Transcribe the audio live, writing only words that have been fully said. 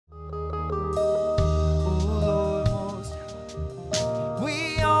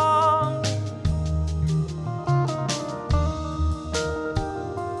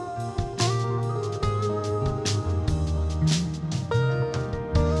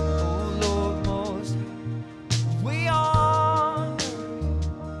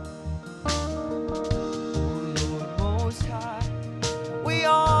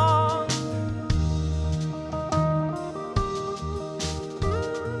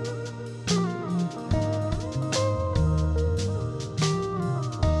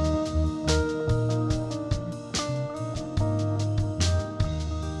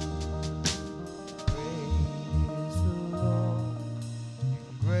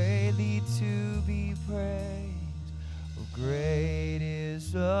greatly to be praised. Oh, great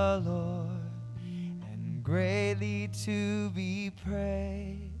is the Lord, and greatly to be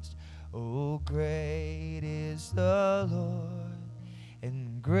praised. Oh, great is the Lord,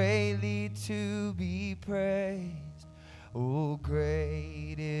 and greatly to be praised. Oh,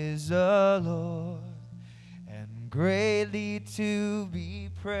 great is the Lord, and greatly to be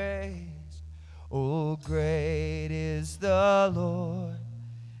praised. Oh, great is the Lord,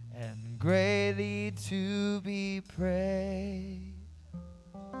 and greatly to be praised.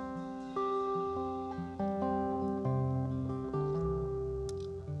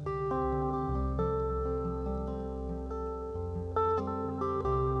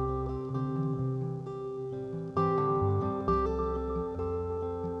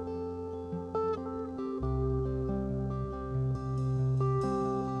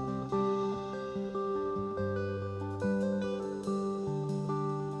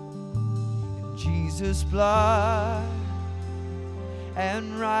 Jesus' blood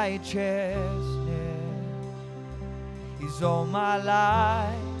and righteousness is all my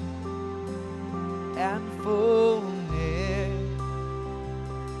life and fullness.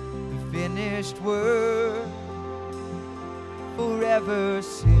 The finished work forever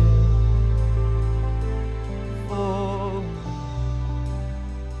sealed for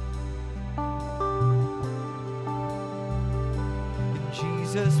in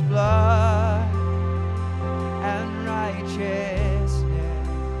Jesus' blood and righteousness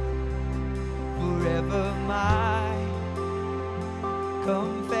forever mine.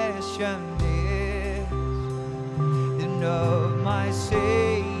 Confession is and of my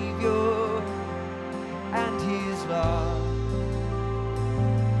Savior and His love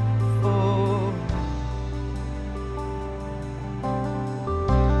for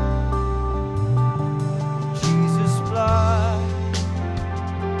Jesus' blood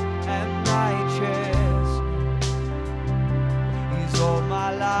and righteousness is all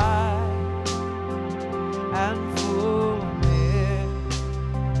my life and fullness.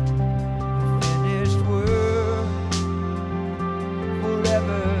 The finished work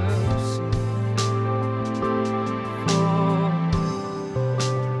forever sealed for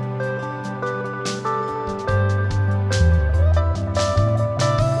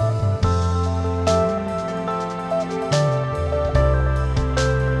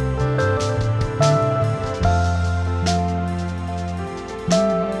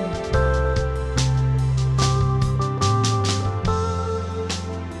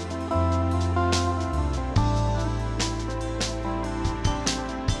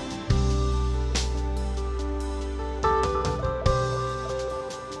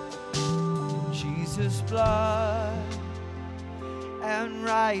Jesus' blood and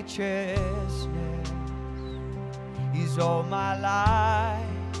righteousness is all my life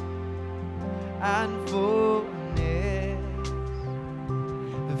and fullness.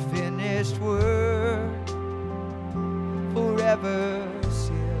 The finished work forever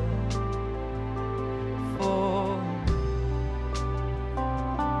sealed for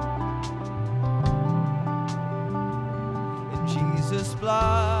in Jesus'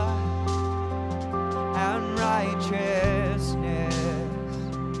 blood and righteousness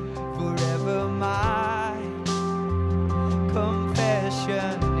forever mine.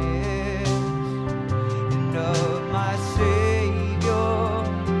 Confession is and of my Savior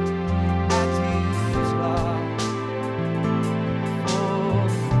and His love for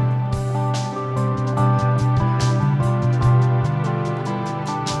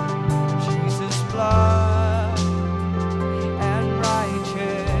Jesus' blood and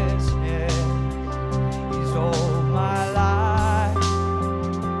righteousness is all my life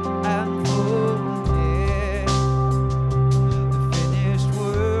and fullness. The finished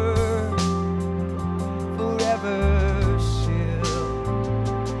work forever sealed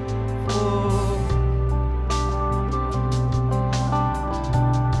for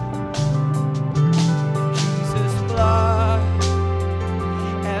Jesus' blood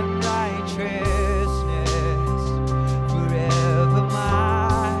and righteousness forever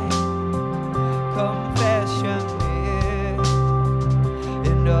mine. Confession is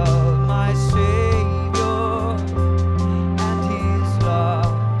and of my Savior and His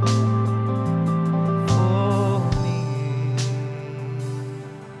love for me.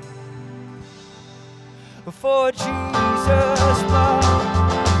 For Jesus' blood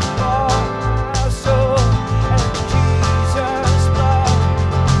for my soul, and Jesus' blood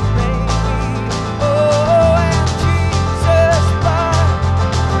made me whole, and Jesus' blood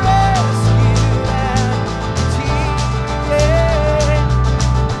rescue and healing.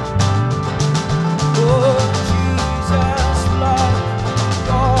 Oh, Jesus' blood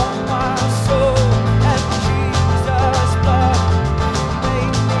for my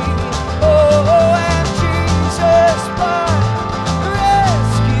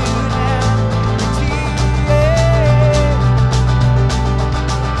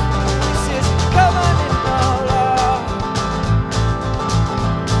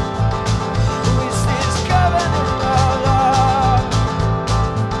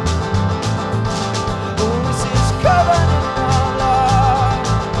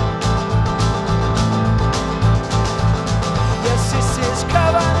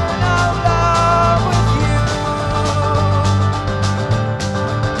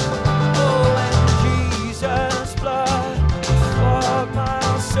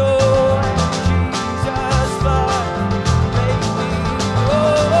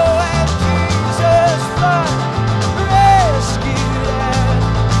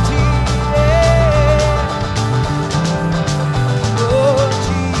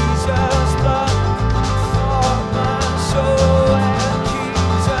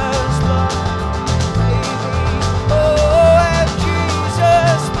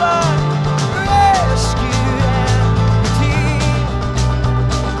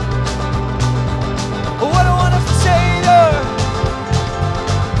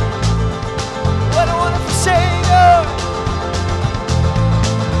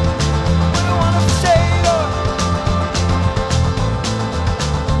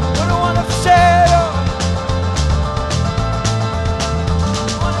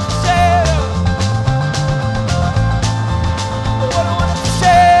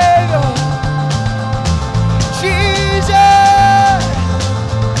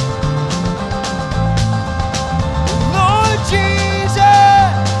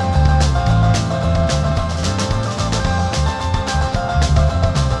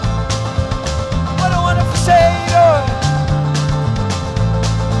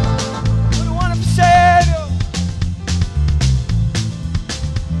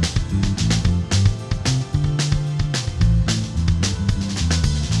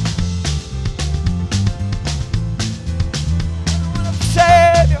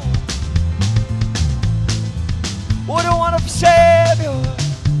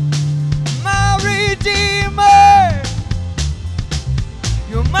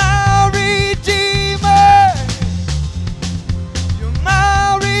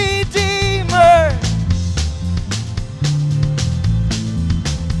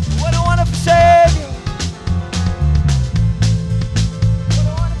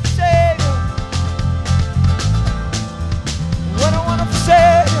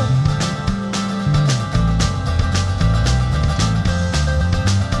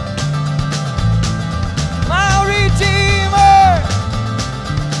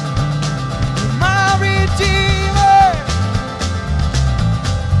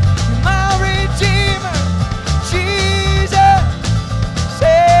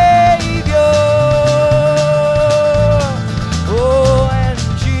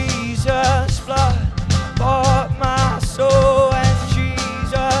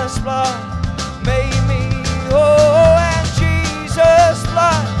blood made me whole, and Jesus'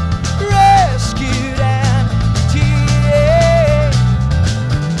 blood rescued and redeemed.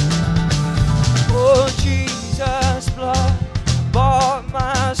 Oh, Jesus' blood bought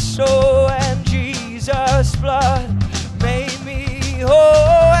my soul, and Jesus' blood made me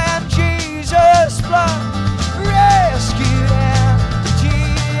whole, and Jesus' blood rescued and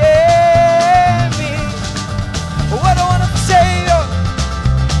redeemed me. What a wonderful Savior!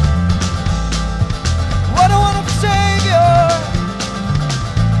 What a wonderful Savior!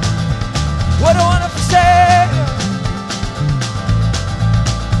 What a wonderful Savior!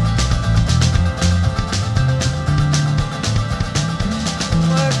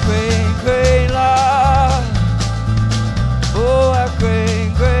 What great, great love! Oh, what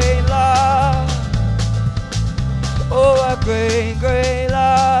great, great love! Oh, what great, great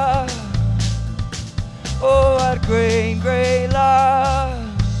love! Oh, what great, great love!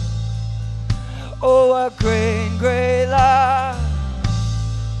 Oh, what great, great love!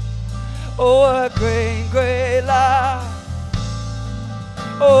 Oh, what great, great love!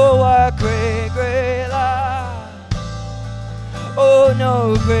 Oh, what great, great love! Oh,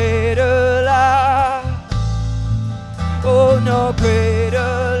 no greater love! Oh, no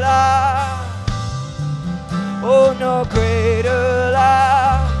greater love! Oh, no greater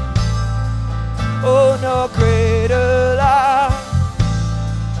love! Oh, no greater love!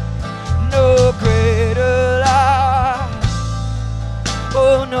 No greater love!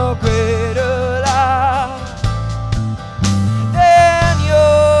 Oh, no greater love than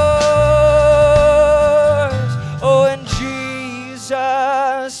yours. Oh, and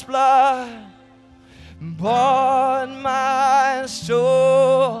Jesus' blood bought my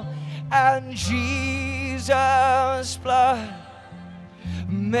soul, and Jesus' blood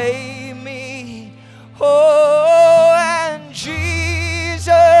made me whole, and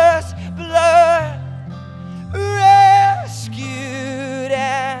Jesus' blood rescued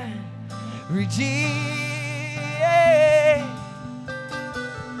and redeemed.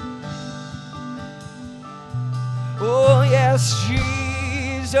 Oh, yes,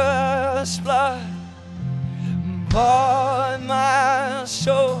 Jesus' blood bought my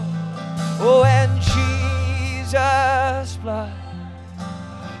soul. Oh, and Jesus' blood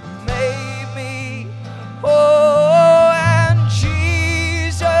made me whole, and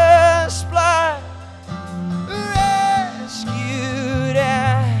Jesus' blood rescued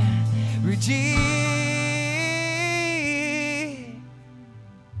and redeemed.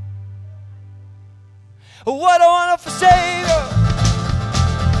 What a wonderful Savior!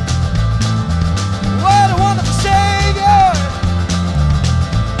 What a wonderful Savior!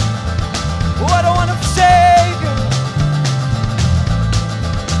 What a wonderful Savior!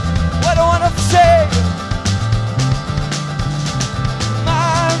 What a wonderful Savior!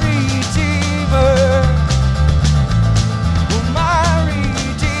 My Redeemer, my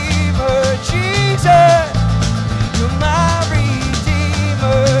Redeemer, Jesus, you're my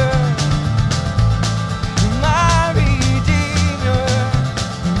Redeemer, my Redeemer,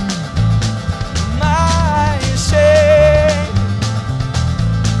 my Savior,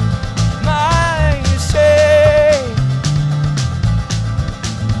 my Savior.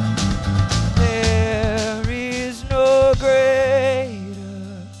 There is no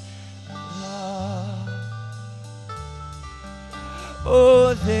greater love.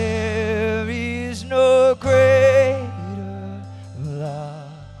 Oh, there is no greater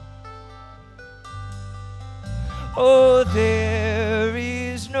love. Oh, there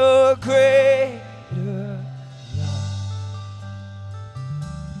is no greater love.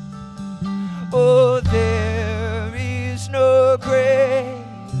 Oh, there is no greater.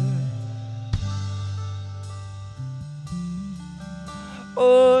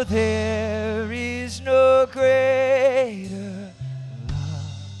 Oh, there is no greater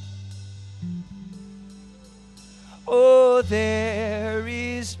love. Oh, there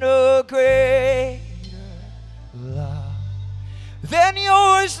is no greater love than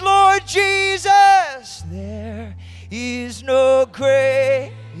yours, Lord Jesus. There is no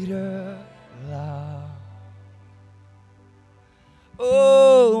greater love.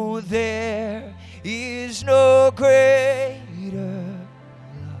 Oh, there is no greater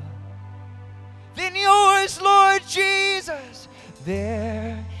love than yours, Lord Jesus.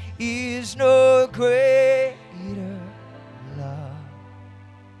 There is no greater love.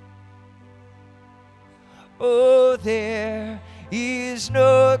 Oh, there is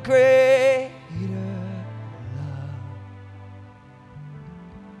no greater love.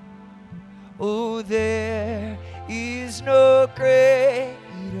 Oh, there is no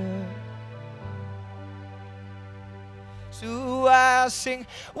greater. So I sing sing,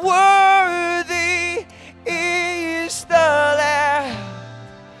 worthy is the Lamb,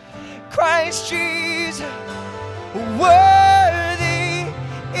 Christ Jesus, worthy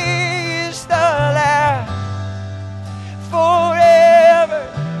is the Lamb, forever,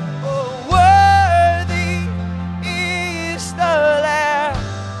 oh, worthy is the Lamb,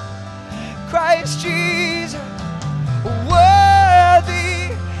 Christ Jesus,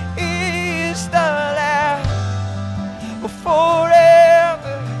 worthy is the Lamb,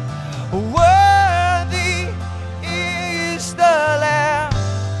 forever, worthy is the Lamb,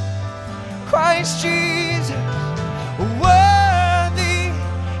 Christ Jesus, worthy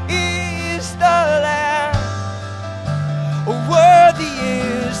is the Lamb, worthy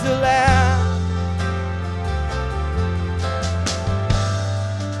is the Lamb,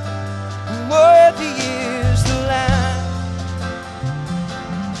 worthy is the Lamb.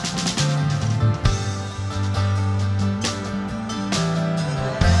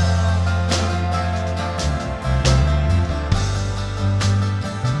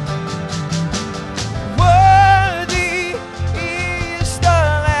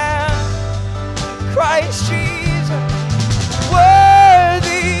 Christ Jesus,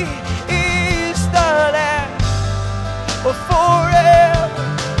 worthy is the Lamb, forever,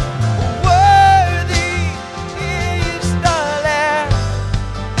 worthy is the Lamb,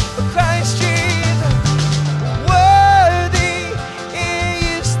 Christ Jesus, worthy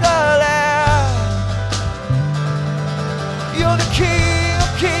is the Lamb. You're the King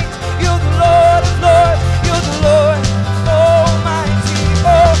of Kings, you're the Lord of Lords, you're the Lord Almighty.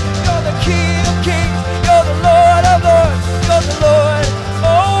 Oh, you're the King of Kings, you're the Lord of Lords, you're the Lord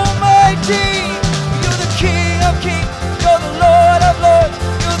Almighty. You're the King of Kings, you're the Lord of Lords,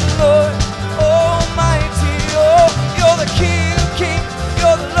 you're the Lord Almighty. Oh, you're the King of Kings,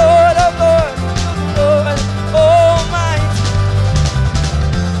 you're the Lord of Lords, you're the Lord Almighty.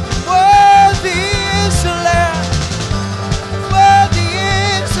 Worthy is the Lamb, worthy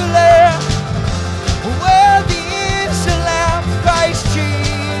is the Lamb, worthy is the Lamb, Christ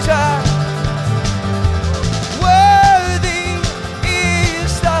Jesus. Worthy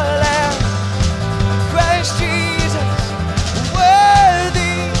is the Lamb, Christ Jesus.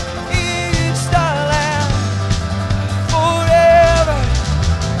 Worthy is the Lamb, forever.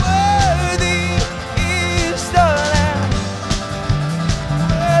 Worthy is the Lamb,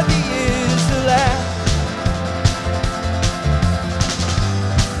 worthy is the Lamb.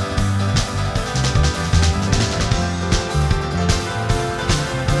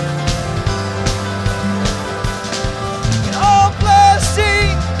 All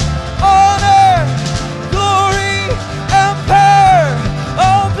blessing, honor, glory, and power.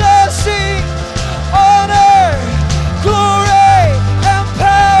 All blessing, honor, glory, and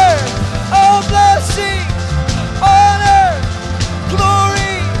power. All blessing, honor,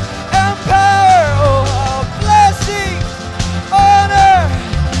 glory, and power. Oh, all blessing, honor,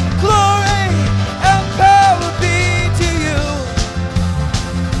 glory, and power be to you.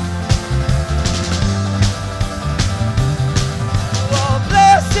 All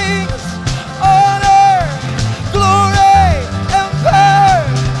blessings, honor, glory, and power.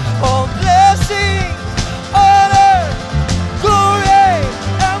 All blessings, honor, glory,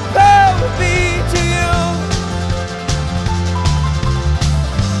 and power be to you.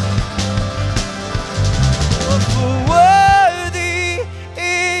 For worthy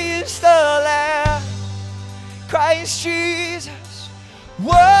is the Lamb, Christ Jesus.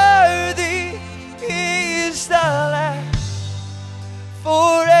 Worthy is the Lamb,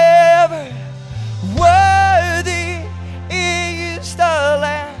 forever. Worthy is the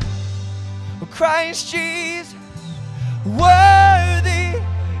Lamb, Christ Jesus. Worthy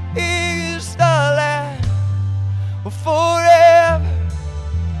is the Lamb, forever.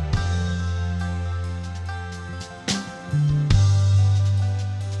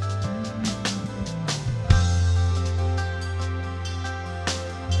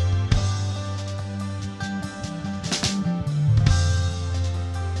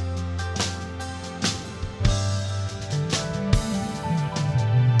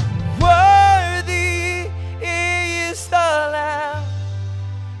 Worthy is the Lamb,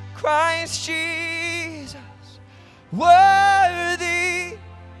 Christ Jesus. Worthy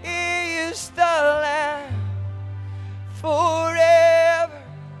is the Lamb, forever.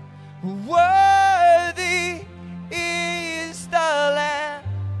 Worthy is the Lamb,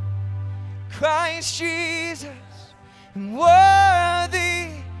 Christ Jesus.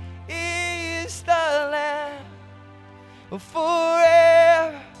 Worthy is the Lamb,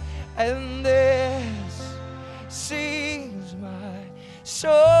 forever. And this sings my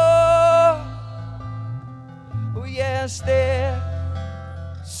soul. Oh yes, there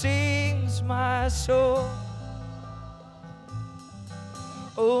sings my soul.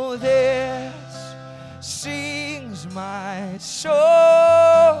 Oh, this sings my soul.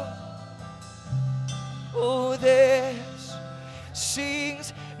 Oh, this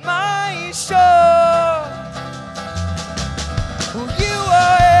sings my soul. Oh, you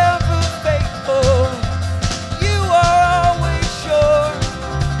are ever faithful. You are always sure.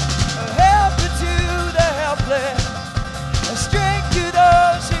 A helper to the helpless, a strength to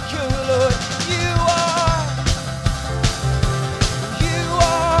the secure, Lord. You are.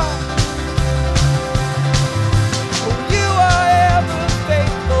 Oh, you are ever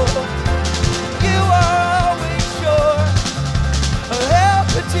faithful. You are always sure. A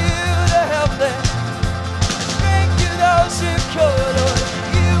helper to the helpless, strength to those who call, Lord.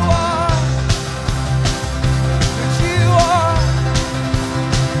 You are. You are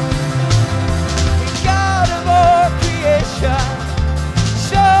the God of all creation.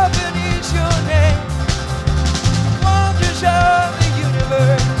 Sovereign is your name. Wonders of the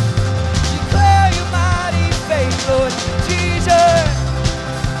universe. Declare your mighty faith, Lord Jesus.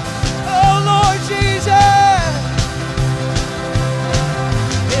 Oh, Lord Jesus.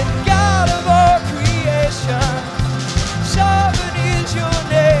 And God of all creation. Sovereign is your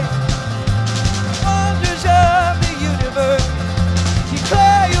name. Wonders of the universe.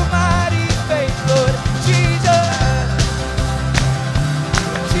 Declare your mighty faith, Lord Jesus.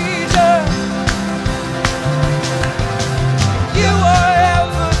 Jesus. You are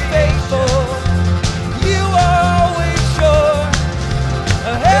ever faithful. You are always sure.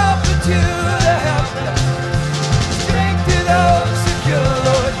 A helper to the helpless, strength to those secure,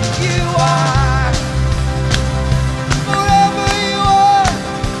 Lord. You are. Forever you are.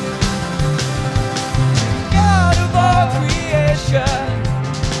 God of all creation.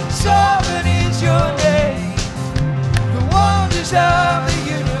 Sovereign is your name. The wonders of the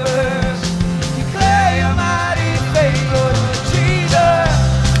universe. Declare your mighty faith, Lord Jesus.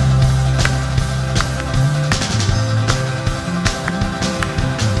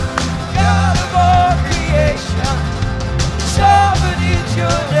 God of all creation. Sovereign is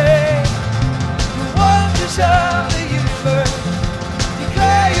your name. The wonders of the universe.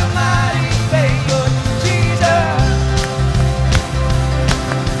 Declare your mighty faith, Lord Jesus.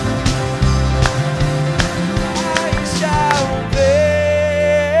 My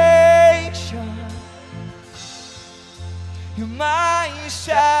salvation. You're my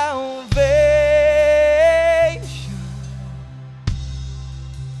salvation.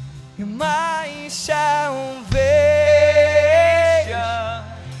 You're my salvation.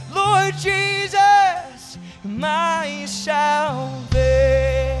 Lord Jesus, you're my salvation.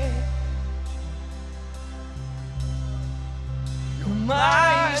 You're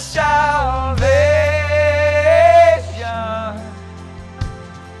my salvation.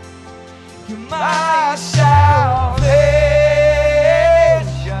 You're my salvation.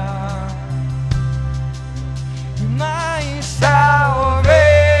 You're my salvation.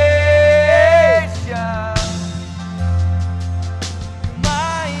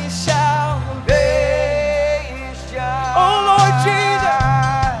 My salvation. Oh, Lord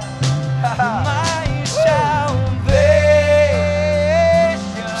Jesus, my salvation.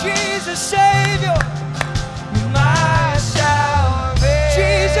 Jesus, Savior, my salvation.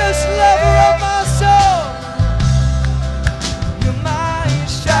 Jesus, lover of my soul.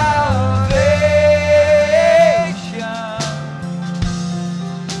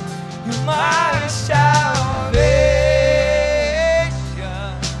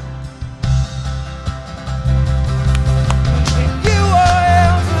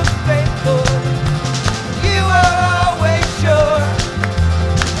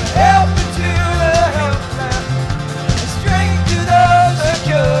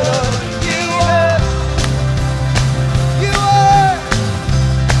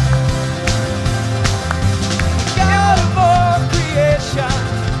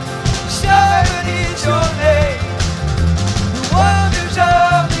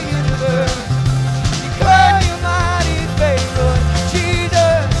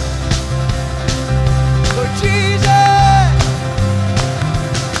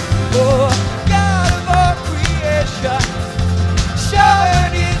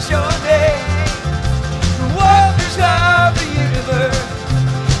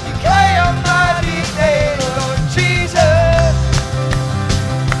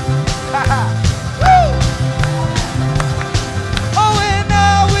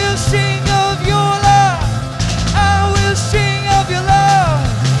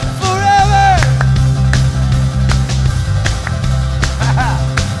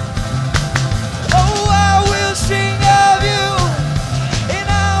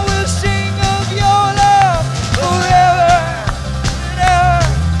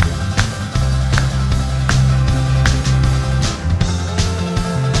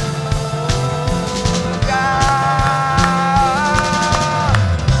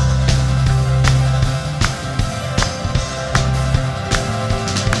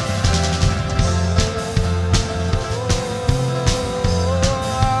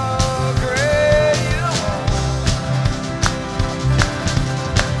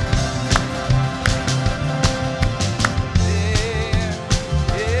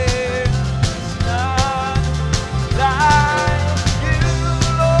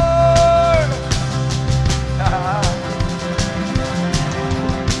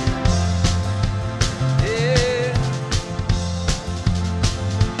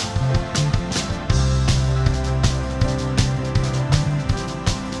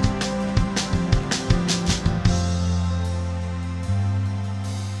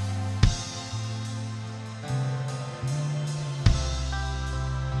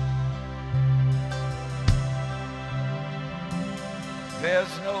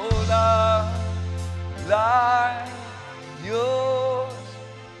 There's no love like yours,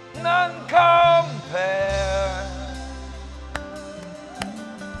 none compare.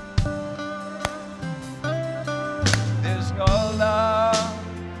 There's no love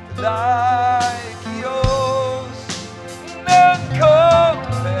like yours, none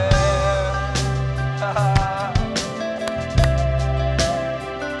compare.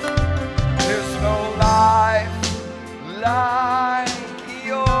 There's no life like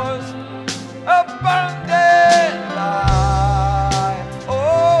yours, abundant life.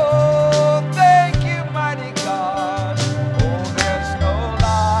 Oh, thank you, mighty God. Oh, there's no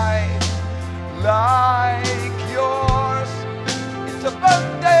life like yours. It's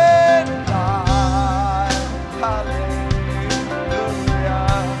abundant life. Hallelujah.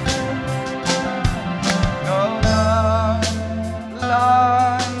 No love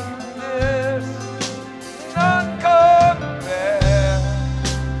like this, none compare.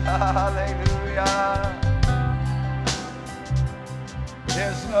 Hallelujah.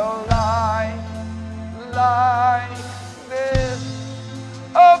 There's no life like this,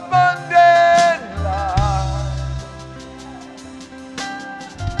 abundant life.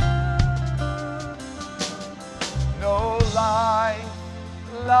 No life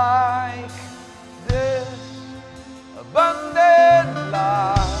like this, abundant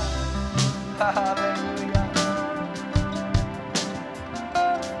life. Hallelujah.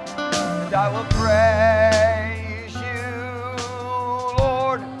 And I will praise you,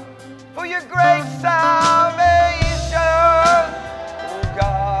 Lord, for your great salvation, oh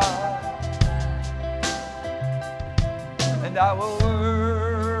God. And I will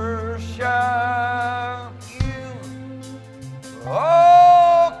worship you,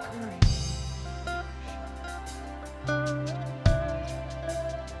 oh creation.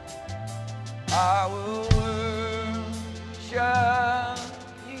 I will worship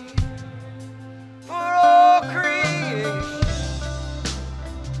you for all creation.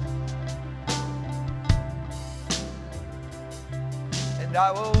 And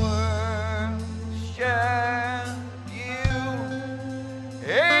I will worship you,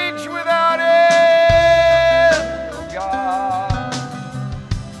 age without end, oh God.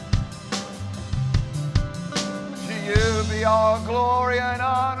 To you be all glory and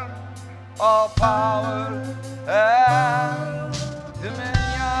honor, all power and dominion.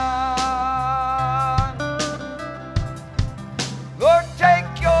 Lord,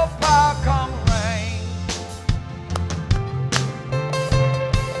 take your power, come reign.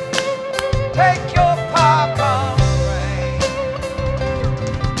 Take your power, come reign.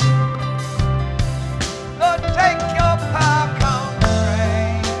 Lord, take your power, come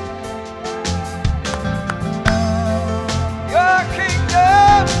reign. Your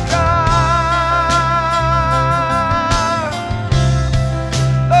kingdom come.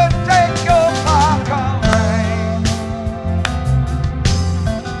 Lord, take your power, come reign.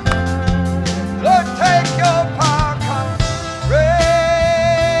 Lord, take your power, come reign.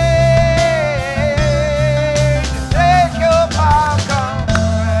 Take your power, come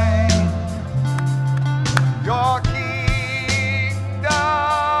reign. Your kingdom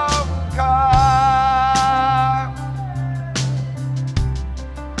come.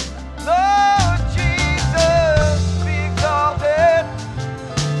 Lord Jesus, be exalted,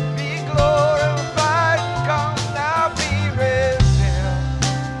 be glorified, come now, be risen.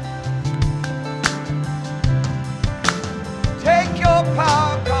 Take your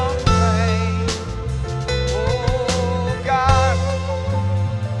power, come reign. Oh God,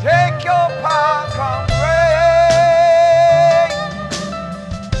 take your power, come reign.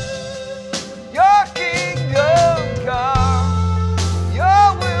 Your kingdom come, your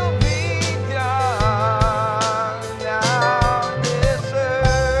will be done now on this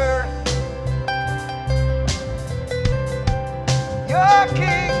earth. Your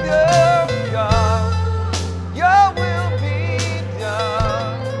kingdom come, your will be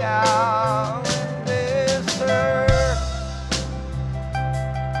done now on this earth.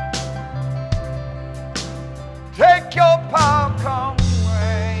 Take your power, come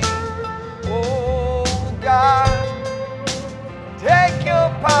reign. Oh God, take your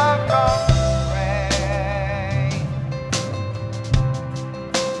power, come reign.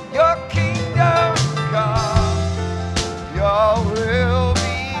 Your kingdom come, your will be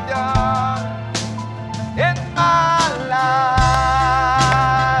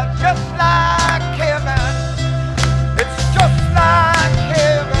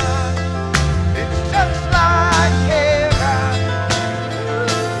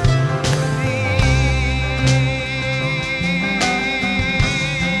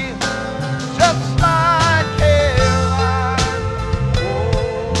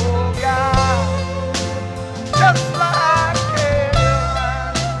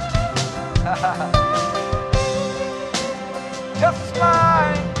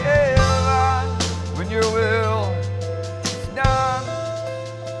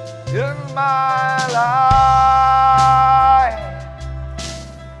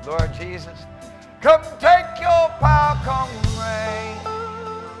Lord Jesus, come take your power, come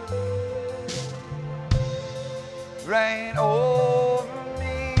reign over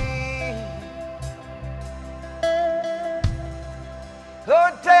me.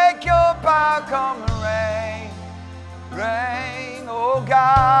 Lord, take your power, come reign, oh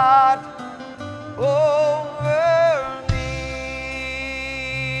God, over me.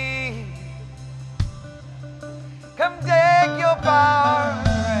 Come take your power and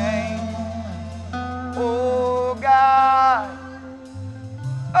reign, oh God,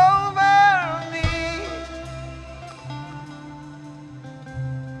 over me.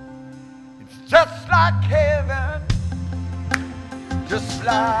 It's just like heaven, just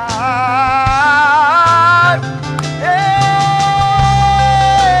like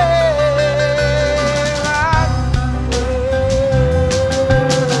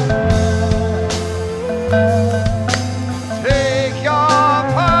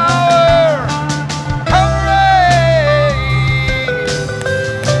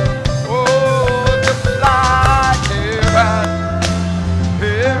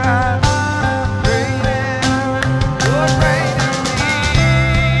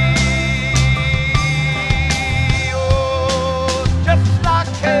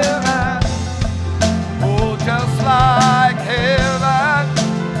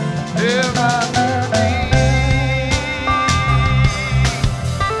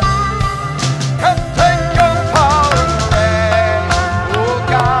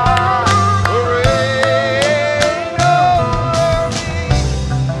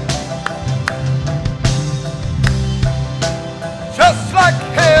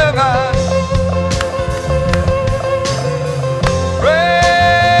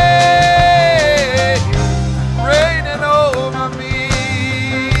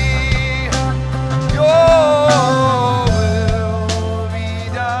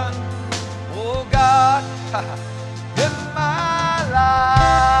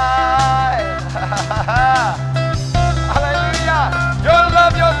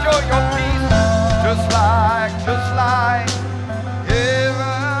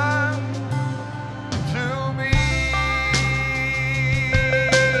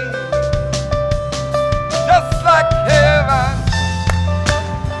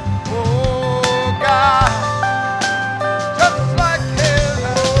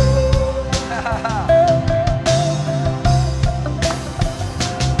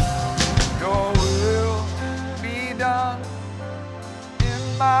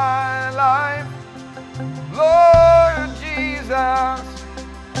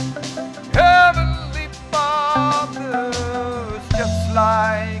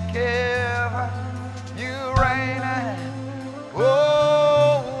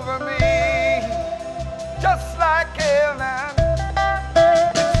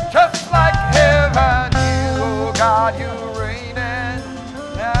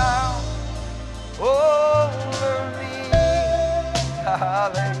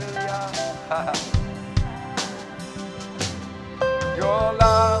Your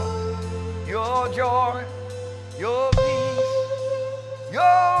love, your joy, your peace,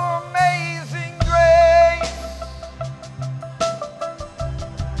 your amazing grace,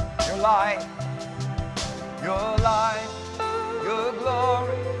 your life, your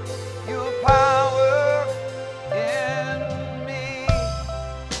glory, your power in me,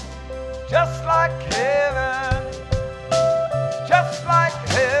 just like heaven, just like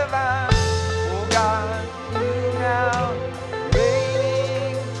heaven. Oh God, you now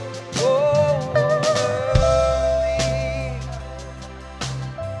reigning over me,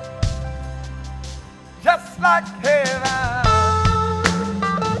 just like heaven.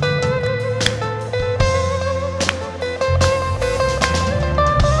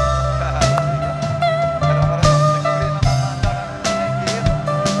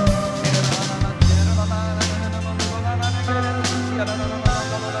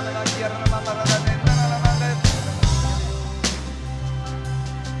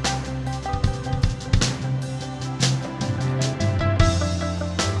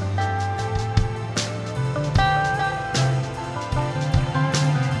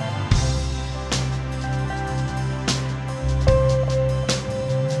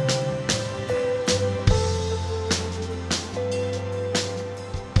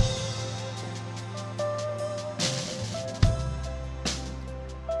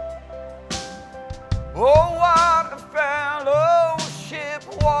 Oh, what a fellowship,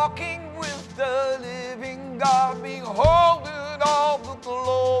 walking with the living God, beholding all the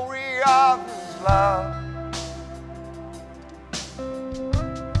glory of His love.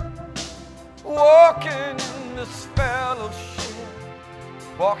 Walking in this fellowship,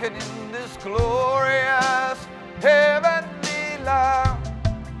 walking in this glorious heavenly land.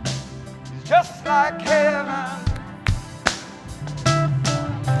 It's just like heaven.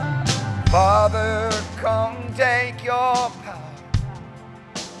 Father, come take your power,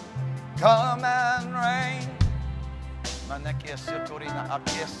 come and reign.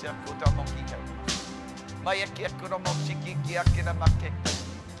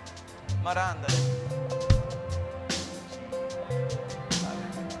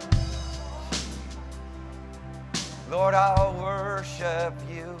 Lord, I'll worship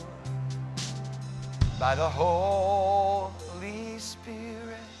you by the Holy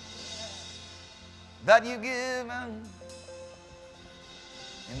Spirit that you've given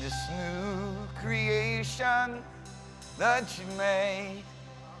in this new creation that you made.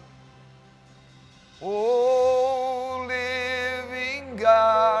 Oh, living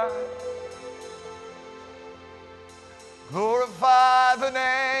God, glorify the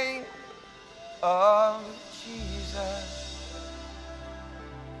name of Jesus.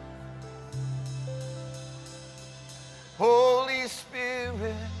 Holy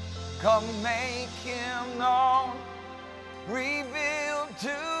Spirit, come make him known, revealed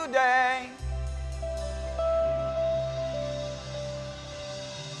today.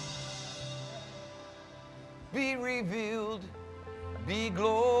 Be revealed, be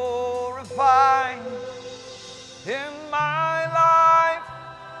glorified in my life.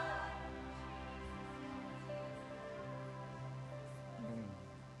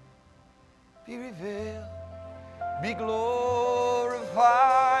 Be revealed, be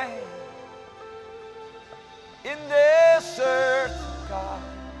glorified in this earth, God.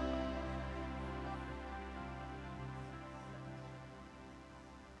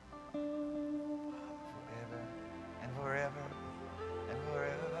 Forever and forever and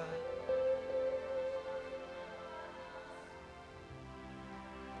forever.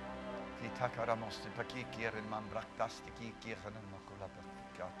 Takaramosti pakikiren man braktasti kikiren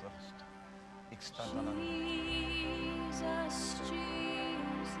makulapatikatost. Jesus,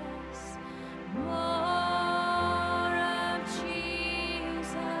 Jesus, more of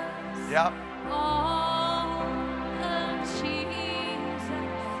Jesus. Yep. All of Jesus.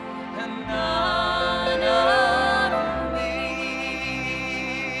 And None of me.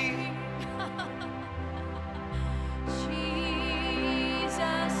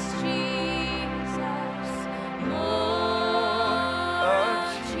 Jesus, Jesus, more of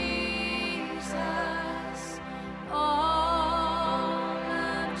Jesus. All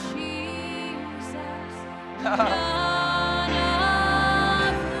of Jesus. None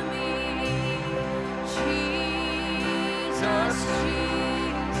of me.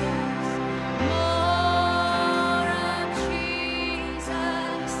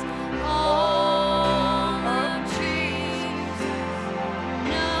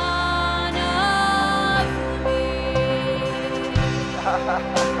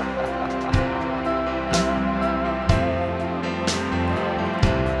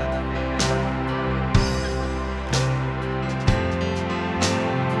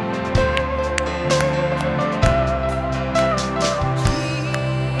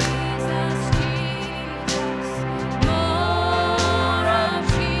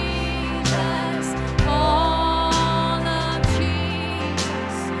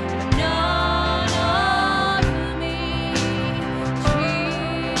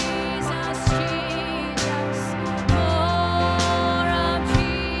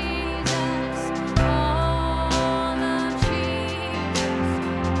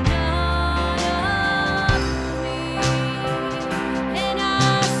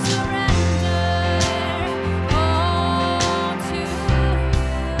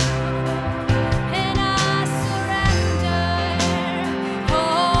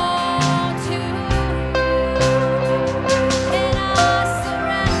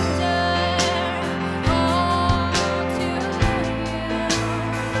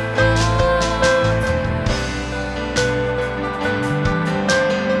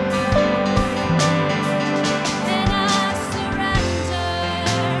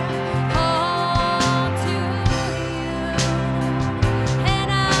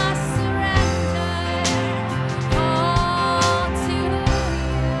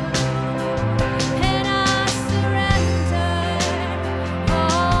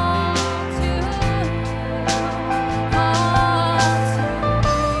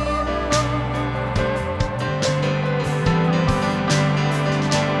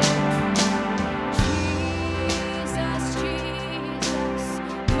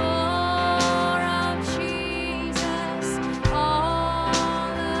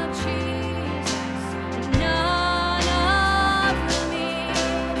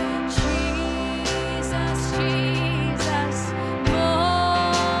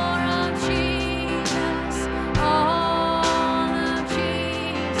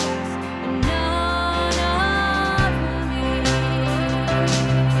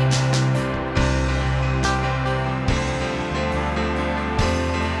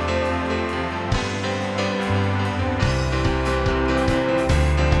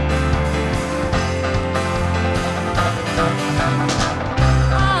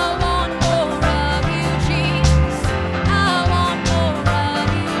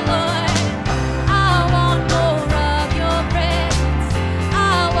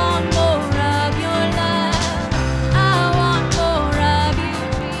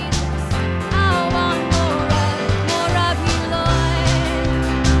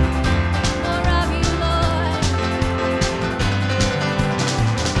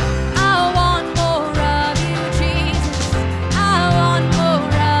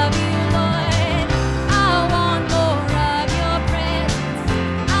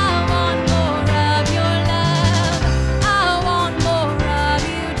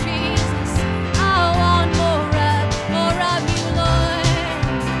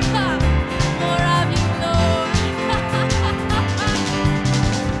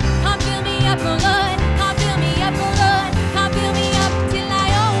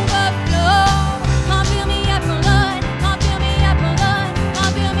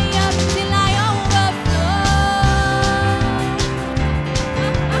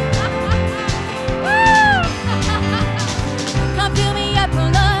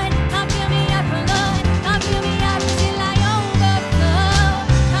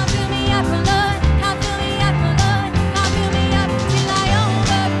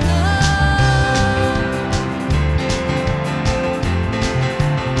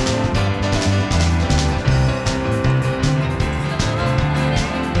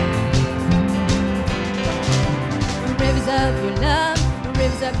 of your love,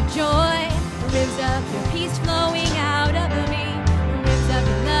 rivers of your joy, rivers of your peace flowing out of me. Rivers of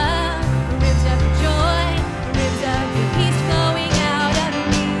your love, rivers of your joy, rivers of your peace flowing out of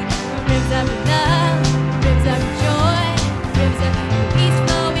me. Rivers of your love, rivers of your joy, rivers of your peace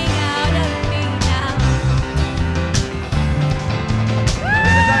flowing out of me now.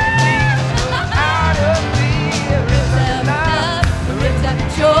 Out of me, Rivers of love, rivers of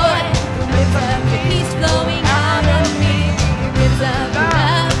joy, rivers of your peace flowing out of me. Rivers of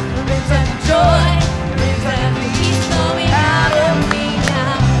love, rivers of joy, rivers of peace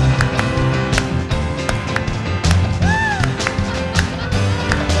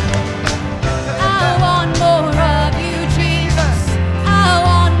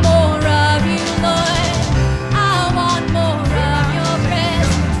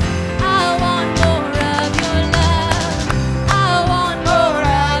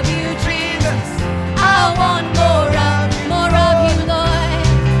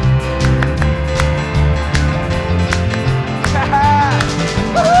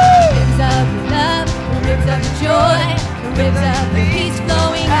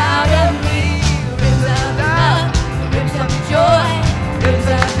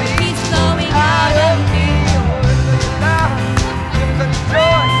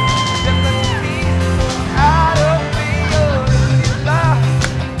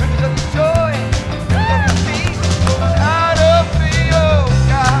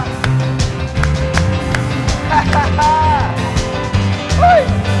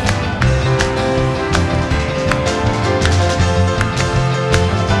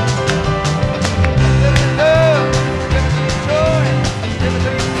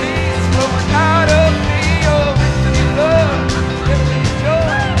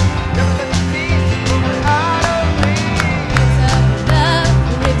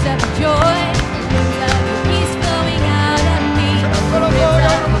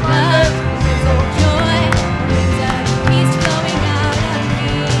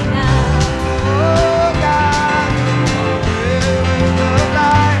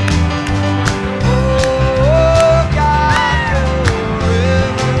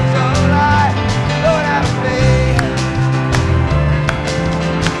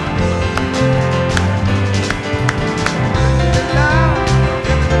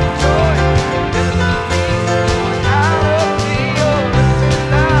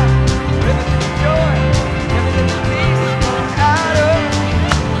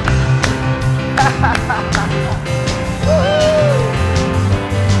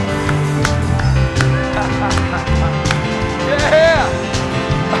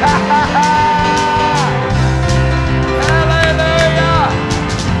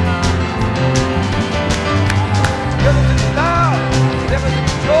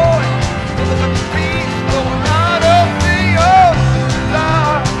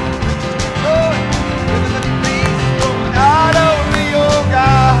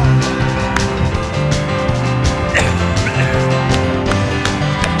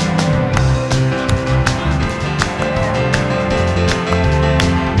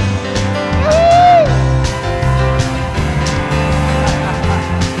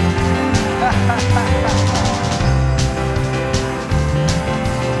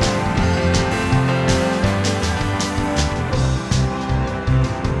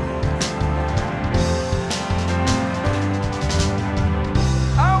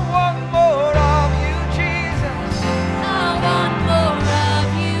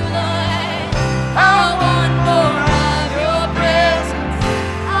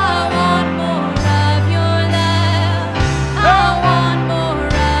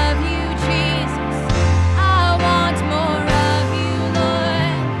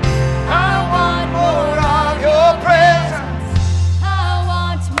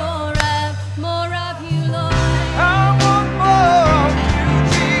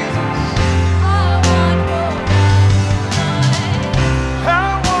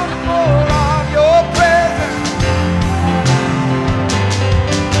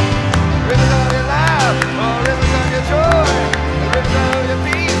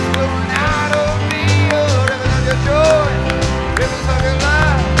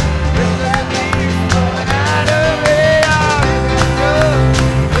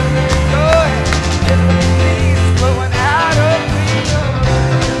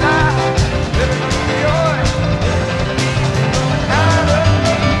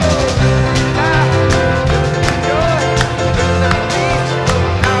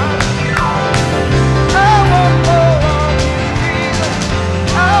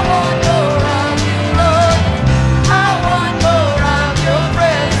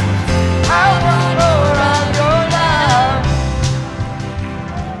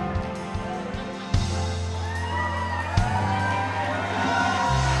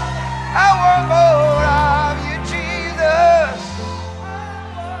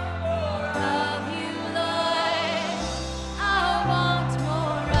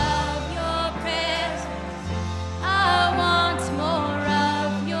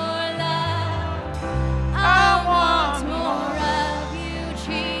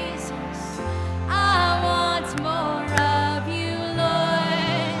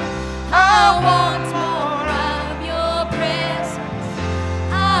want more of your presence.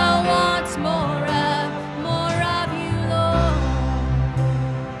 I want more of you, Lord.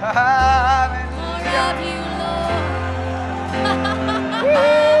 More of you,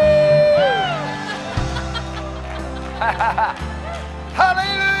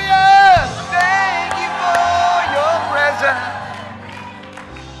 Hallelujah! Thank you for your presence.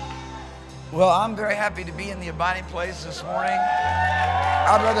 Well, I'm very happy to be in the abiding place this morning.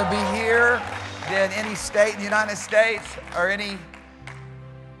 I'd rather be here than any state in the United States or any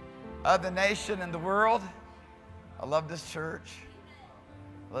other nation in the world. I love this church.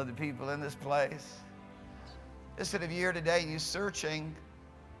 I love the people in this place. Listen, if you're here today and you're searching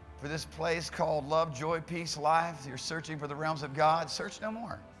for this place called Love, Joy, Peace, Life, you're searching for the realms of God, search no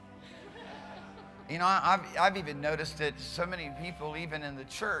more. You know, I've even noticed that so many people, even in the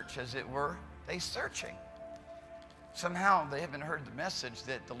church, as it were, they're searching. Somehow they haven't heard the message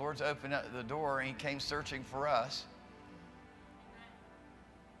that the Lord's opened up the door and He came searching for us.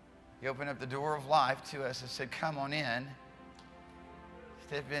 He opened up the door of life to us and said, come on in.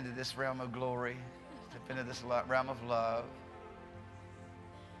 Step into this realm of glory. Step into this realm of love.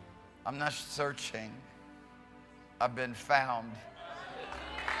 I'm not searching. I've been found.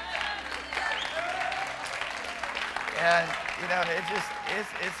 And, you know,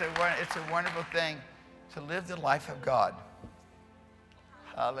 it's a wonderful thing to live the life of God.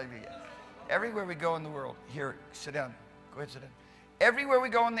 Hallelujah. Everywhere we go in the world, here, sit down. Go ahead, sit down. Everywhere we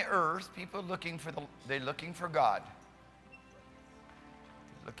go on the earth, people are looking for they're looking for God.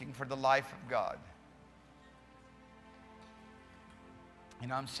 Looking for the life of God. You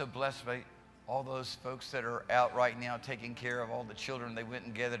know, I'm so blessed by all those folks that are out right now taking care of all the children they went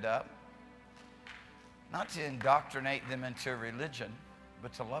and gathered up. Not to indoctrinate them into a religion,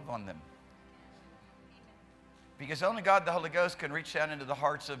 but to love on them. Because only God, the Holy Ghost, can reach down into the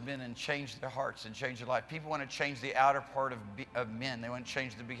hearts of men and change their hearts and change their life. People want to change the outer part of men. They want to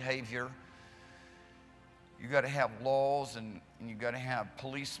change the behavior. You got to have laws, and you got to have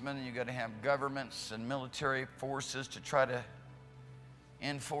policemen, and you got to have governments and military forces to try to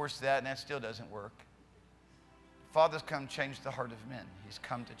enforce that, and that still doesn't work. Father's come to change the heart of men. He's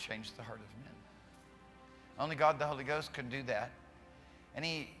come to change the heart of men. Only God, the Holy Ghost, can do that. And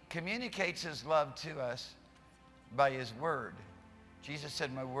He communicates His love to us by His word. Jesus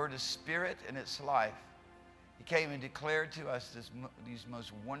said, my word is spirit and it's life. He came and declared to us these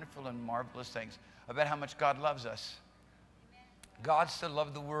most wonderful and marvelous things about how much God loves us. God so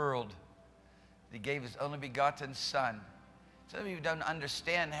loved the world that He gave His only begotten Son. Some of you don't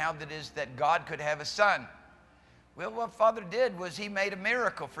understand how it is that God could have a son. Well, what Father did was He made a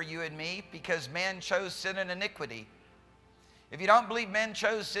miracle for you and me because man chose sin and iniquity. If you don't believe man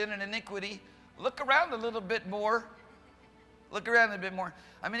chose sin and iniquity, look around a little bit more. Look around a little bit more.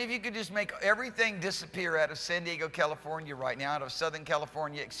 I mean, if you could just make everything disappear out of San Diego, California right now, out of Southern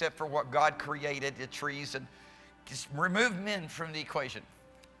California, except for what God created, the trees, and just remove men from the equation.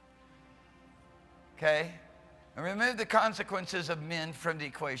 Okay? And remove the consequences of men from the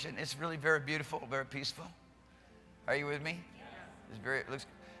equation. It's really very beautiful, very peaceful. Are you with me? It's very, it looks,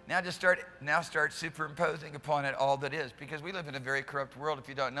 now start superimposing upon it all that is, because we live in a very corrupt world. If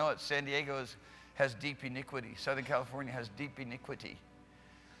you don't know it, San Diego has deep iniquity. Southern California has deep iniquity.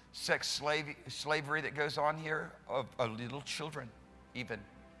 Sex slavery that goes on here of little children even,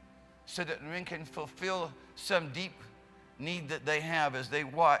 so that men can fulfill some deep need that they have as they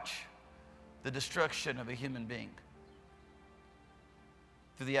watch the destruction of a human being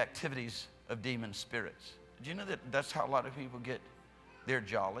through the activities of demon spirits. Did you know that that's how a lot of people get their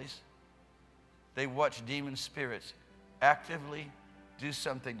jollies? They watch demon spirits actively do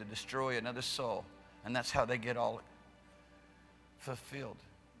something to destroy another soul, and that's how they get all fulfilled.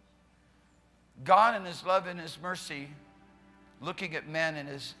 God in His love and His mercy, looking at man and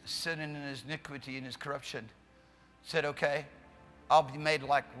his sin and his iniquity and his corruption, said, okay, I'll be made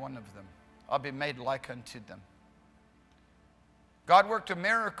like one of them. I'll be made like unto them. God worked a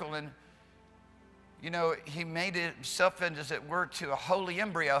miracle, and you know, He made Himself into, as it were, to a holy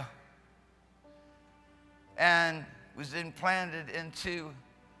embryo, and was implanted into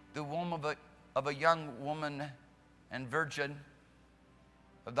the womb of a young woman and virgin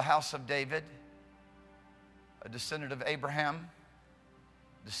of the house of David, a descendant of Abraham,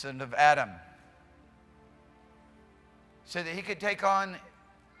 descendant of Adam, so that He could take on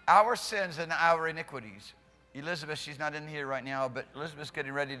our sins and our iniquities. Elizabeth, she's not in here right now, but Elizabeth's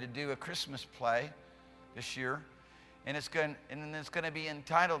getting ready to do a Christmas play this year, and it's going to be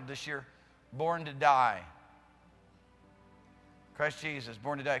entitled this year, Born to Die. Christ Jesus,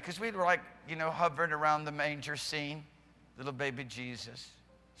 born to die. Because we were like, you know, hovering around the manger scene, little baby Jesus,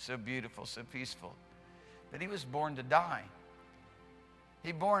 so beautiful, so peaceful. But he was born to die.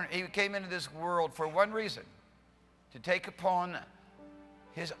 He came into this world for one reason, to take upon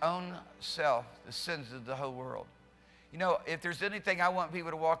his own self the sins of the whole world. You know, if there's anything I want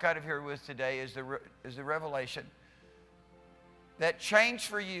people to walk out of here with today is the revelation that change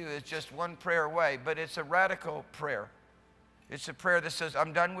for you is just one prayer away, but it's a radical prayer. It's a prayer that says,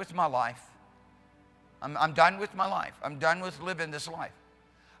 I'm done with my life. I'm done with my life. I'm done with living this life.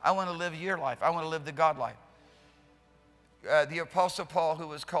 I want to live your life. I want to live the God life. The Apostle Paul, who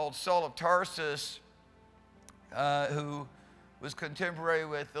was called Saul of Tarsus, who was contemporary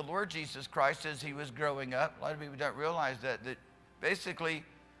with the Lord Jesus Christ as he was growing up. A lot of people don't realize that basically,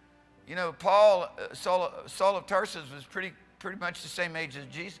 you know, Saul of Tarsus was pretty much the same age as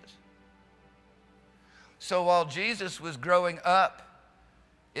Jesus. So while Jesus was growing up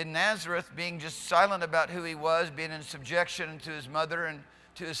in Nazareth, being just silent about who he was, being in subjection to his mother and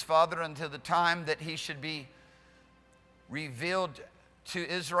to his father until the time that he should be revealed to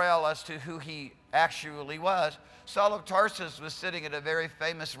Israel as to who he actually was, Saul of Tarsus was sitting at a very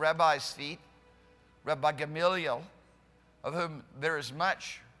famous rabbi's feet, Rabbi Gamaliel, of whom there is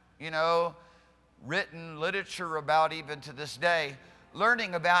much, you know, written literature about even to this day,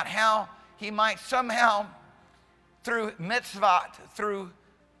 learning about how he might somehow, through mitzvot, through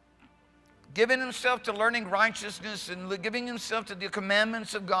giving himself to learning righteousness and giving himself to the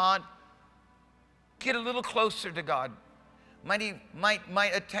commandments of God, get a little closer to God.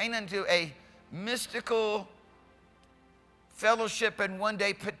 Might attain unto a mystical fellowship, and one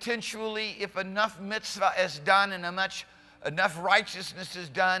day potentially, if enough mitzvah is done and enough righteousness is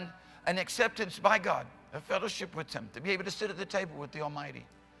done, an acceptance by God, a fellowship with him, to be able to sit at the table with the Almighty.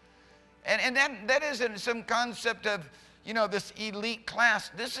 And that isn't some concept of, you know, this elite class.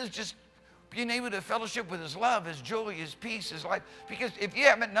 This is just being able to fellowship with his love, his joy, his peace, his life. Because if you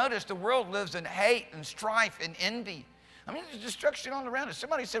haven't noticed, the world lives in hate and strife and envy. I mean, there's destruction all around us.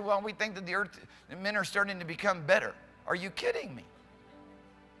 Somebody said, well, we think that the men are starting to become better. Are you kidding me?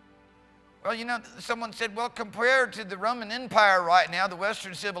 Well, you know, someone said, well, compared to the Roman Empire right now, the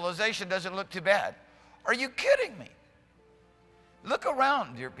Western civilization doesn't look too bad. Are you kidding me? Look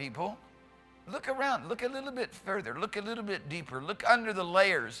around, dear people. Look around. Look a little bit further. Look a little bit deeper. Look under the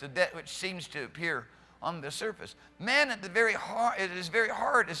layers of that which seems to appear on the surface. Man at the very heart, his very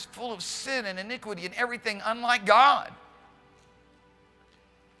heart is full of sin and iniquity and everything unlike God.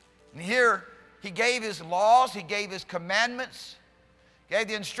 And here, he gave his laws, he gave his commandments, gave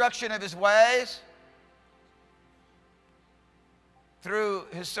the instruction of his ways through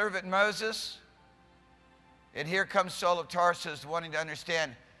his servant Moses. And here comes Saul of Tarsus wanting to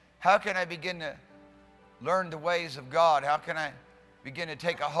understand, how can I begin to learn the ways of God? How can I begin to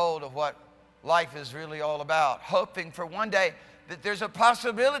take a hold of what life is really all about? Hoping for one day that there's a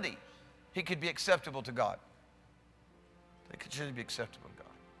possibility he could be acceptable to God. He could truly be acceptable to God.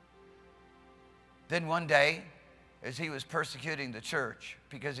 Then one day, as he was persecuting the church,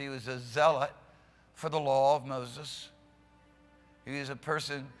 because he was a zealot for the law of Moses, he was a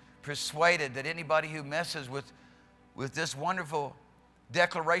person persuaded that anybody who messes with this wonderful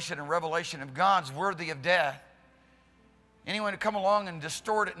declaration and revelation of God's worthy of death. Anyone who come along and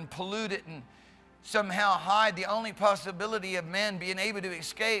distort it and pollute it and somehow hide the only possibility of man being able to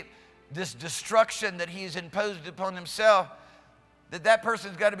escape this destruction that he's imposed upon himself, that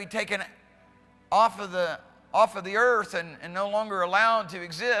person's got to be taken off of the earth and no longer allowed to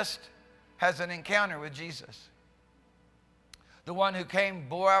exist, has an encounter with Jesus. The one who came,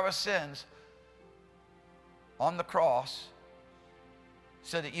 bore our sins on the cross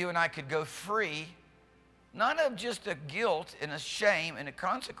so that you and I could go free, not of just a guilt and a shame and a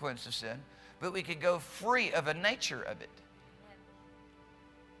consequence of sin, but we could go free of a nature of it.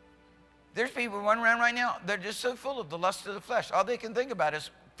 There's people running around right now, they're just so full of the lust of the flesh. All they can think about is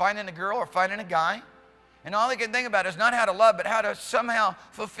finding a girl or finding a guy. And all they can think about is not how to love, but how to somehow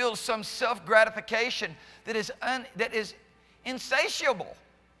fulfill some self-gratification that is insatiable.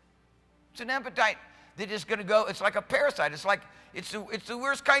 It's an appetite that is going to go, it's like a parasite. It's the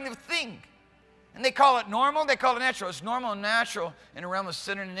worst kind of thing. And they call it normal, they call it natural. It's normal and natural in the realm of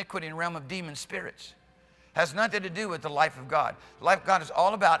sin and iniquity, in the realm of demon spirits. Has nothing to do with the life of God. The life of God is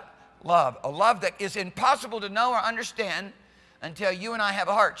all about love. A love that is impossible to know or understand until you and I have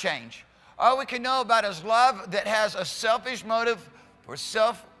a heart change. All we can know about is love that has a selfish motive for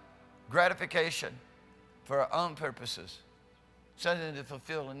self-gratification, for our own purposes. Something to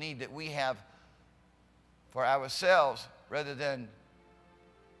fulfill a need that we have for ourselves rather than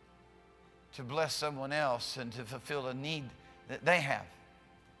to bless someone else and to fulfill a need that they have,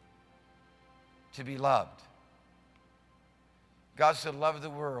 to be loved. God so loved the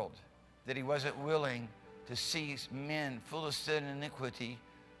world that he wasn't willing to see men full of sin and iniquity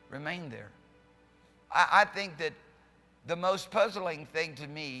remain there. I think that the most puzzling thing to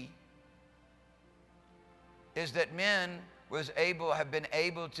me is that men have been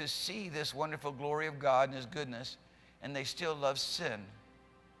able to see this wonderful glory of God and his goodness, and they still love sin.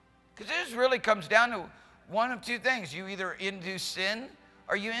 Because this really comes down to one of two things. You either into sin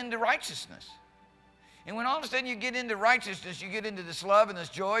or you into righteousness. And when all of a sudden you get into righteousness, you get into this love and this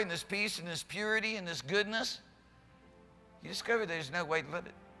joy and this peace and this purity and this goodness, you discover there's no way to live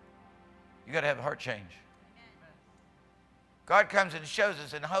it. You got to have a heart change. God comes and shows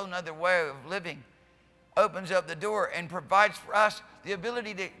us a whole other way of living, opens up the door and provides for us the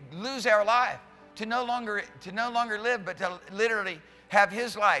ability to lose our life, to no longer live, but to literally have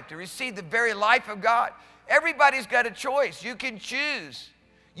his life, to receive the very life of God. Everybody's got a choice. You can choose.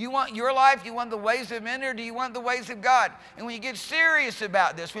 You want your life, you want the ways of men, or do you want the ways of God? And when you get serious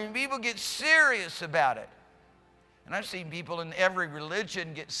about this, when people get serious about it, and I've seen people in every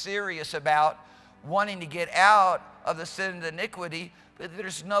religion get serious about wanting to get out of the sin and iniquity, but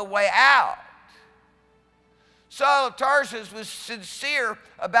there's no way out. Saul of Tarsus was sincere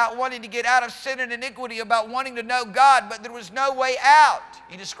about wanting to get out of sin and iniquity, about wanting to know God, but there was no way out.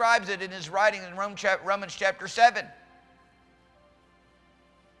 He describes it in his writing in Romans chapter 7.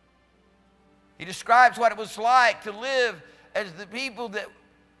 He describes what it was like to live as the people that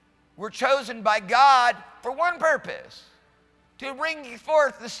were chosen by God for one purpose, to bring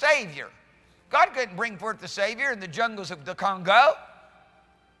forth the Savior. God couldn't bring forth the Savior in the jungles of the Congo.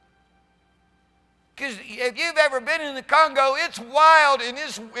 Because if you've ever been in the Congo, it's wild and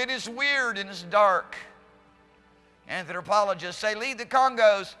it is weird and it's dark. Anthropologists say, leave the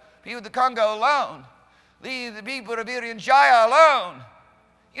people of the Congo alone. Leave the people of Irian Jaya alone.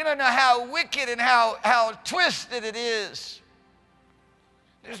 You don't know how wicked and how twisted it is.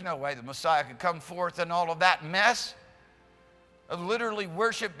 There's no way the Messiah could come forth in all of that mess of literally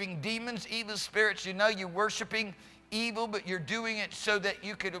worshiping demons, evil spirits. You know you're worshiping evil, but you're doing it so that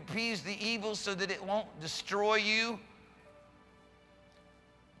you could appease the evil so that it won't destroy you.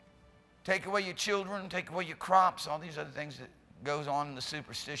 Take away your children, take away your crops, all these other things that goes on in the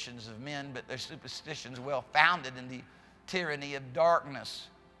superstitions of men, but they're superstitions well founded in the tyranny of darkness,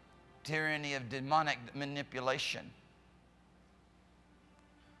 tyranny of demonic manipulation.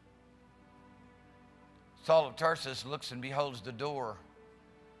 Saul of Tarsus looks and beholds the door.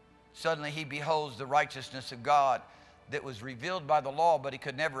 Suddenly he beholds the righteousness of God that was revealed by the law, but he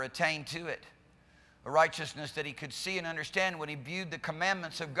could never attain to it. A righteousness that he could see and understand when he viewed the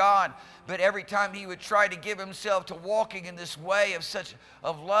commandments of God. But every time he would try to give himself to walking in this way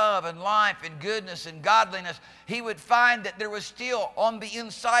of love and life and goodness and godliness, he would find that there was still on the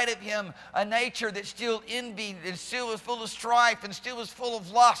inside of him a nature that still envied and still was full of strife and still was full of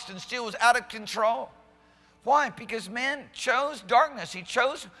lust and still was out of control. Why? Because man chose darkness. He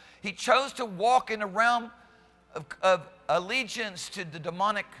chose to walk in a realm of allegiance to the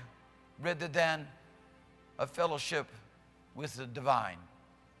demonic rather than a fellowship with the divine.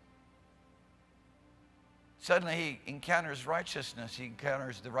 Suddenly he encounters righteousness. He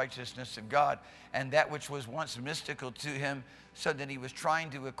encounters the righteousness of God. And that which was once mystical to him, so that he was trying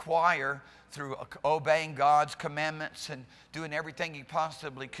to acquire through obeying God's commandments and doing everything he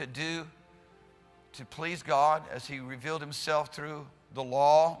possibly could do to please God as he revealed himself through the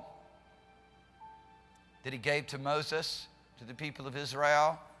law that he gave to Moses, to the people of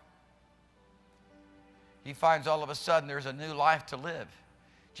Israel. He finds all of a sudden there's a new life to live.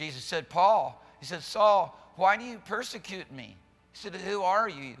 Jesus said, he said, Saul, why do you persecute me? He said, who are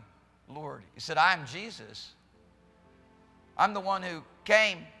you, Lord? He said, I'm Jesus. I'm the one who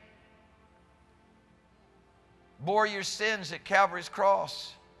came, bore your sins at Calvary's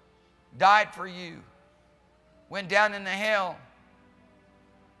cross, died for you, went down into hell,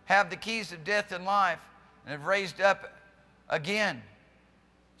 have the keys of death and life, and have raised up again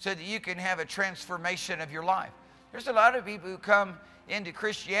so that you can have a transformation of your life. There's a lot of people who come into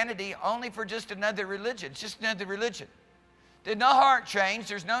Christianity only for just another religion. It's just another religion. There's no heart change.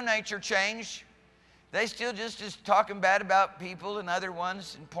 There's no nature change. They still just talking bad about people and other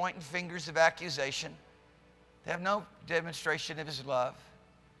ones and pointing fingers of accusation. They have no demonstration of his love,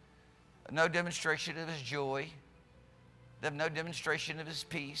 no demonstration of his joy. They have no demonstration of his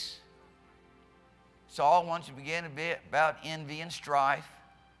peace. Saul wants to begin a bit about envy and strife.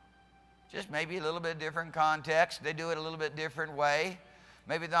 Just maybe a little bit different context. They do it a little bit different way.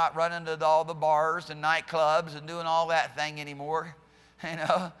 Maybe not running to all the bars and nightclubs and doing all that thing anymore. You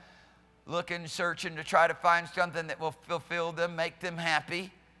know, looking, searching to try to find something that will fulfill them, make them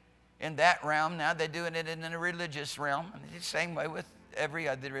happy. in that realm. Now they're doing it in the religious realm. And it's the same way with every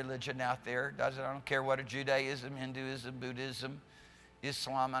other religion out there. I don't care what, Judaism, Hinduism, Buddhism,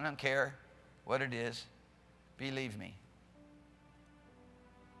 Islam. I don't care what it is. Believe me.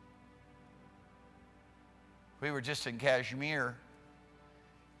 We were just in Kashmir,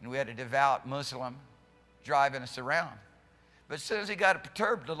 and we had a devout Muslim driving us around. But as soon as he got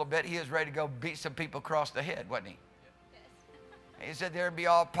perturbed a little bit, he was ready to go beat some people across the head, wasn't he? He said there'd be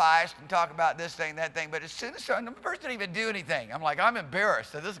all pious and talk about this thing, that thing. But as soon as the person didn't even do anything, I'm like, I'm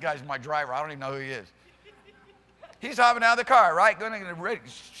embarrassed that this guy's my driver. I don't even know who he is. He's hopping out of the car, right? Going to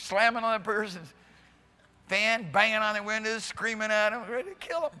slamming on the person's fan, banging on the windows, screaming at him, ready to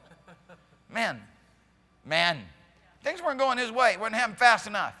kill him. Man. Things weren't going his way. He wasn't happening fast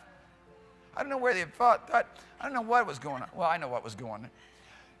enough. I don't know where they thought. I don't know what was going on. Well, I know what was going on.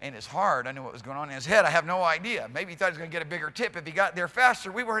 And it's hard. I knew what was going on in his head. I have no idea. Maybe he thought he was going to get a bigger tip if he got there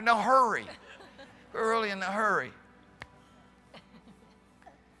faster. We were in no hurry. We were really in a hurry.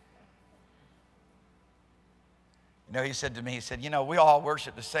 You know, he said to me, he said, you know, we all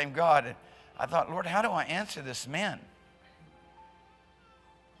worship the same God. And I thought, Lord, how do I answer this man?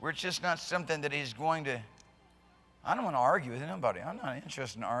 Where it's just not something that he's going to, I don't want to argue with anybody. I'm not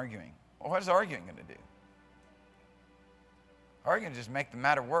interested in arguing. Well, what is arguing going to do? Arguing just make the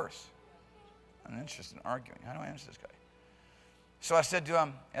matter worse. I'm not interested in arguing. How do I answer this guy? So I said to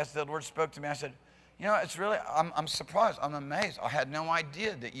him, as the Lord spoke to me, I said, you know, it's really, I'm surprised. I'm amazed. I had no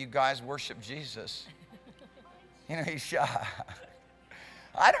idea that you guys worship Jesus. You know, he's shy.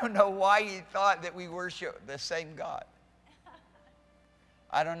 I don't know why he thought that we worship the same God.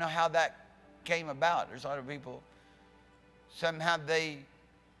 I don't know how that came about. There's a lot of people, somehow they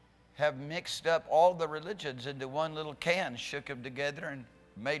have mixed up all the religions into one little can, shook them together and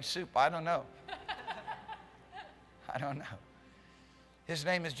made soup. I don't know. I don't know. His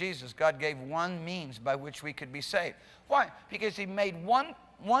name is Jesus. God gave one means by which we could be saved. Why? Because he made one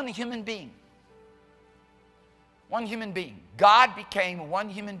human being. One human being. God became one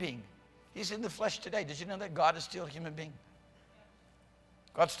human being. He's in the flesh today. Did you know that God is still a human being?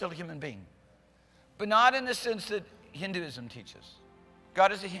 God's still a human being. But not in the sense that Hinduism teaches.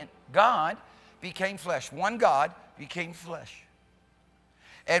 God is a hint. God became flesh. One God became flesh.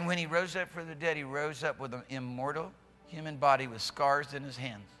 And when he rose up from the dead, he rose up with an immortal human body with scars in his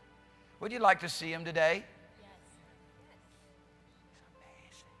hands. Would you like to see him today? Yes.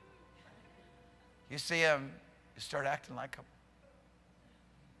 He's amazing. You see him, you start acting like him.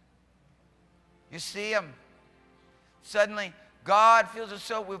 You see him. Suddenly, God feels us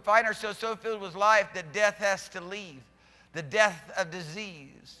so, we find ourselves so filled with life that death has to leave. The death of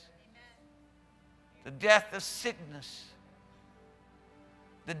disease, the death of sickness,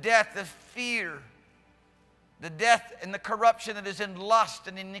 the death of fear, the death and the corruption that is in lust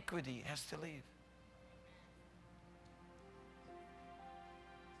and iniquity has to leave.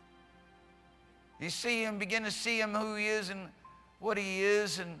 You see him, begin to see him, who he is and what he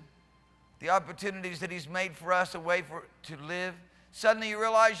is and the opportunities that he's made for us, a way to live. Suddenly you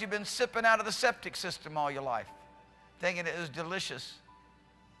realize you've been sipping out of the septic system all your life, thinking it was delicious.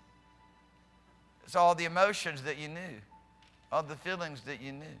 It's all the emotions that you knew, all the feelings that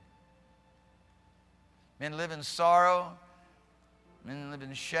you knew. Men live in sorrow, men live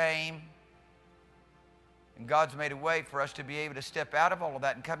in shame. And God's made a way for us to be able to step out of all of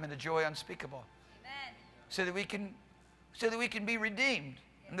that and come into joy unspeakable. Amen. So that we can be redeemed.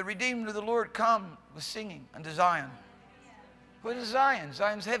 And the redeemed of the Lord come with singing unto Zion. What is Zion?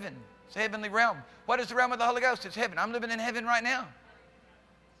 Zion's heaven. It's a heavenly realm. What is the realm of the Holy Ghost? It's heaven. I'm living in heaven right now.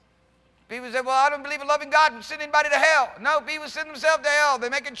 People say, well, I don't believe in loving God and send anybody to hell. No, people send themselves to hell. They're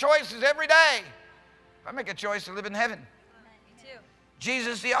making choices every day. I make a choice to live in heaven. Me too.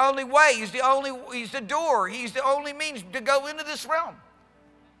 Jesus is the only way. He's the door. He's the only means to go into this realm.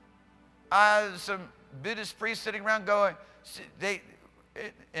 Some Buddhist priests sitting around going, they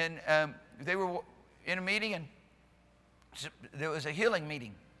were in a meeting, and there was a healing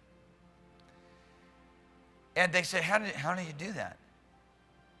meeting. And they said, how do you do that?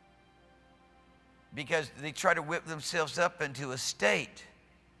 Because they try to whip themselves up into a state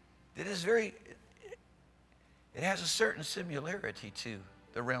that is it has a certain similarity to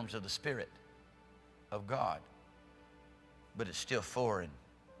the realms of the Spirit of God, but it's still foreign.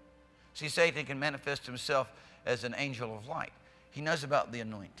 See, Satan can manifest himself as an angel of light. He knows about the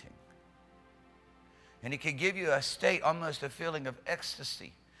anointing. And he can give you a state, almost a feeling of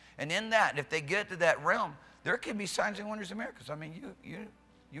ecstasy. And in that, if they get to that realm, there can be signs and wonders and miracles. I mean,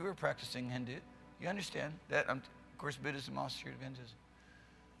 you were practicing Hindu. You understand that. Of course, Buddhism also shared of Hinduism.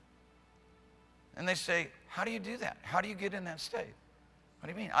 And they say, how do you do that? How do you get in that state? What do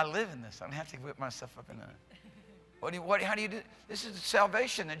you mean? I live in this. I don't have to whip myself up in it. How do you do? This is the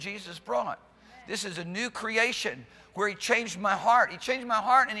salvation that Jesus brought. This is a new creation where He changed my heart. He changed my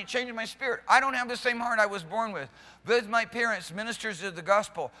heart and He changed my spirit. I don't have the same heart I was born with. Both my parents, ministers of the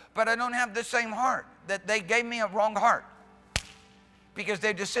gospel, but I don't have the same heart. That they gave me a wrong heart because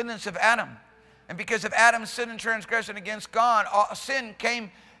they're descendants of Adam. And because of Adam's sin and transgression against God, sin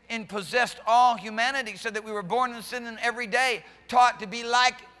came and possessed all humanity, so that we were born in sin and every day taught to be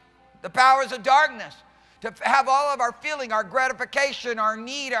like the powers of darkness, to have all of our feeling, our gratification, our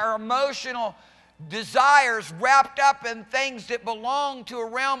need, our emotional desires wrapped up in things that belong to a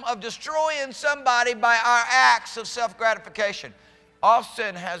realm of destroying somebody by our acts of self-gratification. All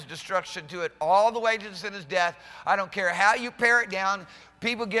sin has destruction to it. All the way to sin is death. I don't care how you pare it down.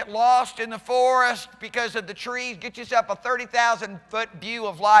 People get lost in the forest because of the trees. Get yourself a 30,000-foot view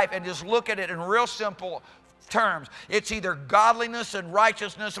of life and just look at it in real simple terms. It's either godliness and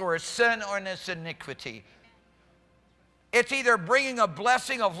righteousness, or it's sin or it's iniquity. It's either bringing a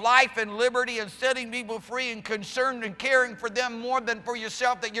blessing of life and liberty and setting people free and concerned and caring for them more than for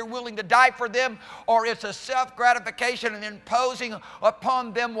yourself, that you're willing to die for them, or it's a self-gratification and imposing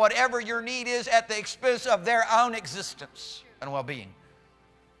upon them whatever your need is at the expense of their own existence and well-being.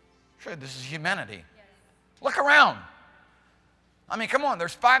 Sure, this is humanity. Look around. I mean, come on,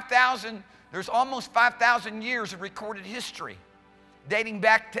 there's almost 5,000 years of recorded history dating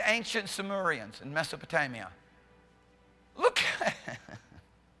back to ancient Sumerians in Mesopotamia. Look,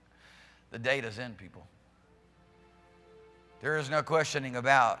 the data's in, people. There is no questioning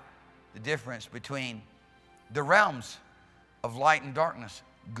about the difference between the realms of light and darkness,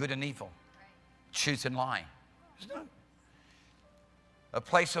 good and evil, truth and lying. There's no. A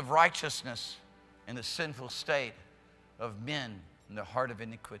place of righteousness in the sinful state of men in the heart of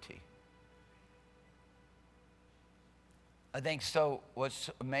iniquity. I think so. What's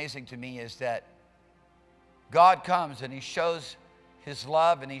amazing to me is that God comes and He shows His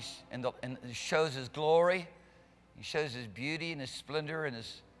love, and He shows His glory. He shows His beauty and His splendor, and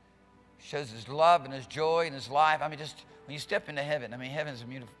shows His love and His joy and His life. I mean, just when you step into heaven, I mean, heaven is a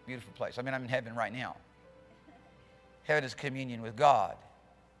beautiful, beautiful place. I mean, I'm in heaven right now. Heaven is communion with God.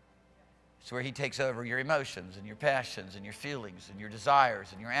 It's where He takes over your emotions and your passions and your feelings and your desires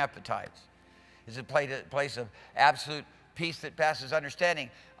and your appetites. It's a place of absolute peace that passes understanding.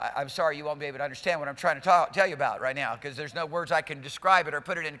 I'm sorry you won't be able to understand what I'm trying to tell you about right now, because there's no words I can describe it or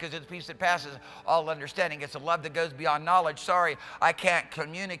put it in, because it's peace that passes all understanding. It's a love that goes beyond knowledge. Sorry, I can't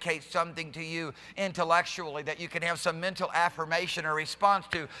communicate something to you intellectually that you can have some mental affirmation or response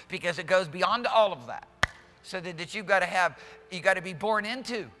to, because it goes beyond all of that. So that you've got to be born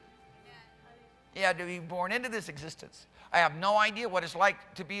into. You have to be born into this existence. I have no idea what it's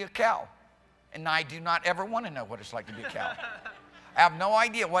like to be a cow. And I do not ever want to know what it's like to be a cow. I have no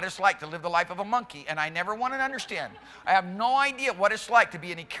idea what it's like to live the life of a monkey, and I never want to understand. I have no idea what it's like to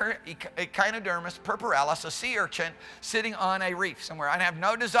be an echinodermis purpuralis, a sea urchin, sitting on a reef somewhere. I have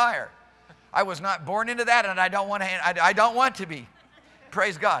no desire. I was not born into that, and I don't want to be.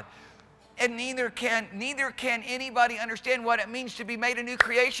 Praise God. And neither can anybody understand what it means to be made a new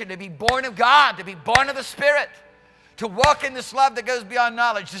creation, to be born of God, to be born of the Spirit, to walk in this love that goes beyond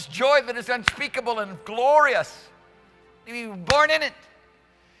knowledge, this joy that is unspeakable and glorious, to be born in it.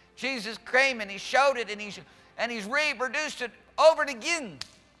 Jesus came and He showed it, and He's reproduced it over and again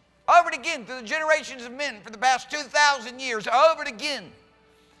through the generations of men for the past 2,000 years, over and again.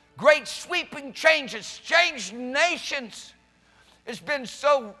 Great sweeping changes, changed nations. It's been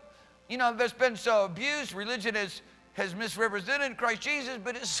so, that's been so abused. Religion has misrepresented Christ Jesus,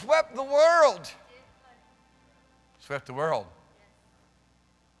 but it swept the world. Swept the world.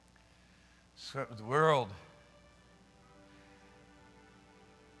 Swept the world.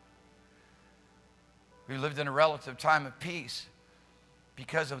 We lived in a relative time of peace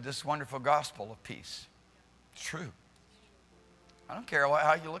because of this wonderful gospel of peace. It's true. I don't care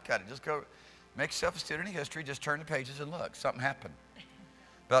how you look at it. Just go, make yourself a student of history. Just turn the pages and look. Something happened.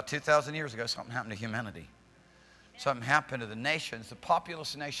 About 2,000 years ago, something happened to humanity. Something happened to the nations, the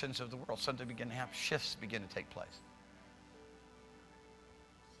populous nations of the world. Something began to happen. Shifts begin to take place.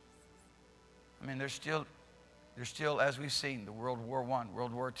 I mean, there's still, as we've seen, the World War I,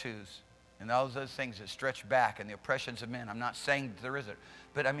 World War II's, and all those things that stretch back, and the oppressions of men. I'm not saying that there isn't,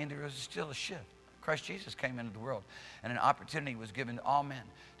 but I mean, there is still a shift. Christ Jesus came into the world, and an opportunity was given to all men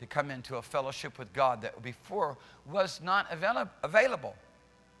to come into a fellowship with God that before was not available.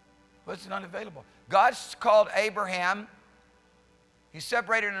 Was not available. God called Abraham. He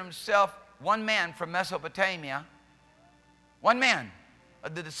separated himself, one man from Mesopotamia, one man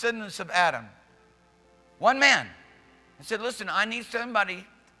of the descendants of Adam. One man. and said, listen, I need somebody,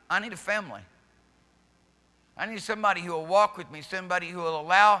 I need a family. I need somebody who will walk with me, somebody who will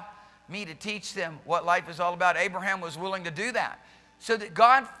allow me to teach them what life is all about. Abraham was willing to do that so that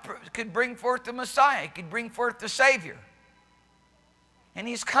God could bring forth the Messiah, could bring forth the Savior. And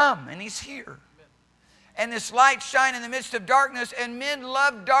He's come and He's here. And this light shine in the midst of darkness, and men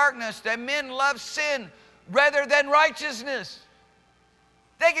love darkness, and men love sin rather than righteousness.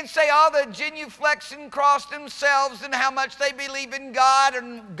 They can say all the genuflex and cross themselves and how much they believe in God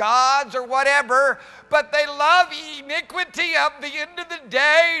and gods or whatever, but they love iniquity at the end of the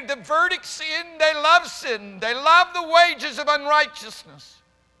day. The verdict's in. They love sin. They love the wages of unrighteousness.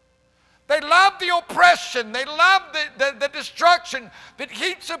 They love the oppression. They love the destruction that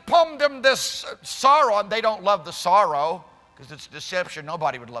heaps upon them this sorrow. And they don't love the sorrow because it's deception.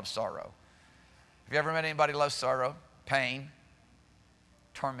 Nobody would love sorrow. Have you ever met anybody who loves sorrow? Pain?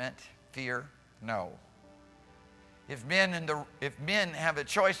 Torment, fear? No. If men have a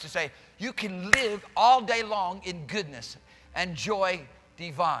choice to say, you can live all day long in goodness and joy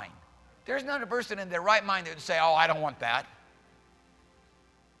divine, there's not a person in their right mind that would say, oh, I don't want that.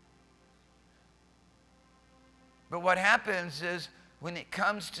 But what happens is when it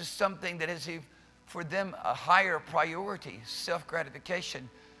comes to something that is for them a higher priority, self-gratification,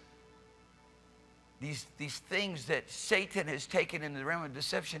 these things that Satan has taken into the realm of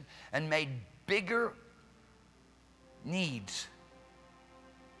deception and made bigger needs.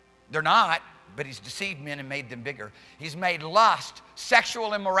 They're not, but he's deceived men and made them bigger. He's made lust,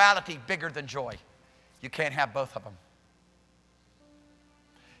 sexual immorality bigger than joy. You can't have both of them.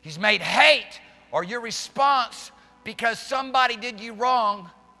 He's made hate or your response because somebody did you wrong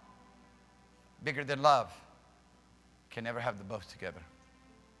bigger than love. Can never have the both together.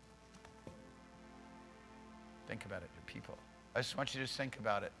 Think about it, people. I just want you to think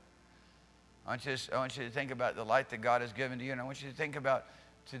about it. I want you to think about the light that God has given to you. And I want you to think about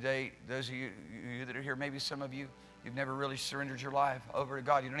today, those of you that are here, maybe some of you, you've never really surrendered your life over to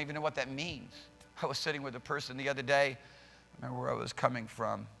God. You don't even know what that means. I was sitting with a person the other day. I remember where I was coming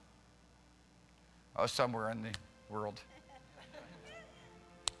from. I was somewhere in the world.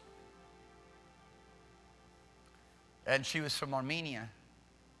 And she was from Armenia.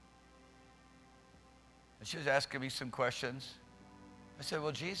 And she was asking me some questions. I said,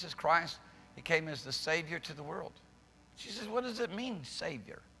 well, Jesus Christ, He came as the Savior to the world. She says, what does it mean,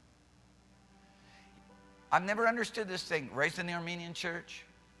 Savior? I've never understood this thing. Raised in the Armenian church.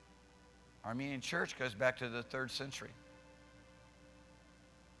 Armenian church goes back to the 3rd century.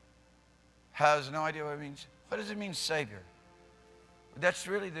 Has no idea what it means. What does it mean, Savior? That's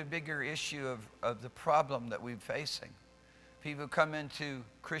really the bigger issue of the problem that we're facing. People who come into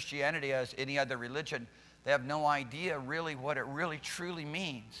Christianity as any other religion, they have no idea really what it really truly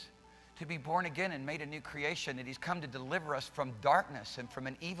means to be born again and made a new creation, that He's come to deliver us from darkness and from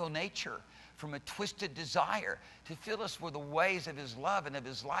an evil nature, from a twisted desire, to fill us with the ways of His love and of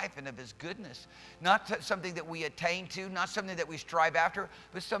His life and of His goodness. Not something that we attain to, not something that we strive after,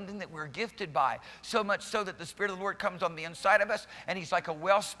 but something that we're gifted by. So much so that the Spirit of the Lord comes on the inside of us, and He's like a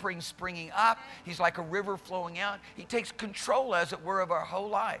wellspring springing up. He's like a river flowing out. He takes control, as it were, of our whole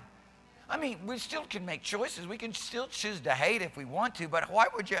life. I mean, we still can make choices. We can still choose to hate if we want to, but why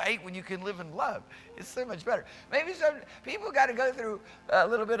would you hate when you can live in love? It's so much better. Maybe some people got to go through a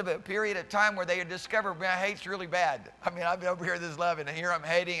little bit of a period of time where they discover, man, hate's really bad. I mean, I've been over here this love, and here I'm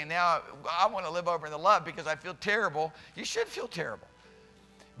hating, and now I want to live over in the love because I feel terrible. You should feel terrible.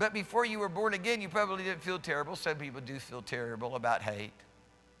 But before you were born again, you probably didn't feel terrible. Some people do feel terrible about hate.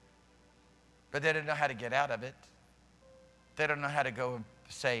 But they don't know how to get out of it. They don't know how to go and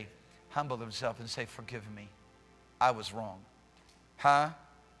say, humble themselves and say, forgive me. I was wrong. Huh?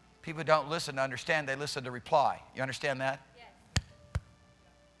 People don't listen to understand. They listen to reply. You understand that? Yes.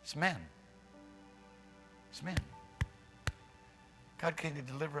 It's men. It's men. God came to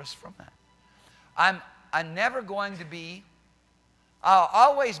deliver us from that. I'm never going to be, I'll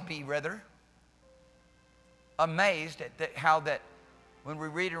always be, rather, amazed at how that when we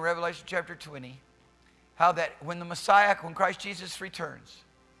read in Revelation chapter 20, how that when the Messiah, when Christ Jesus returns,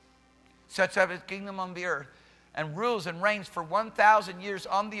 sets up His kingdom on the earth and rules and reigns for 1,000 years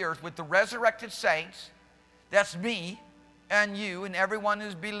on the earth with the resurrected saints, that's me and you and everyone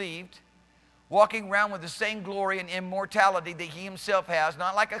who's believed, walking around with the same glory and immortality that He Himself has,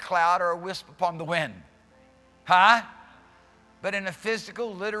 not like a cloud or a wisp upon the wind. Huh? But in a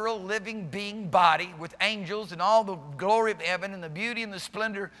physical, literal, living being body with angels and all the glory of heaven and the beauty and the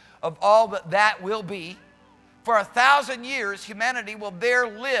splendor of all that will be. For 1,000 years, humanity will there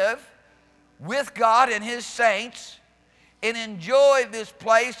live with God and His saints and enjoy this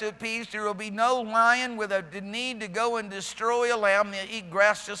place of peace. There will be no lion with a need to go and destroy a lamb. They eat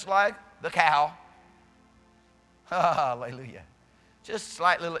grass just like the cow. Hallelujah. Just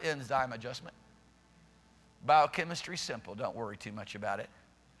slight little enzyme adjustment. Biochemistry simple. Don't worry too much about it.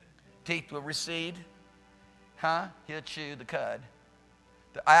 Teeth will recede. He'll chew the cud.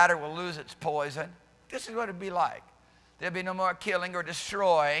 The adder will lose its poison. This is what it'd be like. There'll be no more killing or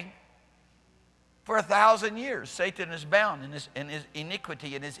destroying. For 1,000 years, Satan is bound in his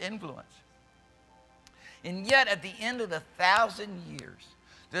iniquity and his influence. And yet, at the end of the 1,000 years,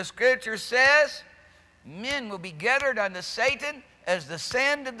 the Scripture says, men will be gathered unto Satan as the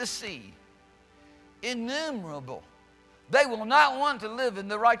sand of the sea. Innumerable. They will not want to live in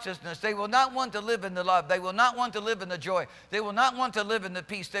the righteousness. They will not want to live in the love. They will not want to live in the joy. They will not want to live in the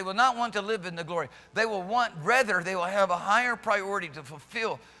peace. They will not want to live in the glory. They will want, rather, they will have a higher priority to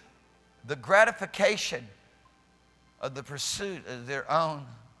fulfill the gratification of the pursuit of their own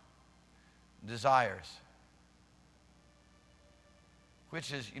desires.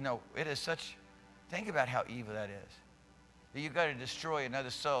 Which is, it is such, think about how evil that is. That you've got to destroy another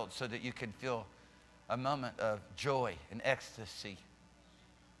soul so that you can feel a moment of joy and ecstasy.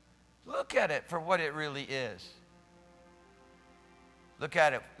 Look at it for what it really is. Look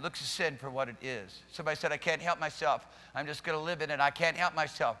at it. Look at sin for what it is. Somebody said, I can't help myself. I'm just going to live in it. I can't help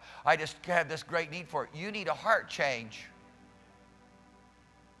myself. I just have this great need for it. You need a heart change.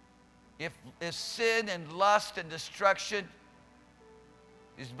 If sin and lust and destruction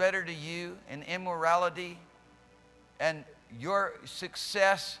is better to you, and immorality and your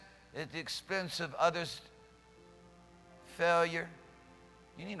success at the expense of others' failure,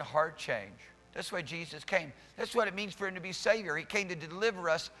 you need a heart change. That's why Jesus came. That's what it means for him to be Savior. He came to deliver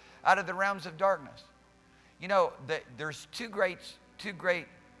us out of the realms of darkness. There's two great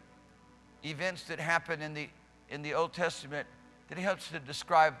events that happen in the Old Testament that helps to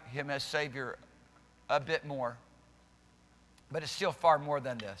describe him as Savior a bit more. But it's still far more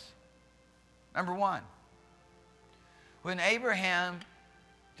than this. Number one, when Abraham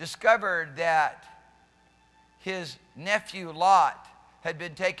discovered that his nephew Lot had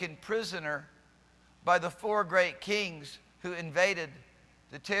been taken prisoner by the 4 great kings who invaded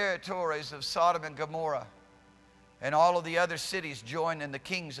the territories of Sodom and Gomorrah, and all of the other cities joined, and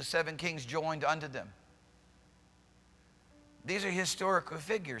the 7 kings joined unto them. These are historical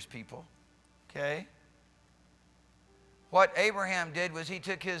figures, people, okay? What Abraham did was he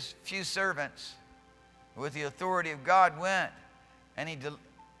took his few servants, with the authority of God, went and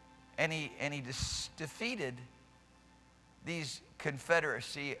he defeated these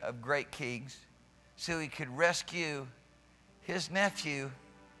confederacy of great kings so he could rescue his nephew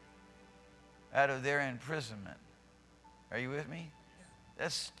out of their imprisonment. Are you with me?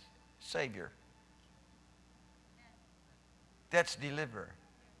 That's Savior. That's deliverer.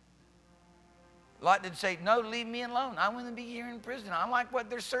 Lot didn't say, no, leave me alone. I want to be here in prison. I like what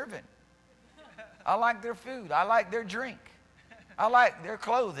they're serving. I like their food. I like their drink. I like their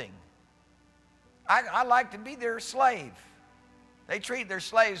clothing. I like to be their slave. They treat their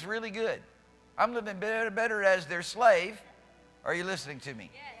slaves really good. I'm living better as their slave. Are you listening to me?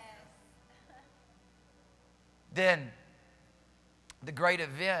 Yes. Then the great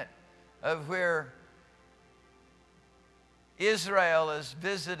event of where Israel is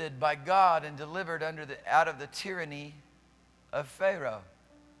visited by God and delivered out of the tyranny of Pharaoh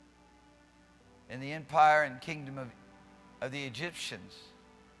in the empire and kingdom of the Egyptians.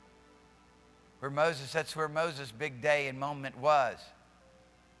 That's where Moses' big day and moment was.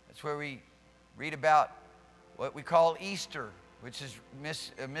 That's where we read about what we call Easter, which is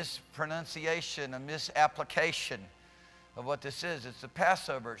a mispronunciation, a misapplication of what this is. It's the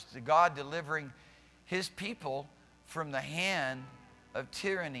Passover. It's the God delivering his people from the hand of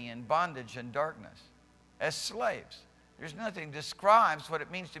tyranny and bondage and darkness as slaves. There's nothing that describes what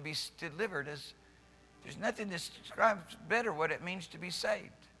it means to be delivered as, there's nothing that describes better what it means to be saved.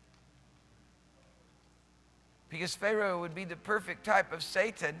 Because Pharaoh would be the perfect type of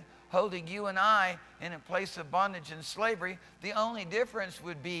Satan, holding you and I in a place of bondage and slavery. The only difference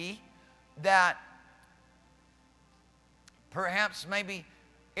would be that perhaps maybe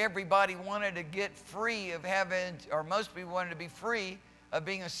everybody wanted to get free of having, or most people wanted to be free of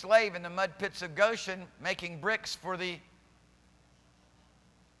being a slave in the mud pits of Goshen, making bricks for the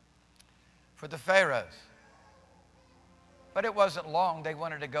pharaohs. But it wasn't long. They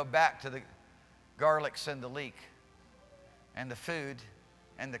wanted to go back to the garlics and the leek and the food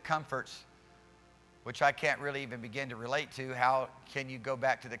and the comforts, which I can't really even begin to relate to. How can you go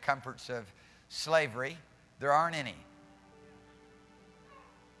back to the comforts of slavery? There aren't any.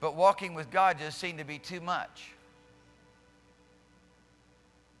 But walking with God just seemed to be too much.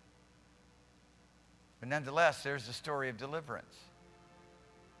 But nonetheless, there's the story of deliverance.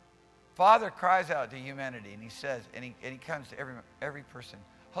 Father cries out to humanity, and he says, and he comes to every person.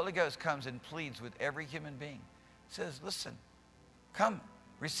 Holy Ghost comes and pleads with every human being. He says, listen, come,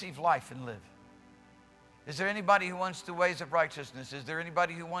 receive life and live. Is there anybody who wants the ways of righteousness? Is there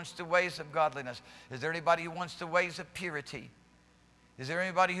anybody who wants the ways of godliness? Is there anybody who wants the ways of purity? Is there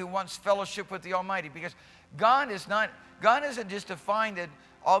anybody who wants fellowship with the Almighty? Because God isn't just defined in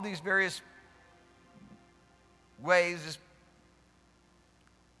all these various ways,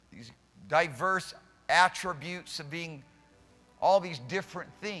 these diverse attributes of being all these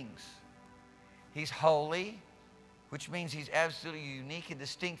different things. He's holy, which means he's absolutely unique and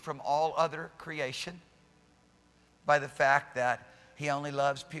distinct from all other creation by the fact that he only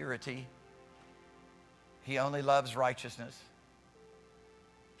loves purity. He only loves righteousness.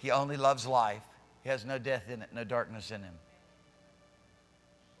 He only loves life. He has no death in it, no darkness in him.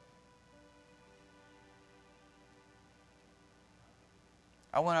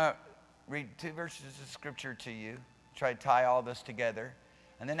 I want to read 2 verses of Scripture to you, try to tie all this together,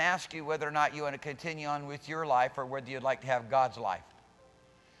 and then ask you whether or not you want to continue on with your life or whether you'd like to have God's life.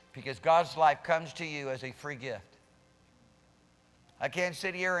 Because God's life comes to you as a free gift. I can't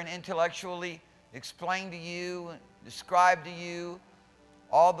sit here and intellectually explain to you, describe to you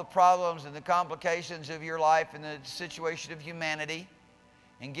all the problems and the complications of your life and the situation of humanity,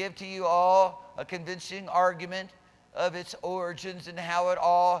 and give to you all a convincing argument of its origins and how it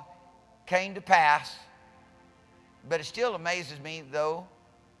all came to pass. But it still amazes me, though,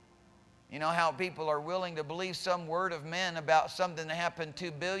 you know, how people are willing to believe some word of men about something that happened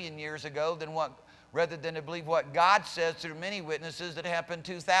 2 billion years ago rather than to believe what God says through many witnesses that happened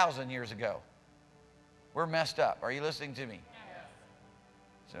 2,000 years ago. We're messed up. Are you listening to me?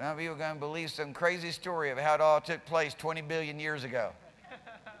 So now people are going to believe some crazy story of how it all took place 20 billion years ago.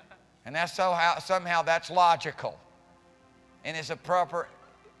 And that's somehow that's logical. And it's a proper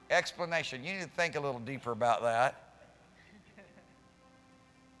explanation. You need to think a little deeper about that.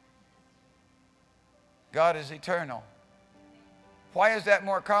 God is eternal. Why is that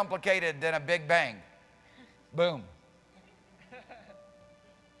more complicated than a Big Bang? Boom.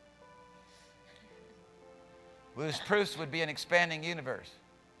 Whose proofs would be an expanding universe.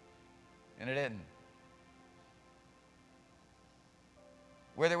 And it isn't.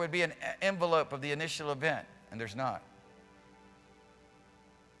 Where there would be an envelope of the initial event, and there's not.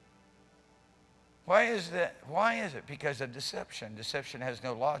 Why is that? Why is it? Because of deception. Deception has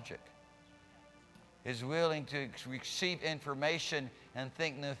no logic. Is willing to receive information and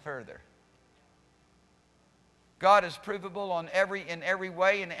think no further. God is provable in every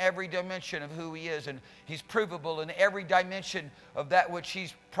way, in every dimension of who He is. And He's provable in every dimension of that which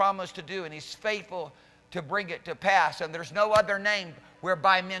He's promised to do. And He's faithful to bring it to pass. And there's no other name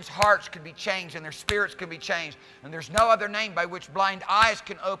whereby men's hearts can be changed and their spirits can be changed. And there's no other name by which blind eyes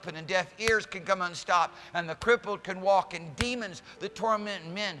can open and deaf ears can come unstopped and the crippled can walk and demons that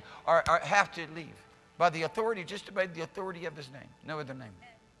torment men have to leave. By the authority, just by the authority of His name. No other name.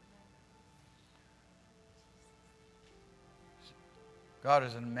 God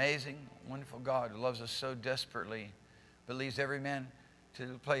is an amazing, wonderful God who loves us so desperately, but leads every man to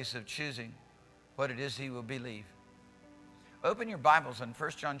the place of choosing what it is he will believe. Open your Bibles in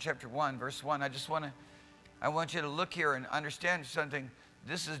 1 John chapter 1, verse 1. I want you to look here and understand something.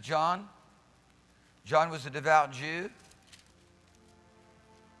 This is John. John was a devout Jew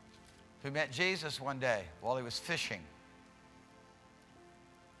who met Jesus one day while he was fishing.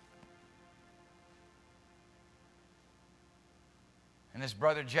 And his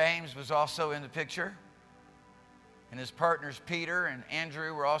brother James was also in the picture. And his partners Peter and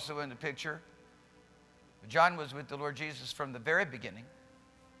Andrew were also in the picture. John was with the Lord Jesus from the very beginning.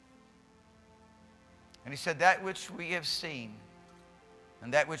 And he said, that which we have seen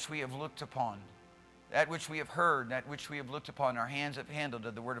and that which we have looked upon, that which we have heard, that which we have looked upon, our hands have handled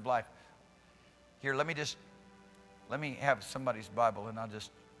of the word of life. Here, let me have somebody's Bible, and I'll just,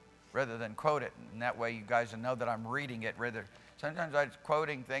 rather than quote it, and that way you guys will know that I'm reading it. Sometimes I'm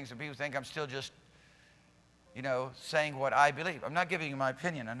quoting things, and people think I'm still just, you know, saying what I believe. I'm not giving you my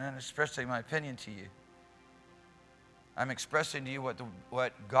opinion. I'm not expressing my opinion to you. I'm expressing to you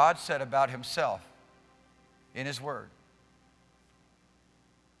what God said about Himself in His Word.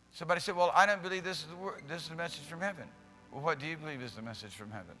 Somebody said, well, I don't believe this is the message from heaven. Well, what do you believe is the message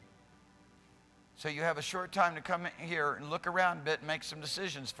from heaven? So you have a short time to come in here and look around a bit and make some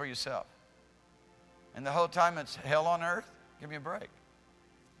decisions for yourself. And the whole time it's hell on earth, give me a break.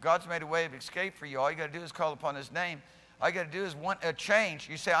 God's made a way of escape for you. All you got to do is call upon His name. All you got to do is want a change.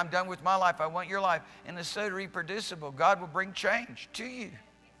 You say, I'm done with my life. I want your life. And it's so reproducible. God will bring change to you.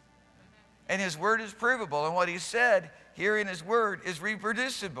 And his word is provable. And what he said here in his word is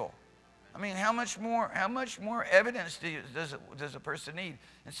reproducible. I mean, how much more evidence does a person need?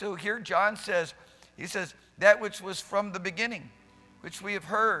 And so here John says, he says, that which was from the beginning, which we have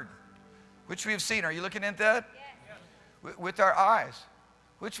heard, which we have seen. Are you looking at that? Yes. With our eyes,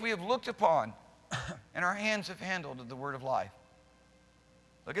 which we have looked upon, and our hands have handled the word of life.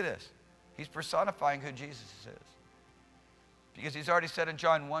 Look at this. He's personifying who Jesus is. Because he's already said in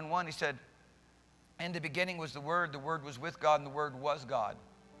John 1:1, he said, in the beginning was the Word was with God, and the Word was God.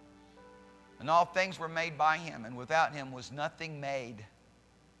 And all things were made by him, and without him was nothing made.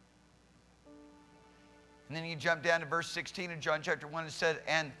 And then you jump down to verse 16 of John chapter 1, it said,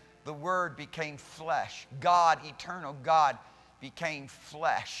 and the Word became flesh. God, eternal God, became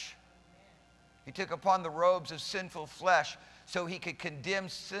flesh. He took upon the robes of sinful flesh so he could condemn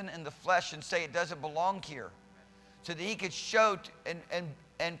sin in the flesh and say it doesn't belong here. So that he could show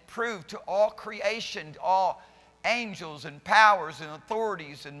and prove to all creation, all angels and powers and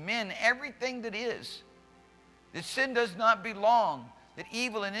authorities and men, everything that is, that sin does not belong, that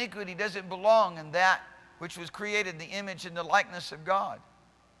evil and iniquity doesn't belong in that which was created in the image and the likeness of God.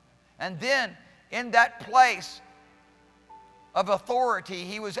 And then in that place of authority,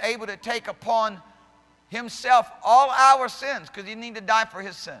 he was able to take upon himself all our sins, because he needed to die for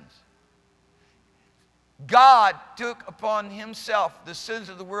his sins. God took upon himself the sins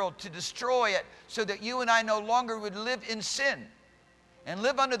of the world to destroy it so that you and I no longer would live in sin and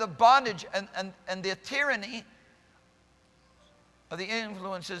live under the bondage and the tyranny of the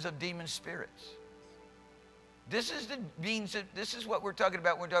influences of demon spirits. This is what we're talking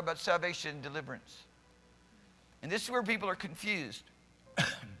about when we're talking about salvation and deliverance. And this is where people are confused.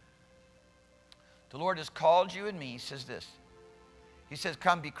 The Lord has called you and me, he says this. He says,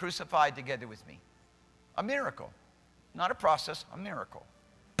 come be crucified together with me. A miracle. Not a process, a miracle.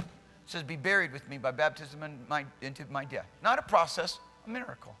 It says, be buried with me by baptism into my death. Not a process, a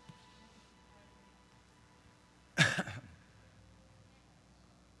miracle.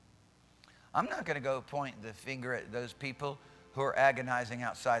 I'm not going to go point the finger at those people who are agonizing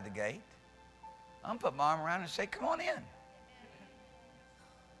outside the gate. I'm going to put my arm around and say, come on in.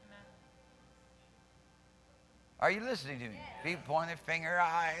 Are you listening to me? People point their finger,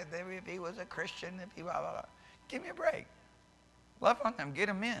 if he was a Christian, if he blah, blah, blah. Give me a break. Love on them, get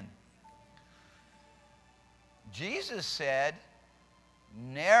them in. Jesus said,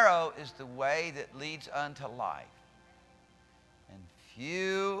 narrow is the way that leads unto life, and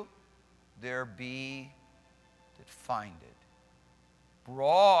few there be that find it.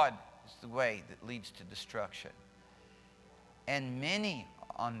 Broad is the way that leads to destruction, and many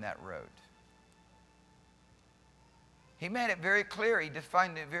on that road. He made it very clear. He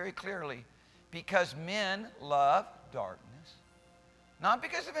defined it very clearly. Because men love darkness. Not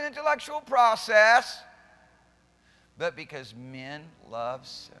because of an intellectual process, but because men love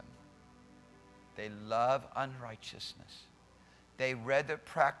sin. They love unrighteousness. They rather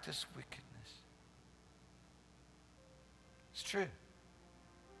practice wickedness. It's true.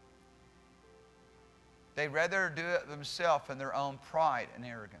 They rather do it themselves in their own pride and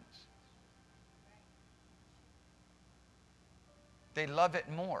arrogance. They love it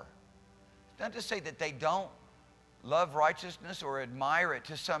more. It's not to say that they don't love righteousness or admire it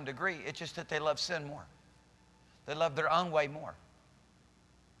to some degree. It's just that they love sin more. They love their own way more.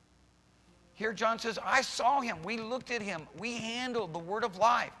 Here John says, I saw him. We looked at him. We handled the word of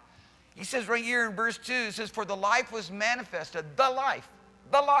life. He says right here in verse 2, it says, for the life was manifested. The life.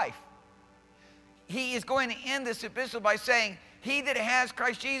 The life. He is going to end this epistle by saying, he that has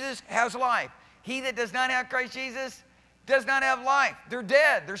Christ Jesus has life. He that does not have Christ Jesus does not have life. They're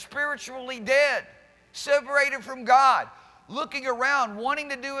dead. They're spiritually dead. Separated from God. Looking around, wanting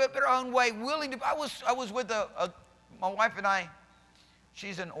to do it their own way, willing to. I was with my wife and I.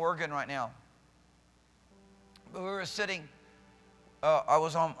 She's in Oregon right now. But we were sitting. I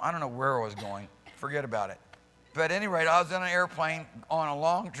was on. I don't know where I was going. Forget about it. But at any rate, I was in an airplane on a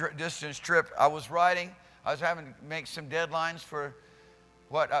long distance trip. I was writing. I was having to make some deadlines for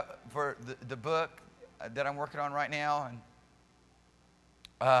for the book that I'm working on right now. And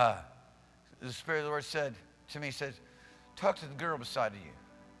the Spirit of the Lord said to me, he says, talk to the girl beside you.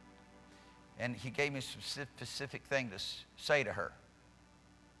 And he gave me a specific thing to say to her.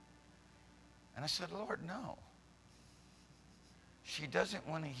 And I said, Lord, no. She doesn't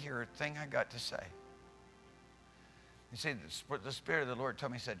want to hear a thing I got to say. He said, the Spirit of the Lord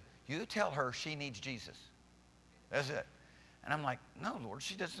told me, he said, you tell her she needs Jesus. That's it. And I'm like, no, Lord,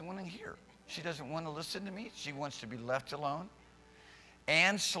 she doesn't want to hear. She doesn't want to listen to me. She wants to be left alone.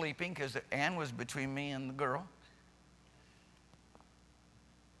 Anne's sleeping because Anne was between me and the girl.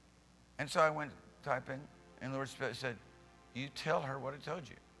 And so I went typing, and the Lord said, you tell her what I told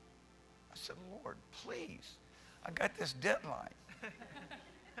you. I said, Lord, please. I got this deadline.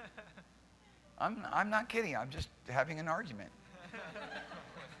 I'm not kidding. I'm just having an argument.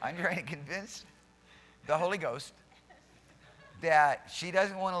 I'm trying to convince the Holy Ghost that she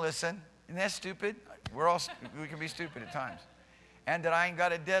doesn't want to listen. Isn't that stupid? We can be stupid at times. And that I ain't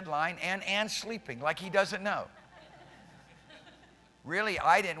got a deadline and sleeping like he doesn't know. Really,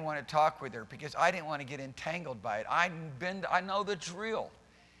 I didn't want to talk with her because I didn't want to get entangled by it. I know the drill.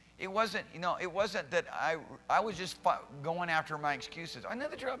 It wasn't, it wasn't that I was just going after my excuses. I know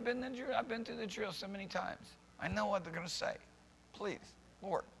the drill. I've been through the drill so many times. I know what they're going to say. Please,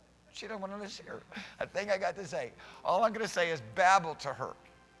 Lord, she doesn't want to listen to her. I think I got to say. All I'm going to say is babble to her.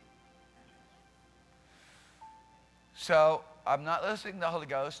 So I'm not listening to the Holy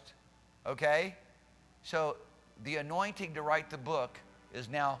Ghost, okay? So the anointing to write the book is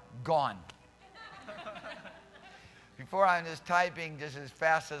now gone. Before I'm just typing just as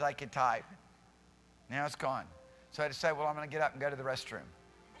fast as I could type. Now it's gone. So I decided, well, I'm going to get up and go to the restroom.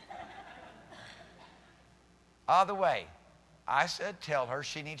 All the way, I said, tell her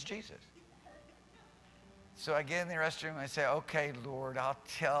she needs Jesus. So I get in the restroom and I say, okay, Lord, I'll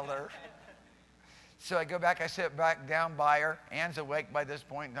tell her. So I go back, I sit back down by her. Anne's awake by this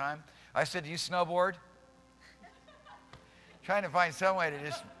point in time. I said, do you snowboard? Trying to find some way to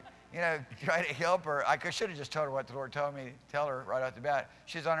just, try to help her. I should have just told her what the Lord told me to tell her right off the bat.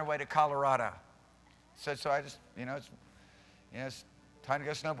 She's on her way to Colorado. So I just, it's time to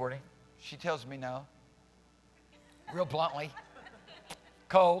go snowboarding. She tells me no. Real bluntly.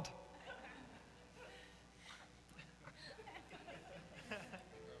 Cold.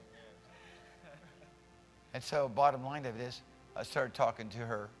 And so bottom line of it is, I started talking to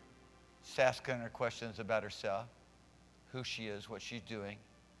her, just asking her questions about herself, who she is, what she's doing,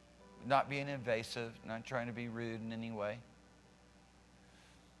 not being invasive, not trying to be rude in any way.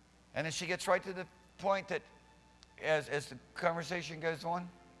 And then she gets right to the point that as the conversation goes on,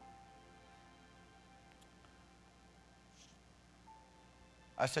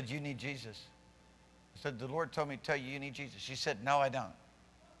 I said, you need Jesus. I said, the Lord told me to tell you need Jesus. She said, no, I don't.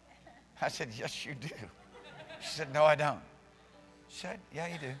 I said, yes, you do. She said, no, I don't. She said, yeah,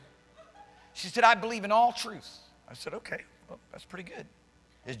 you do. She said, I believe in all truth. I said, okay, well, that's pretty good.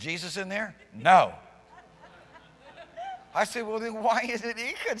 Is Jesus in there? No. I said, well, then why isn't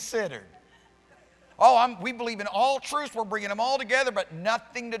he considered? Oh, we believe in all truths. We're bringing them all together, but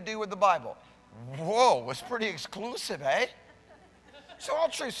nothing to do with the Bible. Whoa, it's pretty exclusive, eh? So all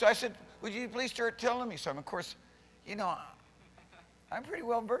truth. So I said, would you please start telling me some? Of course, I'm pretty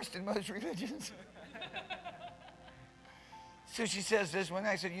well versed in most religions. So she says this one.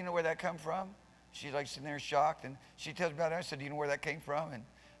 I said, you know where that come from? She's like sitting there shocked, and she tells me about it. I said, do you know where that came from? And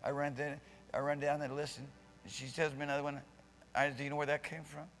I run down that list, and she tells me another one. Do you know where that came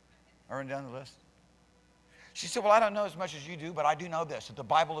from? I run down the list. She said, well, I don't know as much as you do, but I do know this, that the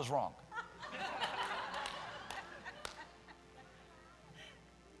Bible is wrong.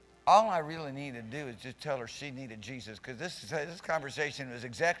 All I really needed to do is just tell her she needed Jesus, because this conversation was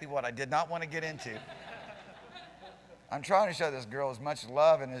exactly what I did not want to get into. I'm trying to show this girl as much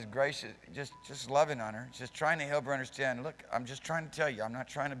love and as gracious, just loving on her, just trying to help her understand. Look, I'm just trying to tell you, I'm not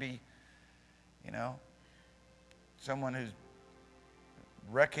trying to be, someone who's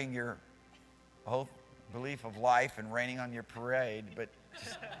wrecking your whole belief of life and raining on your parade, but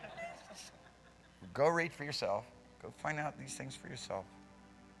just go read for yourself. Go find out these things for yourself.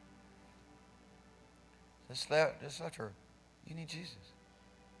 Just let her, you need Jesus.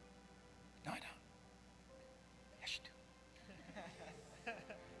 No, I don't. Yes, you do.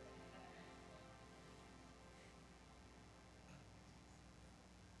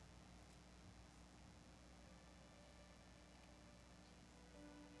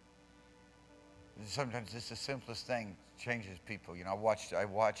 Sometimes it's the simplest thing changes people. I watched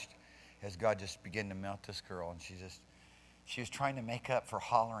as God just began to melt this girl, and she was trying to make up for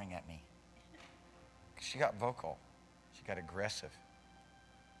hollering at me. She got vocal. She got aggressive.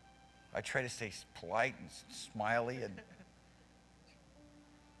 I tried to stay polite and smiley, and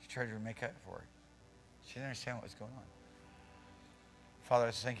she tried to make up for it. She didn't understand what was going on. Father, I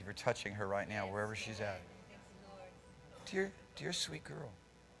just thank you for touching her right now, wherever she's at. Dear sweet girl.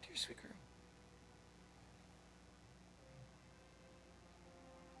 Dear sweet girl.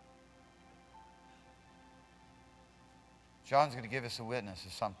 John's going to give us a witness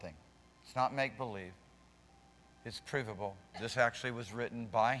of something. It's not make-believe. It's provable. This actually was written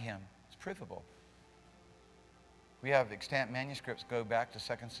by him. It's provable. We have extant manuscripts go back to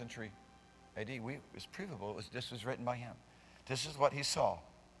 2nd century AD. It's provable. This was written by him. This is what he saw.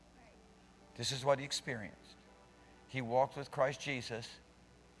 This is what he experienced. He walked with Christ Jesus.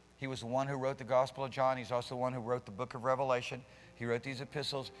 He was the one who wrote the Gospel of John. He's also the one who wrote the book of Revelation. He wrote these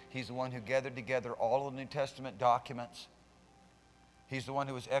epistles. He's the one who gathered together all of the New Testament documents. He's the one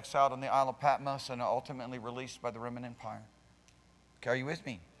who was exiled on the Isle of Patmos and ultimately released by the Roman Empire. Okay, are you with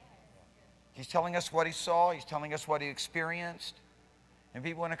me? He's telling us what he saw. He's telling us what he experienced. And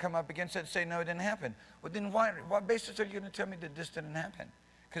people want to come up against it and say, no, it didn't happen. Well, then what basis are you going to tell me that this didn't happen?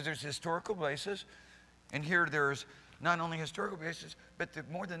 Because there's historical basis. And here there's not only historical basis, but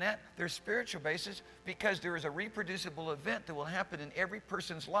more than that, there's spiritual basis, because there is a reproducible event that will happen in every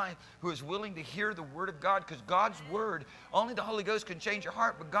person's life who is willing to hear the Word of God. Because God's Word, only the Holy Ghost can change your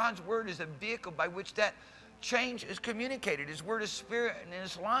heart, but God's Word is a vehicle by which that change is communicated. His Word is spirit and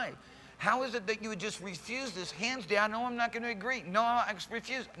is life. How is it that you would just refuse this hands down? No, I'm not going to agree. No, I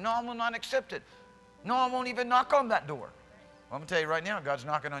refuse. No, I will not accept it. No, I won't even knock on that door. Well, I'm going to tell you right now, God's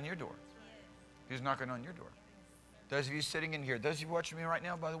knocking on your door. He's knocking on your door. Those of you sitting in here, those of you watching me right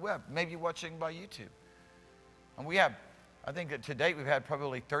now by the web, maybe watching by YouTube. And we have, I think that to date we've had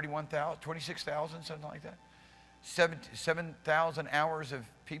probably 26,000, something like that. 7,000 hours of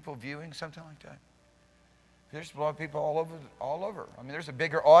people viewing, something like that. There's a lot of people all over. I mean, there's a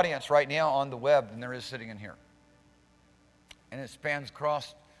bigger audience right now on the web than there is sitting in here. And it spans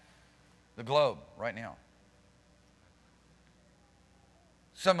across the globe right now.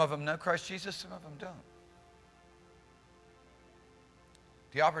 Some of them know Christ Jesus, some of them don't.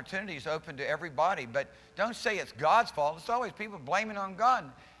 The opportunity is open to everybody, but don't say it's God's fault. It's always people blaming on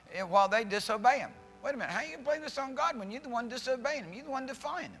God while they disobey Him. Wait a minute, how you can blame this on God when you're the one disobeying Him? You're the one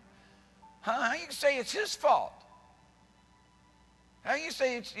defying Him. How you can say it's His fault? How you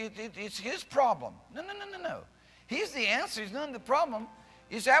say it's His problem? No. He's the answer. He's not the problem.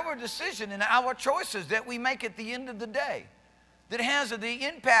 It's our decision and our choices that we make at the end of the day that has the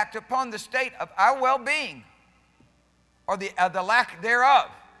impact upon the state of our well-being or the lack thereof.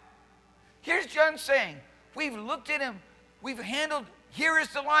 Here's John saying, we've looked at Him, we've handled, here is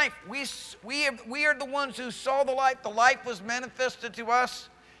the life. We are the ones who saw the life. The life was manifested to us,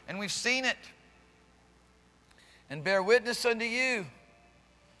 and we've seen it. And bear witness unto you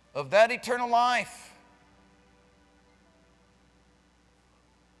of that eternal life.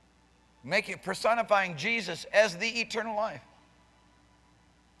 Personifying Jesus as the eternal life,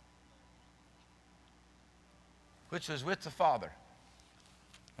 which was with the Father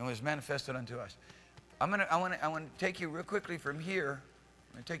and was manifested unto us. I want to take you real quickly from here.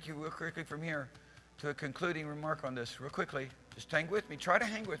 I'm going to take you real quickly from here to a concluding remark on this. Real quickly, just hang with me. Try to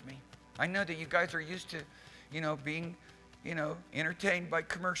hang with me. I know that you guys are used to, being, entertained by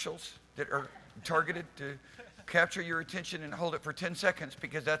commercials that are targeted to capture your attention and hold it for 10 seconds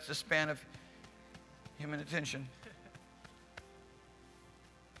because that's the span of human attention.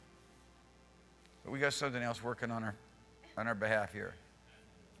 But we got something else working on our behalf here.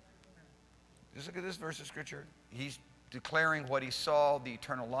 Just look at this verse of Scripture. He's declaring what he saw, the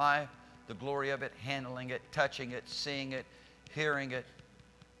eternal life, the glory of it, handling it, touching it, seeing it, hearing it.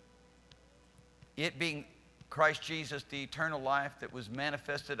 It being Christ Jesus, the eternal life that was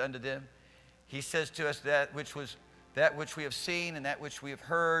manifested unto them. He says to us that which we have seen and that which we have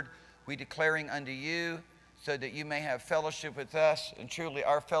heard, we declaring unto you, so that you may have fellowship with us. And truly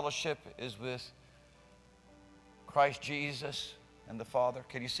our fellowship is with Christ Jesus and the Father.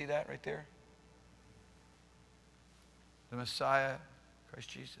 Can you see that right there? The Messiah, Christ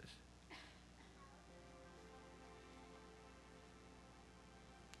Jesus.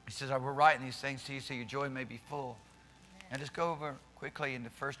 He says, I will write these things to you so your joy may be full. And just go over quickly into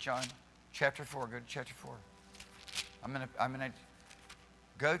 1 John chapter 4. Go to chapter 4. I'm gonna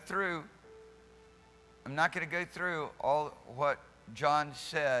go through. I'm not going to go through all what John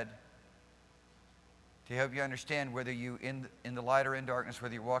said to help you understand whether you in the light or in darkness,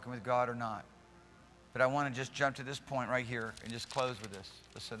 whether you're walking with God or not. But I want to just jump to this point right here and just close with this.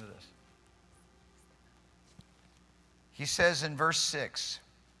 Listen to this. He says in verse 6,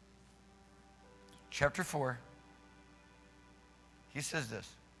 chapter 4, he says this.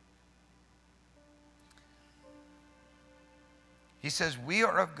 He says, we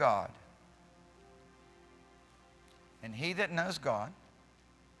are of God, and he that knows God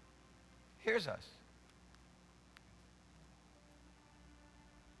hears us.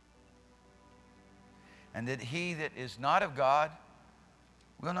 And that he that is not of God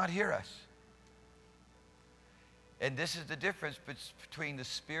will not hear us. And this is the difference between the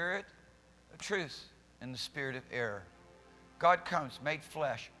spirit of truth and the spirit of error. God comes, made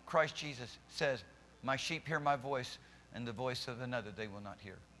flesh. Christ Jesus says, my sheep hear my voice, and the voice of another they will not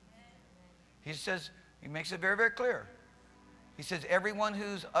hear. He says, he makes it very, very clear. He says, everyone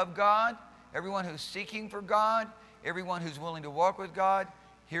who's of God everyone who's seeking for God, everyone who's willing to walk with God,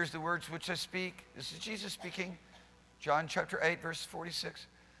 here's the words which I speak. This is Jesus speaking. John chapter 8, verse 46.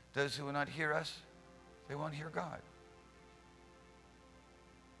 Those who will not hear us, they won't hear God.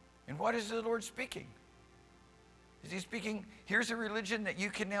 And what is the Lord speaking? Is he speaking, here's a religion that you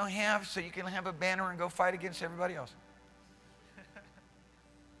can now have so you can have a banner and go fight against everybody else?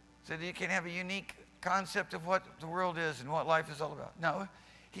 So that you can have a unique concept of what the world is and what life is all about. No,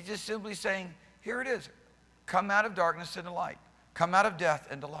 he's just simply saying, here it is. Come out of darkness into light. Come out of death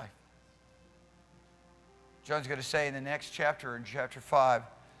into life. John's going to say in the next chapter, in chapter 5,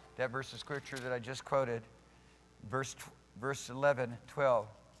 that verse of scripture that I just quoted, verse 11, 12.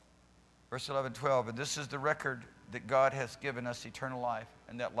 Verse 11, 12. And this is the record that God has given us, eternal life,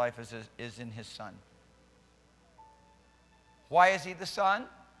 and that life is in his Son. Why is he the Son?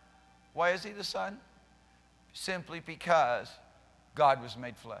 Why is he the Son? Simply because God was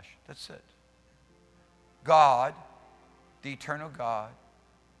made flesh. That's it. God, the eternal God,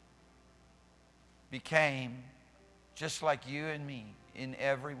 became just like you and me in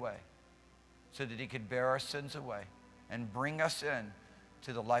every way, so that he could bear our sins away and bring us in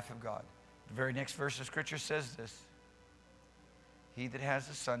to the life of God. The very next verse of Scripture says this: he that has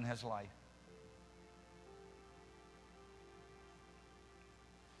the Son has life.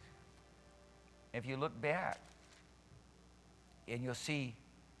 If you look back, and you'll see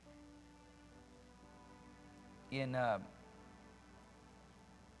in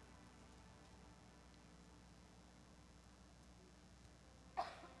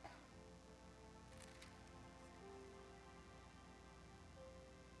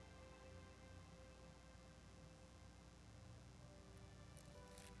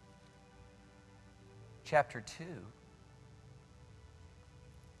chapter 2,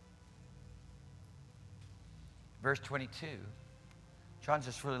 verse 22, John's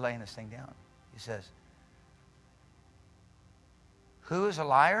just really laying this thing down. He says, who is a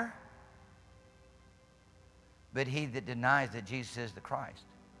liar? But he that denies that Jesus is the Christ.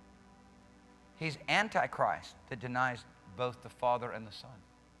 He's Antichrist that denies both the Father and the Son.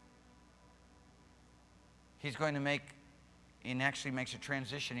 He's going to make, and actually makes a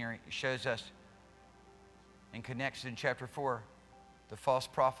transition here. He shows us and connects in chapter 4 the false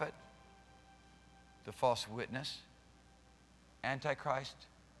prophet, the false witness, Antichrist,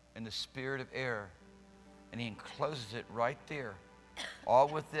 and the spirit of error. And he encloses it right there, all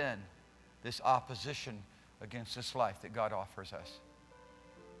within this opposition against this life that God offers us.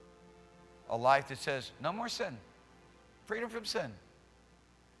 A life that says, no more sin. Freedom from sin.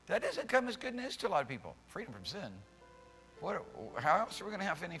 That doesn't come as good news to a lot of people. Freedom from sin. How else are we going to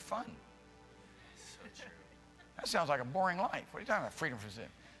have any fun? So true. That sounds like a boring life. What are you talking about, freedom from sin?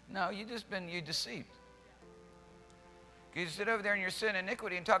 No, you deceived. You sit over there in your sin and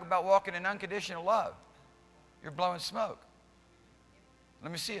iniquity and talk about walking in unconditional love. You're blowing smoke.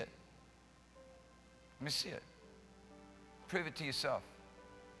 Let me see it. Let me see it. Prove it to yourself.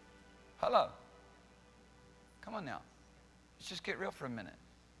 Hello. Come on now. Let's just get real for a minute.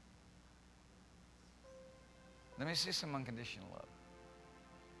 Let me see some unconditional love.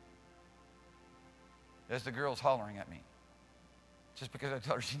 There's the girl's hollering at me. Just because I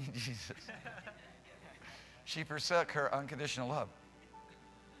told her she needed Jesus. She forsook her unconditional love.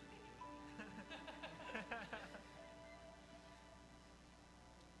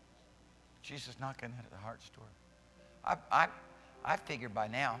 Jesus knocking at the heart's door. I figured by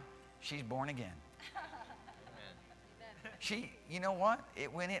now she's born again. She, you know what?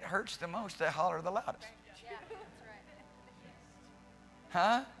 When it hurts the most, they holler the loudest. Yeah, that's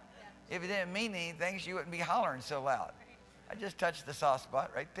right. Huh? If it didn't mean anything, she wouldn't be hollering so loud. I just touched the soft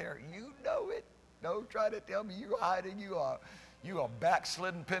spot right there. You know it. Don't try to tell me you're hiding. You are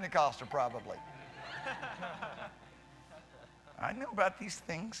backslidden Pentecostal probably. I know about these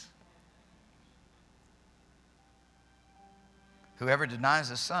things. Whoever denies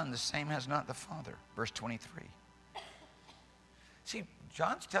the Son, the same has not the Father. Verse 23. See,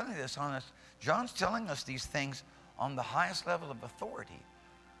 John's telling this on us. John's telling us these things on the highest level of authority.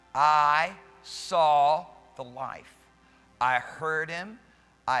 I saw the life. I heard him.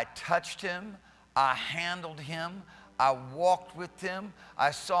 I touched him. I handled him. I walked with him. I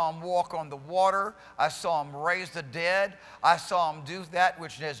saw him walk on the water. I saw him raise the dead. I saw him do that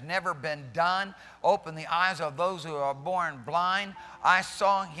which has never been done. Open the eyes of those who are born blind. I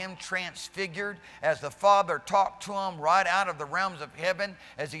saw him transfigured as the Father talked to him right out of the realms of heaven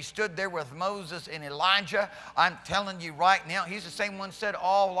as he stood there with Moses and Elijah. I'm telling you right now, he's the same one who said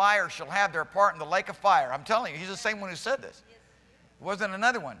all liars shall have their part in the lake of fire. I'm telling you, he's the same one who said this. It wasn't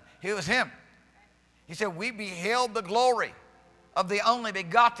another one. It was him. He said, we beheld the glory of the only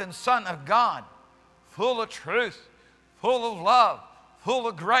begotten Son of God, full of truth, full of love, full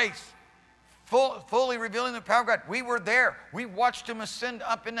of grace, fully revealing the power of God. We were there. We watched him ascend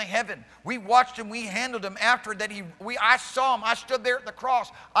up into heaven. We watched him. We handled him after that. I saw him. I stood there at the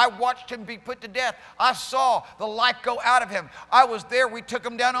cross. I watched him be put to death. I saw the life go out of him. I was there. We took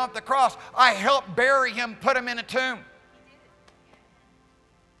him down off the cross. I helped bury him, put him in a tomb.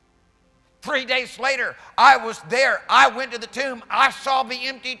 3 days later, I was there. I went to the tomb. I saw the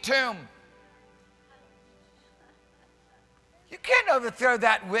empty tomb. You can't overthrow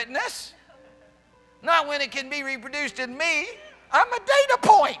that witness. Not when it can be reproduced in me. I'm a data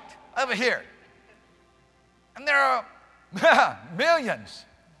point over here. And there are millions.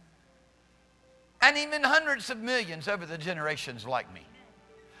 And even hundreds of millions over the generations like me.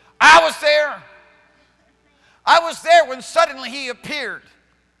 I was there. I was there when suddenly he appeared.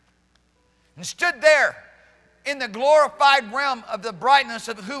 And stood there in the glorified realm of the brightness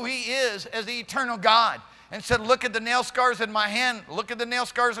of who he is as the eternal God. And said, look at the nail scars in my hand. Look at the nail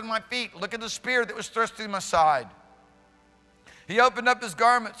scars in my feet. Look at the spear that was thrust through my side. He opened up his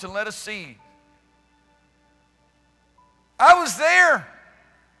garments and let us see. I was there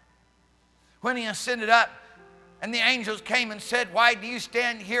when he ascended up. And the angels came and said, why do you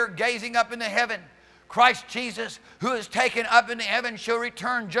stand here gazing up into heaven? Christ Jesus, who is taken up into heaven, shall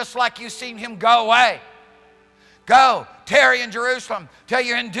return just like you've seen him go away. Go, tarry in Jerusalem, till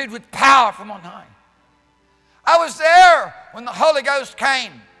you're endued with power from on high. I was there when the Holy Ghost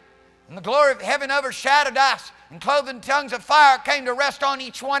came and the glory of heaven overshadowed us and cloven tongues of fire came to rest on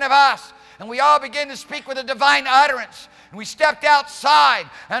each one of us. And we all began to speak with a divine utterance. And we stepped outside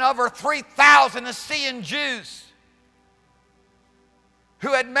and over 3,000 Assyrian Jews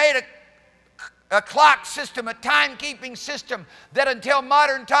who had made a clock system, a timekeeping system that until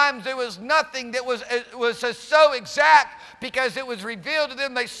modern times there was nothing that was so exact because it was revealed to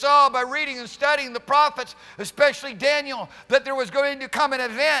them. They saw by reading and studying the prophets, especially Daniel, that there was going to come an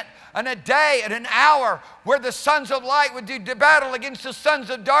event and a day and an hour where the sons of light would do battle against the sons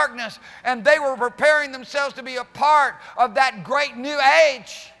of darkness, and they were preparing themselves to be a part of that great new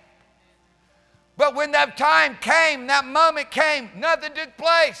age. But when that time came, that moment came, nothing took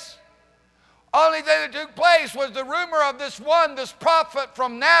place. Only thing that took place was the rumor of this prophet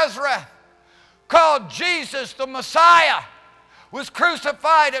from Nazareth called Jesus the Messiah was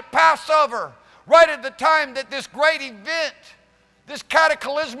crucified at Passover right at the time that this great event, this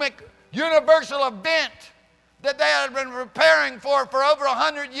cataclysmic universal event that they had been preparing for over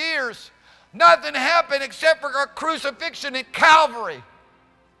 100 years. Nothing happened except for a crucifixion at Calvary.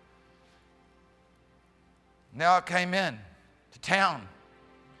 Now it came in to town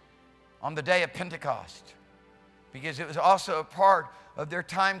on the day of Pentecost, because it was also a part of their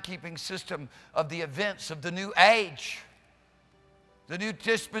timekeeping system of the events of the new age, the new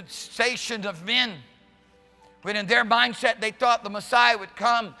dispensation of men. When in their mindset they thought the Messiah would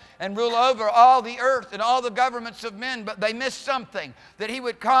come and rule over all the earth and all the governments of men, but they missed something, that he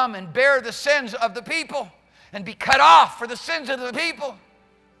would come and bear the sins of the people and be cut off for the sins of the people.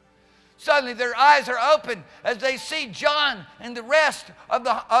 Suddenly their eyes are open as they see John and the rest of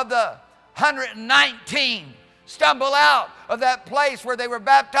the 119 stumble out of that place where they were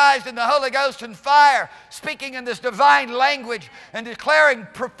baptized in the Holy Ghost and fire, speaking in this divine language and declaring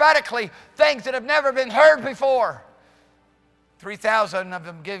prophetically things that have never been heard before. 3,000 of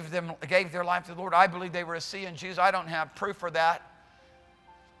them gave their life to the Lord. I believe they were Assyrian Jews. I don't have proof for that,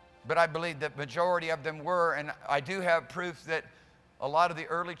 but I believe that majority of them were, and I do have proof that a lot of the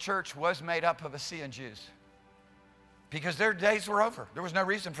early church was made up of Assyrian Jews, because their days were over. There was no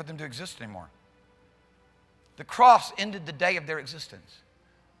reason for them to exist anymore. The cross ended the day of their existence.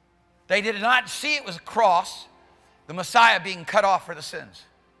 They did not see it was a cross, the Messiah being cut off for the sins.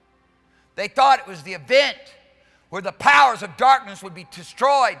 They thought it was the event where the powers of darkness would be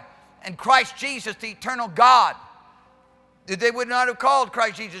destroyed and Christ Jesus, the eternal God. They would not have called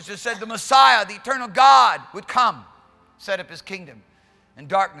Christ Jesus. They said the Messiah, the eternal God, would come, set up his kingdom, and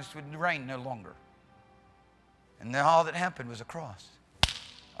darkness would reign no longer. And then all that happened was a cross,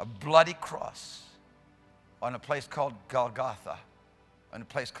 a bloody cross on a place called Golgotha, on a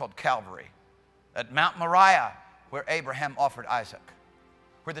place called Calvary, at Mount Moriah, where Abraham offered Isaac,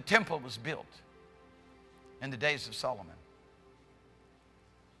 where the temple was built in the days of Solomon,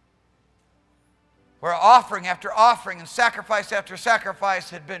 where offering after offering and sacrifice after sacrifice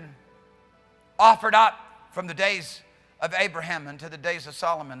had been offered up from the days of Abraham unto the days of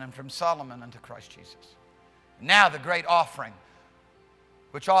Solomon, and from Solomon unto Christ Jesus. Now the great offering,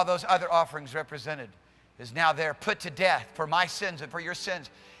 which all those other offerings represented, is now there, put to death for my sins and for your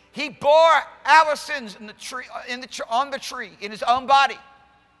sins. He bore our sins in the tree, on the tree, in his own body,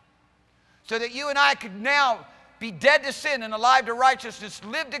 so that you and I could now be dead to sin and alive to righteousness,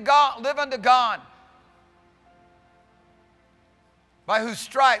 live unto God, by whose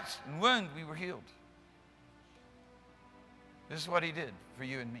stripes and wounds we were healed. This is what he did for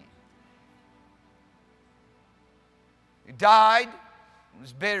you and me. He died,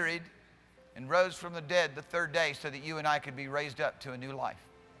 was buried, and rose from the dead the third day so that you and I could be raised up to a new life.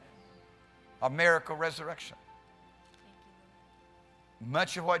 A miracle resurrection.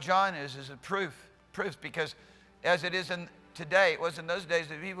 Much of what John is a proof because as it is in today, it was in those days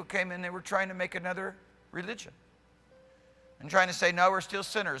that people came in, they were trying to make another religion. And trying to say, no, we're still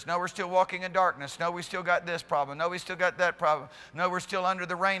sinners. No, we're still walking in darkness. No, we still got this problem. No, we still got that problem. No, we're still under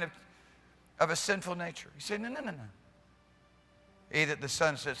the reign of a sinful nature. He said, no, no, no, no. He that the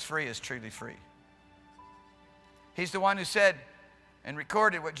Son sets free is truly free. He's the one who said and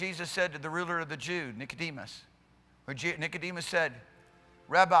recorded what Jesus said to the ruler of the Jews, Nicodemus. Where Nicodemus said,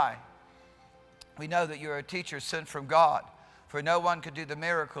 Rabbi, we know that you're a teacher sent from God, for no one could do the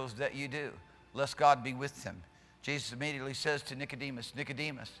miracles that you do, lest God be with them. Jesus immediately says to Nicodemus,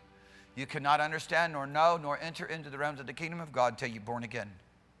 Nicodemus, you cannot understand nor know nor enter into the realms of the kingdom of God until you're born again.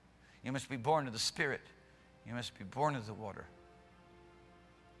 You must be born of the Spirit. You must be born of the water.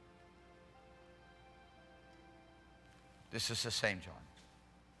 This is the same John.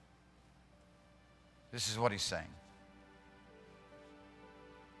 This is what he's saying.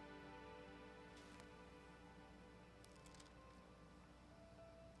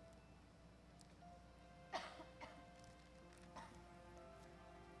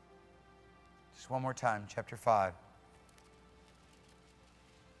 Just one more time, chapter 5.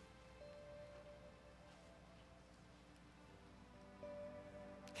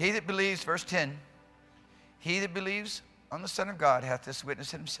 He that believes, verse 10, he that believes on the Son of God hath this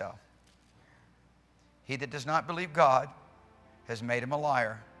witness in himself. He that does not believe God has made him a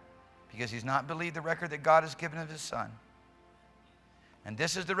liar, because he's not believed the record that God has given of his Son. And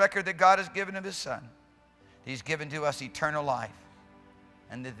this is the record that God has given of his Son. He's given to us eternal life,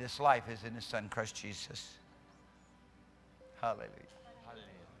 and that this life is in his Son, Christ Jesus. Hallelujah. Hallelujah.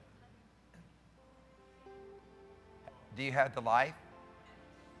 Do you have the life?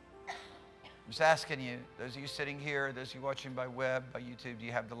 I'm just asking you, those of you sitting here, those of you watching by web, by YouTube, do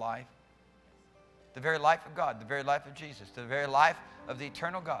you have the life? The very life of God, the very life of Jesus, the very life of the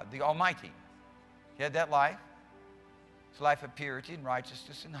eternal God, the Almighty. You had that life? It's a life of purity and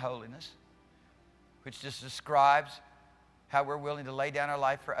righteousness and holiness, which just describes how we're willing to lay down our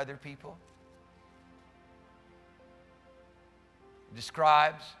life for other people. It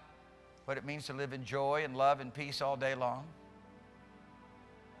describes what it means to live in joy and love and peace all day long.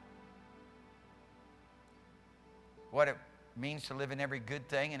 What it means to live in every good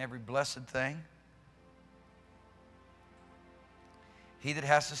thing and every blessed thing. He that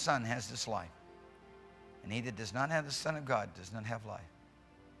has the Son has this life. And he that does not have the Son of God does not have life.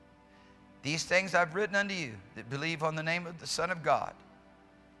 These things I've written unto you that believe on the name of the Son of God,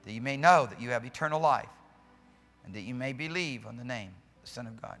 that you may know that you have eternal life, and that you may believe on the name of the Son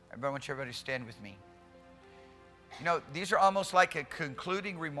of God. I want everybody to stand with me. You know, these are almost like a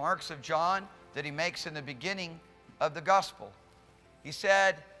concluding remarks of John that he makes in the beginning of the gospel. He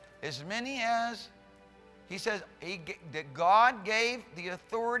said, as many as, he says, that God gave the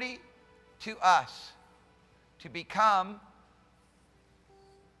authority to us to become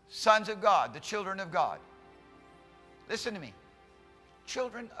sons of God, the children of God. Listen to me.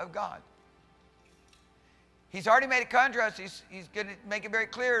 Children of God. He's already made a contrast. He's going to make it very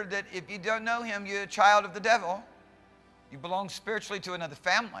clear that if you don't know him, you're a child of the devil. You belong spiritually to another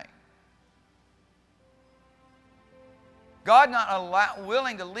family. God not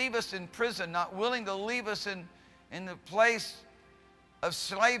willing to leave us in prison, not willing to leave us in the place of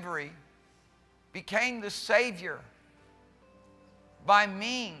slavery, became the Savior by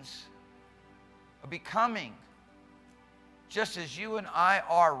means of becoming just as you and I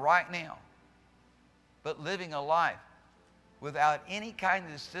are right now, but living a life without any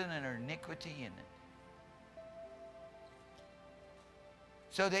kind of sin or iniquity in it.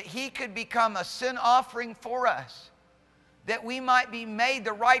 So that he could become a sin offering for us, that we might be made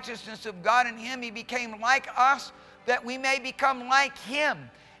the righteousness of God in him. He became like us, that we may become like him.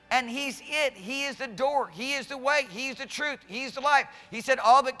 And he's it. He is the door. He is the way. He's the truth. He's the life. He said,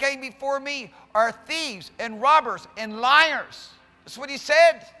 all that came before me are thieves and robbers and liars. That's what he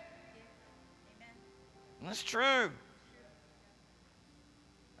said. And that's true.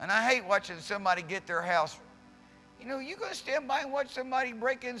 And I hate watching somebody get their house. You know, you going to stand by and watch somebody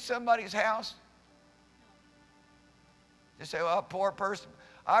break in somebody's house? Just say, well, poor person.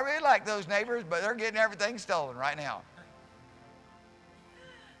 I really like those neighbors, but they're getting everything stolen right now.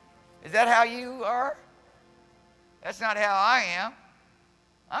 Is that how you are? That's not how I am.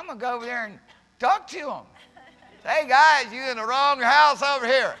 I'm going to go over there and talk to them. Hey, guys, you in the wrong house over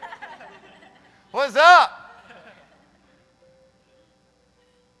here. What's up?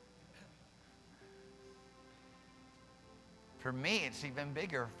 For me, it's even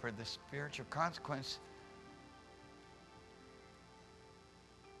bigger for the spiritual consequence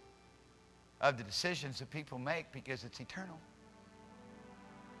of the decisions that people make, because it's eternal.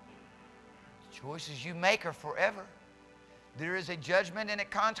 The choices you make are forever. There is a judgment and a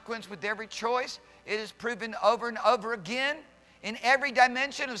consequence with every choice. It is proven over and over again in every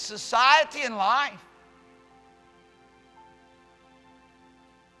dimension of society and life.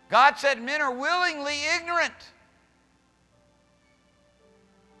 God said men are willingly ignorant.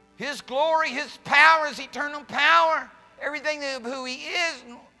 His glory, His power, His eternal power, everything of who He is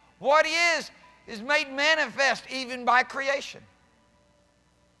and what He is made manifest even by creation.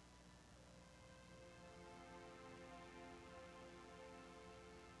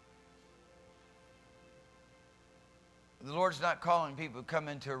 The Lord's not calling people to come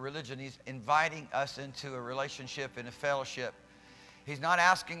into a religion. He's inviting us into a relationship and a fellowship. He's not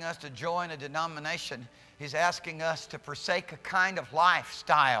asking us to join a denomination. He's asking us to forsake a kind of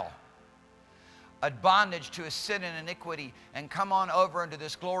lifestyle, a bondage to a sin and iniquity, and come on over into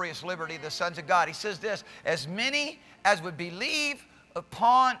this glorious liberty of the sons of God. He says this, as many as would believe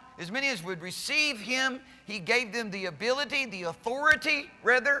upon, as many as would receive Him, He gave them the ability, the authority,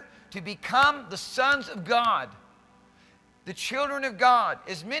 rather, to become the sons of God, the children of God.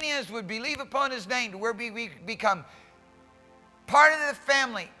 As many as would believe upon His name, to where we become part of the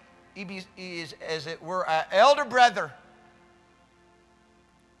family. He is, as it were, an elder brother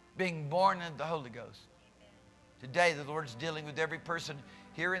being born of the Holy Ghost. Today, the Lord's dealing with every person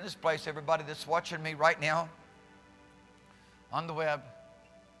here in this place, everybody that's watching me right now on the web.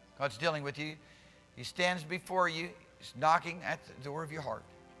 God's dealing with you. He stands before you. He's knocking at the door of your heart.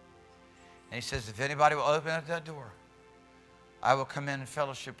 And He says, if anybody will open up that door, I will come in and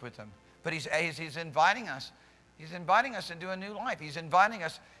fellowship with them. But He's inviting us. He's inviting us into a new life. He's inviting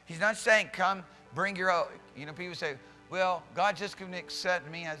us. He's not saying, come, bring your own. You know, people say, well, God's just going to accept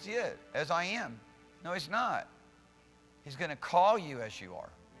me as I am. No, He's not. He's going to call you as you are.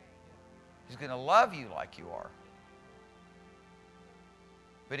 He's going to love you like you are.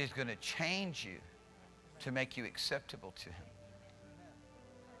 But He's going to change you to make you acceptable to Him.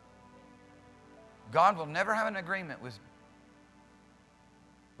 God will never have an agreement with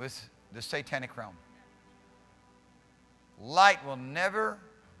the satanic realm. Light will never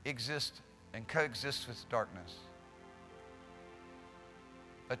exist and coexist with darkness.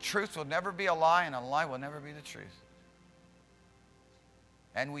 A truth will never be a lie, and a lie will never be the truth.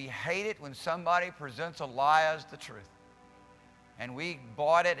 And we hate it when somebody presents a lie as the truth. And we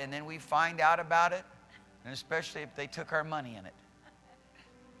bought it, and then we find out about it, and especially if they took our money in it.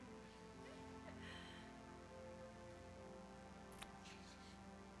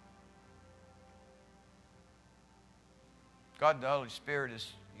 God, the Holy Spirit,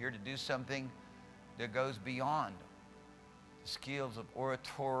 is here to do something that goes beyond the skills of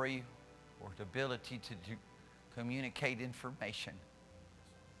oratory or the ability to communicate information.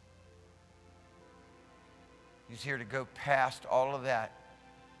 He's here to go past all of that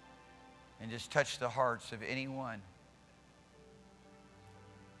and just touch the hearts of anyone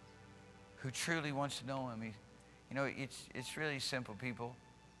who truly wants to know Him. You know, it's really simple, people.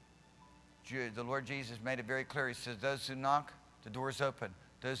 The Lord Jesus made it very clear. He says, those who knock, the door's open.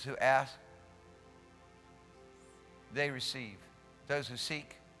 Those who ask, they receive. Those who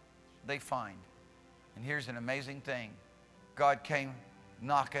seek, they find. And here's an amazing thing. God came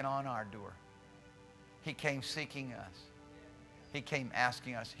knocking on our door. He came seeking us. He came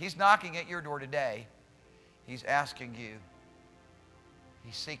asking us. He's knocking at your door today. He's asking you.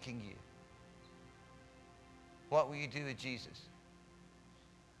 He's seeking you. What will you do with Jesus?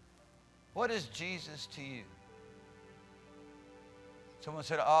 What is Jesus to you? Someone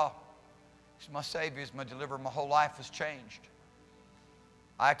said, oh, He's my Savior, He's my deliverer, my whole life has changed.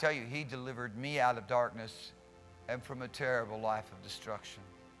 I tell you, He delivered me out of darkness and from a terrible life of destruction.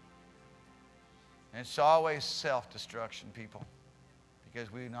 And it's always self-destruction, people,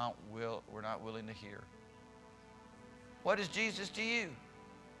 because we're not willing to hear. What is Jesus to you?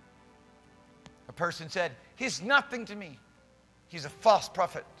 A person said, He's nothing to me. He's a false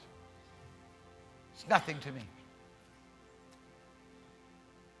prophet. It's nothing to me.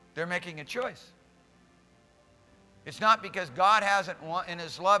 They're making a choice. It's not because God hasn't, in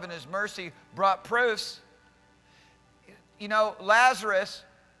His love and His mercy, brought proofs. You know, Lazarus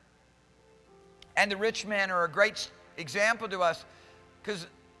and the rich man are a great example to us, because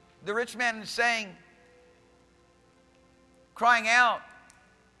the rich man is saying, crying out,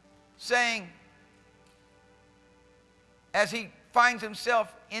 saying, as he finds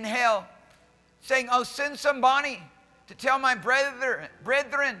himself in hell, saying, oh, send somebody to tell my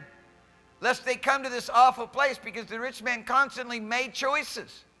brethren, lest they come to this awful place, because the rich man constantly made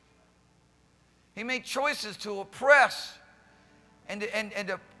choices. He made choices to oppress and to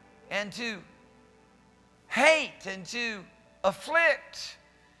hate and to afflict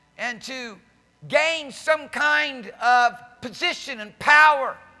and to gain some kind of position and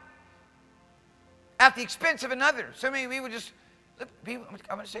power at the expense of another. So many people just, look, people,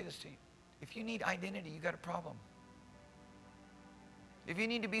 I'm going to say this to you. If you need identity, you got a problem. If you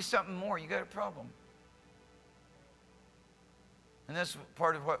need to be something more, you got a problem. And that's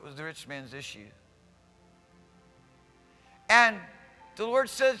part of what was the rich man's issue. And the Lord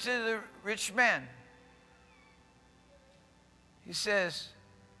says to the rich man, he says,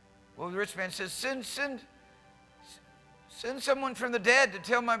 well, the rich man says, send someone from the dead to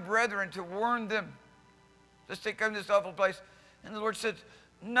tell my brethren, to warn them, lest they come to this awful place. And the Lord says,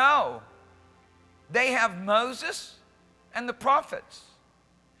 no. They have Moses and the prophets.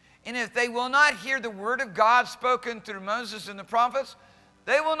 And if they will not hear the word of God spoken through Moses and the prophets,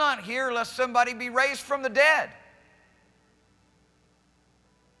 they will not hear lest somebody be raised from the dead.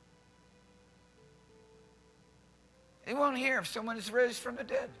 They won't hear if someone is raised from the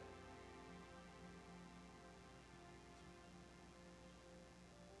dead.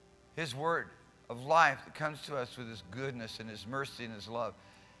 His word of life that comes to us with His goodness and His mercy and His love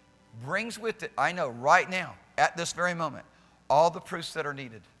brings with it, I know right now, at this very moment, all the proofs that are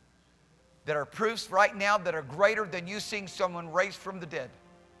needed. That are proofs right now that are greater than you seeing someone raised from the dead.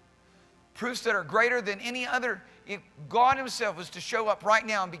 Proofs that are greater than any other. If God Himself was to show up right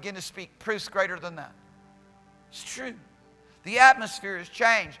now and begin to speak, proofs greater than that. It's true. The atmosphere has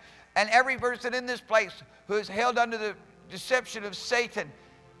changed. And every person in this place who is held under the deception of Satan,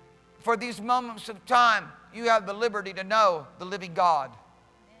 for these moments of time, you have the liberty to know the living God.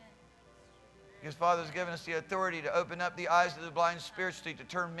 Because Father has given us the authority to open up the eyes of the blind spiritually, to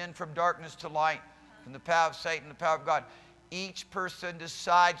turn men from darkness to light, from the power of Satan to the power of God. Each person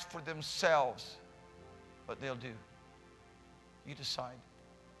decides for themselves what they'll do. You decide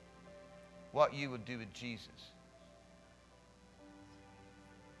what you would do with Jesus.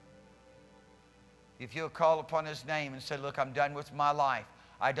 If you'll call upon His name and say, look, I'm done with my life.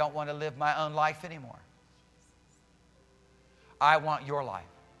 I don't want to live my own life anymore. I want your life.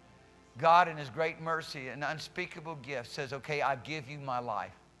 God in His great mercy and unspeakable gift says, okay, I give you my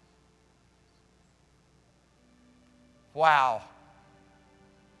life. Wow.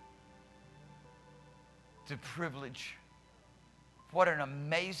 It's a privilege. What an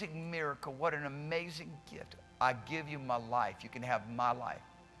amazing miracle. What an amazing gift. I give you my life. You can have my life.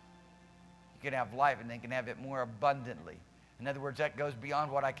 You can have life, and they can have it more abundantly. In other words, that goes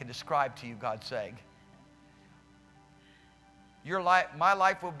beyond what I can describe to you, God's saying. Your life, my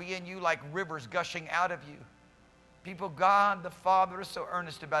life will be in you like rivers gushing out of you. People, God the Father is so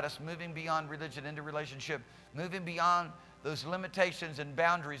earnest about us moving beyond religion into relationship, moving beyond those limitations and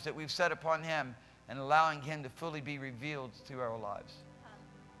boundaries that we've set upon Him, and allowing Him to fully be revealed through our lives.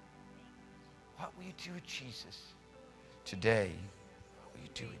 What will you do with Jesus today? What will you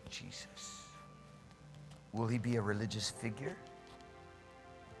do with Jesus? Will He be a religious figure?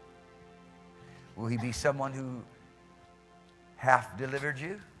 Will He be someone who half delivered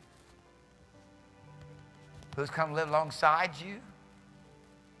you? Who's come live alongside you?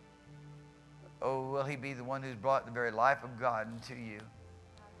 Oh, will He be the one who's brought the very life of God into you?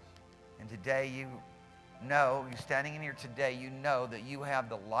 And today you know, you're standing in here today, you know that you have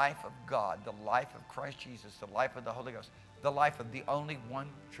the life of God, the life of Christ Jesus, the life of the Holy Ghost, the life of the only one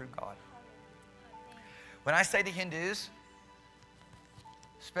true God. When I say to Hindus,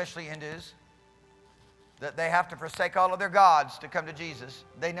 especially Hindus, that they have to forsake all of their gods to come to Jesus,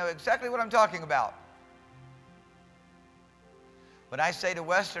 they know exactly what I'm talking about. When I say to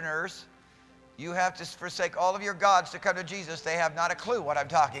Westerners, you have to forsake all of your gods to come to Jesus, they have not a clue what I'm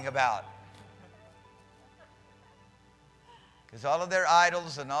talking about. Because all of their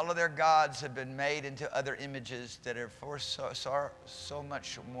idols and all of their gods have been made into other images that are so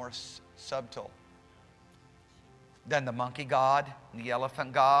much more subtle than the monkey god, the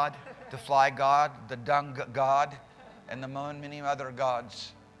elephant god, the fly god, the dung god, and the many other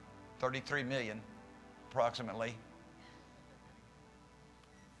gods. 33 million, approximately.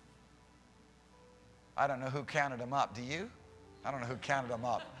 I don't know who counted them up. Do you? I don't know who counted them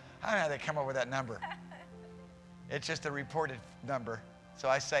up. I don't know how they come up with that number. It's just a reported number, so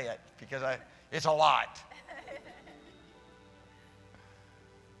I say it because It's a lot.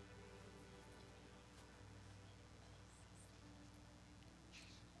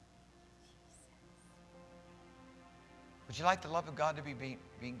 Would you like the love of God to be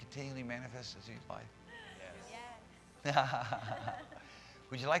being continually manifested in your life? Yes.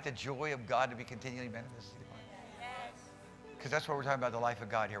 Would you like the joy of God to be continually manifested in your life? Yes. Because that's what we're talking about, the life of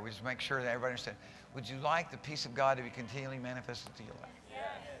God here. We just make sure that everybody understands. Would you like the peace of God to be continually manifested in your life? Yes.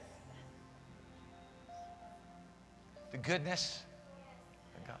 The goodness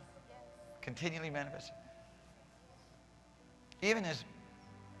of God continually manifested. Even His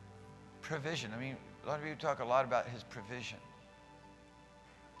provision. I mean, a lot of you talk a lot about His provision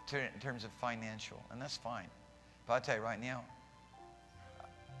in terms of financial, and that's fine. But I'll tell you right now,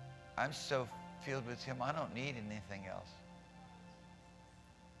 I'm so filled with Him, I don't need anything else.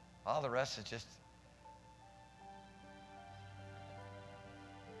 All the rest is just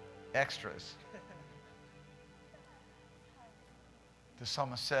extras. The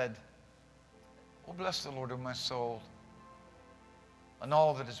psalmist said, "Oh, bless the Lord, O my soul, and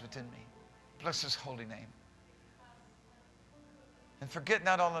all that is within me. Bless His holy name. And forget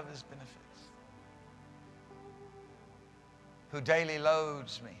not all of His benefits, who daily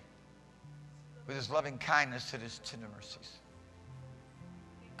loads me with His loving kindness and His tender mercies."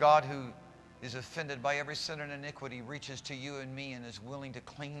 God, who is offended by every sin and iniquity, reaches to you and me and is willing to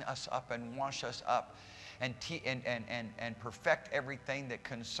clean us up and wash us up and perfect everything that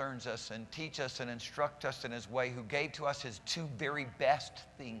concerns us and teach us and instruct us in His way, who gave to us His two very best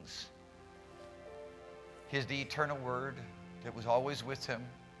things. His the eternal Word that was always with Him,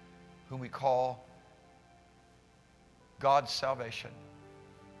 whom we call God's salvation,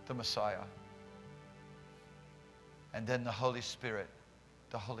 the Messiah. And then the Holy Spirit,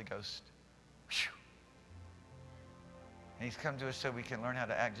 the Holy Ghost. Whew. And He's come to us so we can learn how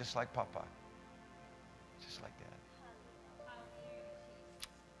to act just like Papa. Just like that.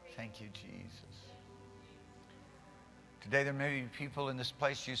 Thank you, Jesus. Today there may be people in this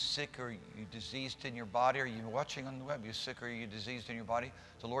place, you sick or you diseased in your body, or you watching on the web, you sick or you diseased in your body.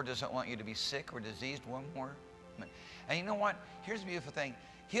 The Lord doesn't want you to be sick or diseased one more. And you know what? Here's the beautiful thing.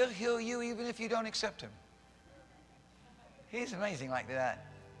 He'll heal you even if you don't accept Him. He's amazing like that.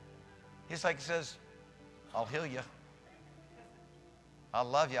 He's like He says, I'll heal you. I'll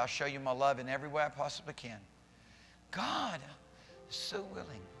love you. I'll show you my love in every way I possibly can. God is so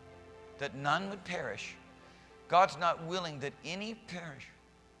willing that none would perish. God's not willing that any perish,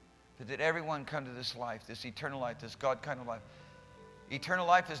 but that everyone come to this life, this eternal life, this God kind of life. Eternal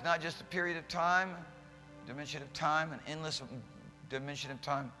life is not just a period of time, dimension of time, an endless dimension of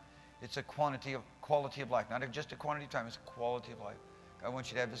time. It's a quality of life. Not just a quantity of time, it's a quality of life. God wants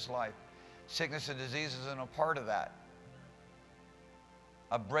you to have this life. Sickness and disease isn't a part of that.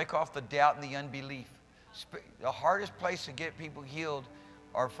 I break off the doubt and the unbelief. The hardest place to get people healed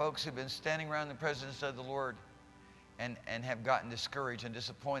are folks who've been standing around the presence of the Lord and have gotten discouraged and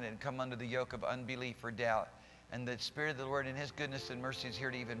disappointed and come under the yoke of unbelief or doubt. And the Spirit of the Lord in His goodness and mercy is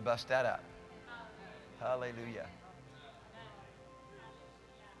here to even bust that up. Hallelujah.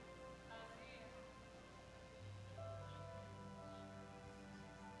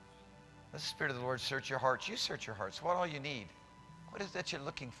 Let the Spirit of the Lord search your hearts. You search your hearts. What all you need? What is that you're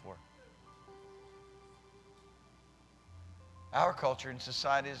looking for? Our culture and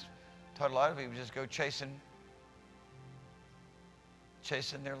society has taught a lot of people just go chasing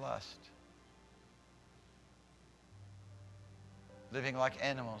their lust. Living like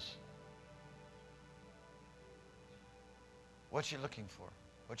animals. What you looking for?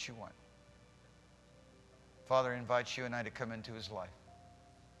 What you want? Father invites you and I to come into His life.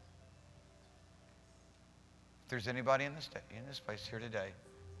 If there's anybody in this place here today,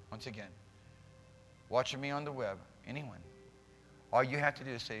 once again, watching me on the web, anyone, all you have to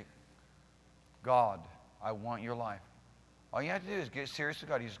do is say, God, I want your life. All you have to do is get serious with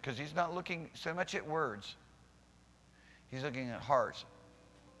God, because He's not looking so much at words. He's looking at hearts.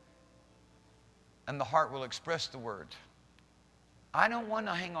 And the heart will express the words. I don't want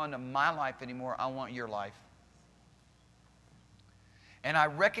to hang on to my life anymore. I want your life. And I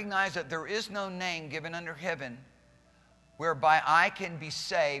recognize that there is no name given under heaven whereby I can be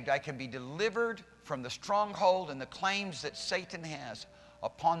saved, I can be delivered from the stronghold and the claims that Satan has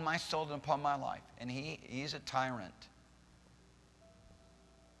upon my soul and upon my life. And he's a tyrant.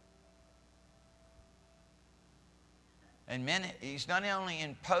 And men, He's not only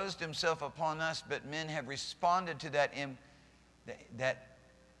imposed Himself upon us, but men have responded to that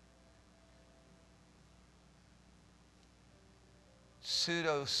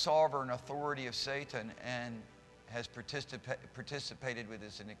pseudo-sovereign authority of Satan and has participated with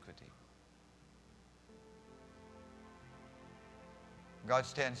his iniquity. God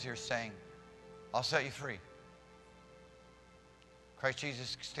stands here saying, I'll set you free. Christ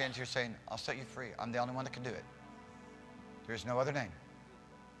Jesus stands here saying, I'll set you free. I'm the only one that can do it. There's no other name.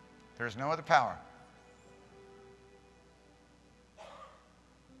 There's no other power.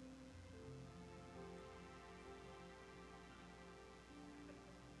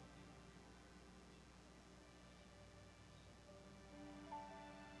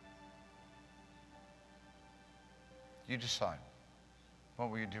 You decide. What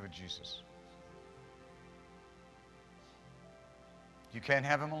will you do with Jesus? You can't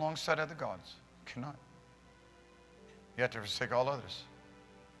have him alongside other gods. You cannot. You have to forsake all others.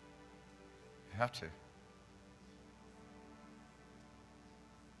 You have to.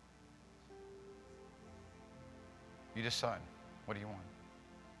 You decide. What do you want?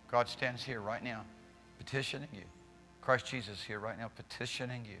 God stands here right now petitioning you. Christ Jesus here right now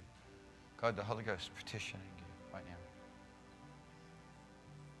petitioning you. God the Holy Ghost petitioning you right now.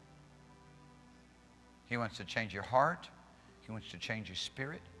 He wants to change your heart. He wants to change your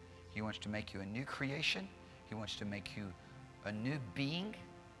spirit. He wants to make you a new creation. He wants to make you a new being.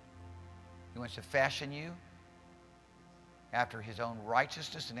 He wants to fashion you after his own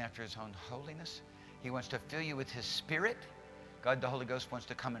righteousness and after his own holiness. He wants to fill you with his spirit. God the Holy Ghost wants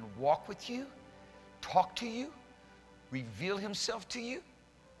to come and walk with you, talk to you, reveal himself to you.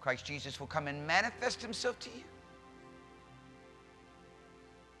 Christ Jesus will come and manifest himself to you.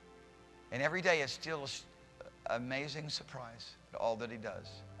 And every day is still an amazing surprise at all that he does.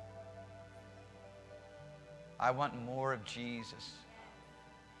 I want more of Jesus.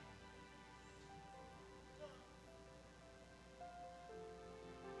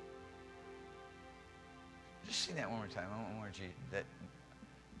 Just sing that one more time. I want more of Jesus.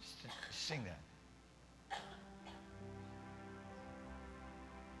 Just sing that.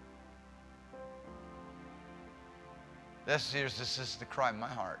 This is the cry of my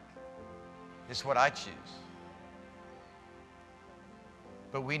heart. It's what I choose.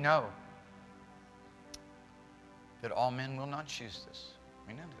 But we know that all men will not choose this.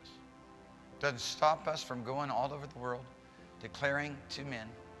 We know this. It doesn't stop us from going all over the world, declaring to men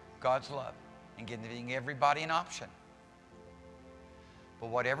God's love and giving everybody an option. But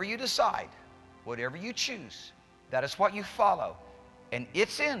whatever you decide, whatever you choose, that is what you follow. And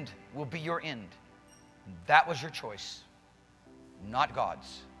its end will be your end. That was your choice, not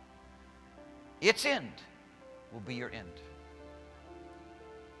God's. Its end will be your end.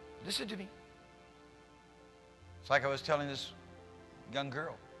 Listen to me. It's like I was telling this young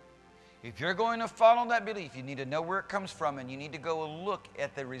girl. If you're going to follow that belief, you need to know where it comes from, and you need to go and look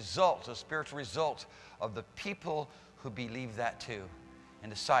at the results, the spiritual results of the people who believe that too,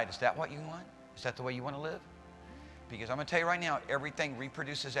 and decide, is that what you want? Is that the way you want to live? Because I'm going to tell you right now, everything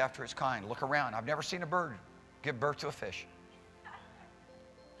reproduces after its kind. Look around. I've never seen a bird give birth to a fish.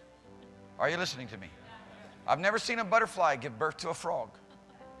 Are you listening to me? I've never seen a butterfly give birth to a frog.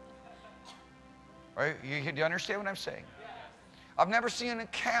 Do you understand what I'm saying? I've never seen a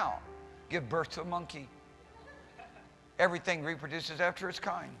cow give birth to a monkey. Everything reproduces after its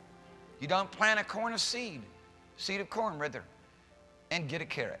kind. You don't plant a corn of seed of corn rather, and get a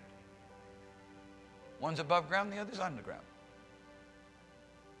carrot. One's above ground, the other's underground.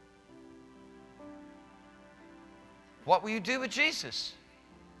 What will you do with Jesus?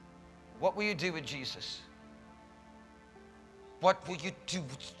 What will you do with Jesus? What will you do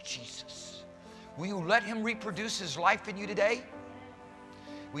with Jesus? Will you let him reproduce his life in you today?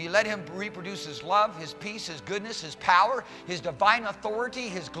 Will you let him reproduce his love, his peace, his goodness, his power, his divine authority,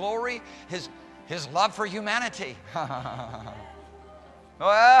 his glory, his love for humanity?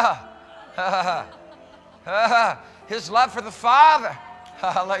 Oh, yeah. His love for the Father.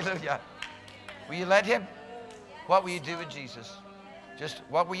 Hallelujah. Will you let him? What will you do with Jesus? Just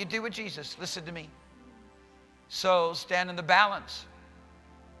what will you do with Jesus? Listen to me. So stand in the balance.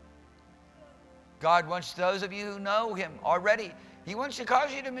 God wants those of you who know him already. He wants to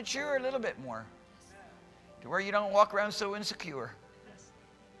cause you to mature a little bit more, to where you don't walk around so insecure,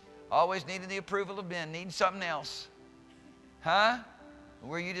 always needing the approval of men, needing something else. Huh?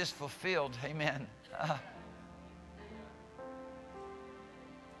 Where you just fulfilled. Amen.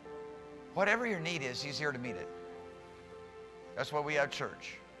 Whatever your need is, he's here to meet it. That's why we have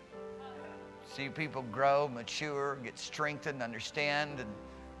church. See people grow, mature, get strengthened, understand, and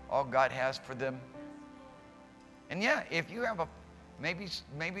all God has for them. And yeah, if you have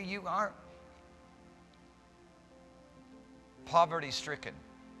maybe you are poverty-stricken.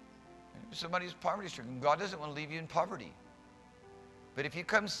 Somebody's poverty-stricken. God doesn't want to leave you in poverty. But if you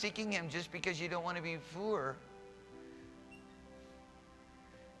come seeking him just because you don't want to be poor,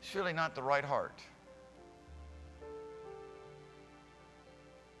 it's really not the right heart.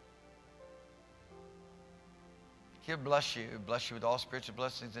 He'll bless you with all spiritual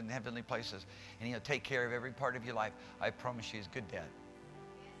blessings in heavenly places. And He'll take care of every part of your life. I promise you, He's a good dad.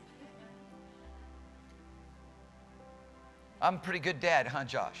 I'm a pretty good dad, huh,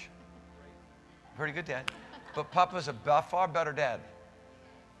 Josh? Pretty good dad. But Papa's a far better dad.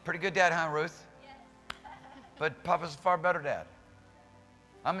 Pretty good dad, huh, Ruth? But Papa's a far better dad.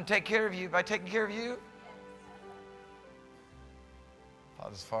 I'm going to take care of you. Have I taken care of you?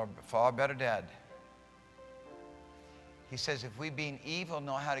 Father's far better dad. He says, if we being evil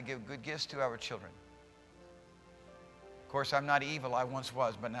know how to give good gifts to our children. Of course, I'm not evil. I once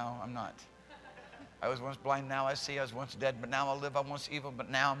was, but now I'm not. I was once blind, now I see. I was once dead, but now I live. I was once evil, but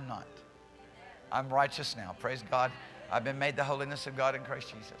now I'm not. I'm righteous now. Praise God. I've been made the holiness of God in Christ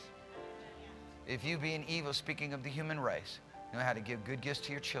Jesus. If you being evil, speaking of the human race, know how to give good gifts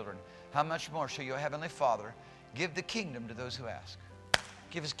to your children, how much more shall your heavenly Father give the kingdom to those who ask?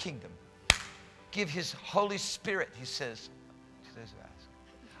 Give His kingdom. Give His Holy Spirit, He says, to those who ask.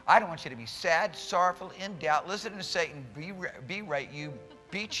 I don't want you to be sad, sorrowful, in doubt, listening to Satan berate you,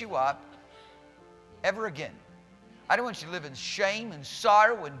 beat you up ever again. I don't want you to live in shame and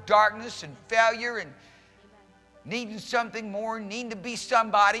sorrow and darkness and failure and needing something more, needing to be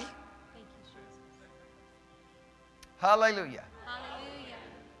somebody. Thank you, Jesus. Hallelujah.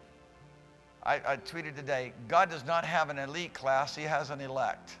 Hallelujah. I tweeted today, God does not have an elite class, He has an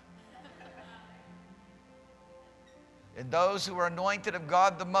elect. And those who are anointed of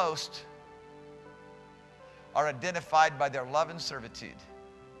God the most are identified by their love and servitude.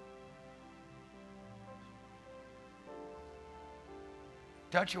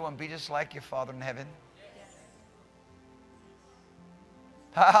 Don't you want to be just like your Father in heaven?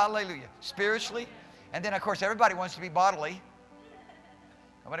 Hallelujah. Spiritually. And then, of course, everybody wants to be bodily.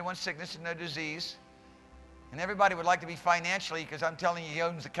 Nobody wants sickness and no disease. And everybody would like to be financially, because I'm telling you, He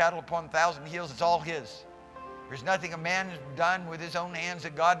owns the cattle upon 1,000 hills. It's all His. There's nothing a man has done with his own hands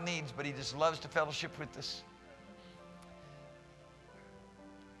that God needs, but He just loves to fellowship with us.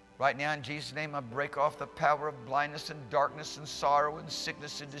 Right now, in Jesus' name, I break off the power of blindness and darkness and sorrow and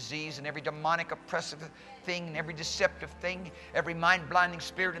sickness and disease and every demonic oppressive thing and every deceptive thing, every mind-blinding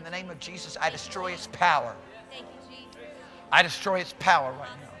spirit in the name of Jesus. I destroy its power. Thank you, Jesus. I destroy its power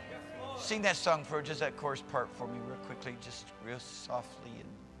right now. Sing that song for just that chorus part for me real quickly, just real softly.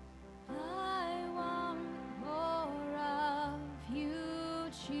 I want more of you,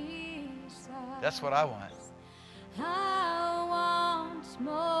 Jesus. That's what I want. I want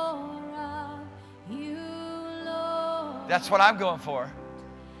more of you, Lord. That's what I'm going for.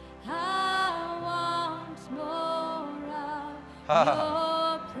 I want more of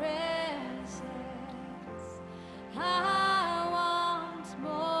your presence. I want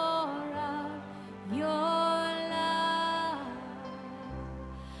more of your love.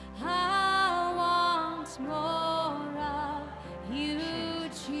 I want more of you,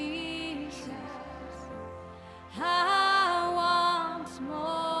 Jesus. I want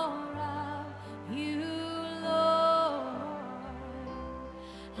more of you, Lord.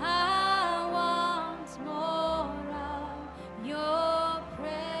 I want more of your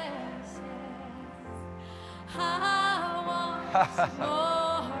presence. I want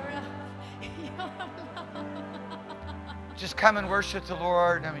more of your love. Just come and worship the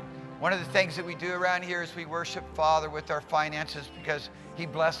Lord. I mean, one of the things that we do around here is we worship Father with our finances because He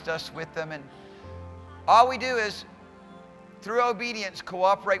blessed us with them. And all we do is, through obedience,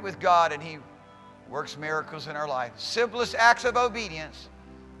 cooperate with God, and He works miracles in our life. Simplest acts of obedience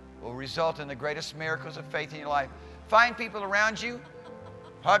will result in the greatest miracles of faith in your life. Find people around you.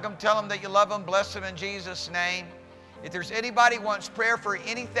 Hug them, tell them that you love them, bless them in Jesus' name. If there's anybody who wants prayer for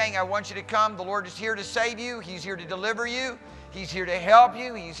anything, I want you to come. The Lord is here to save you. He's here to deliver you. He's here to help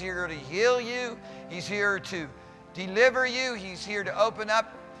you. He's here to heal you. He's here to deliver you. He's here to open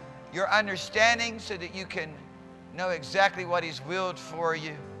up your understanding so that you can know exactly what He's willed for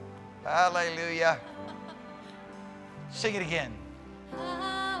you. Hallelujah. Sing it again.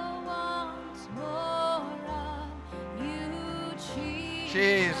 I want more of you, Jesus.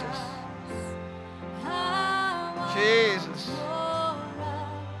 Jesus. I want Jesus. more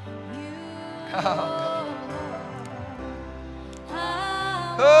of you, Oh,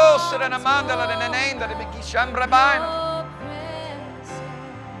 I oh, Serena Mandala in the name that it be Kisham Rabino. your presence.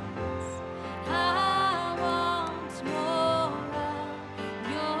 I want more of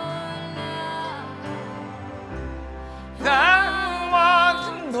your love. I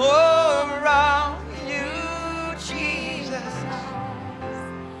want more of you, Jesus.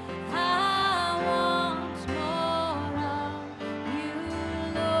 I want more of you,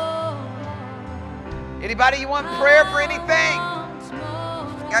 Lord. Anybody you want prayer for anything? I want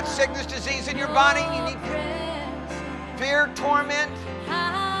more Got sickness, disease in your body? You need presence. fear, torment?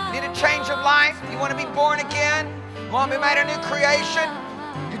 You need a change of life? You want to be born again? You want to be made a new creation?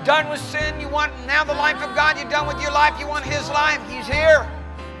 You're done with sin? You want now the life of God? You're done with your life? You want His life? He's here.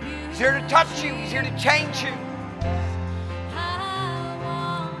 He's here to touch you. He's here to change you.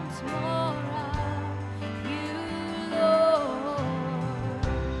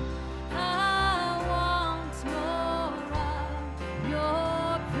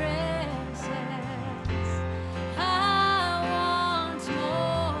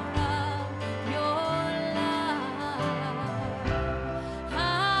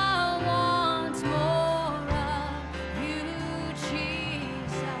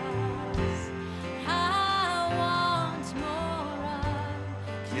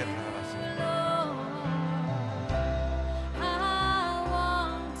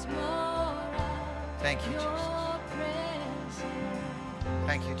 Thank you, Jesus.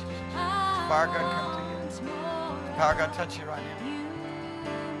 Thank you, Jesus. Does fire God come to you? Does power God touch you right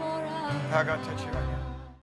now? Does power God touch you right now?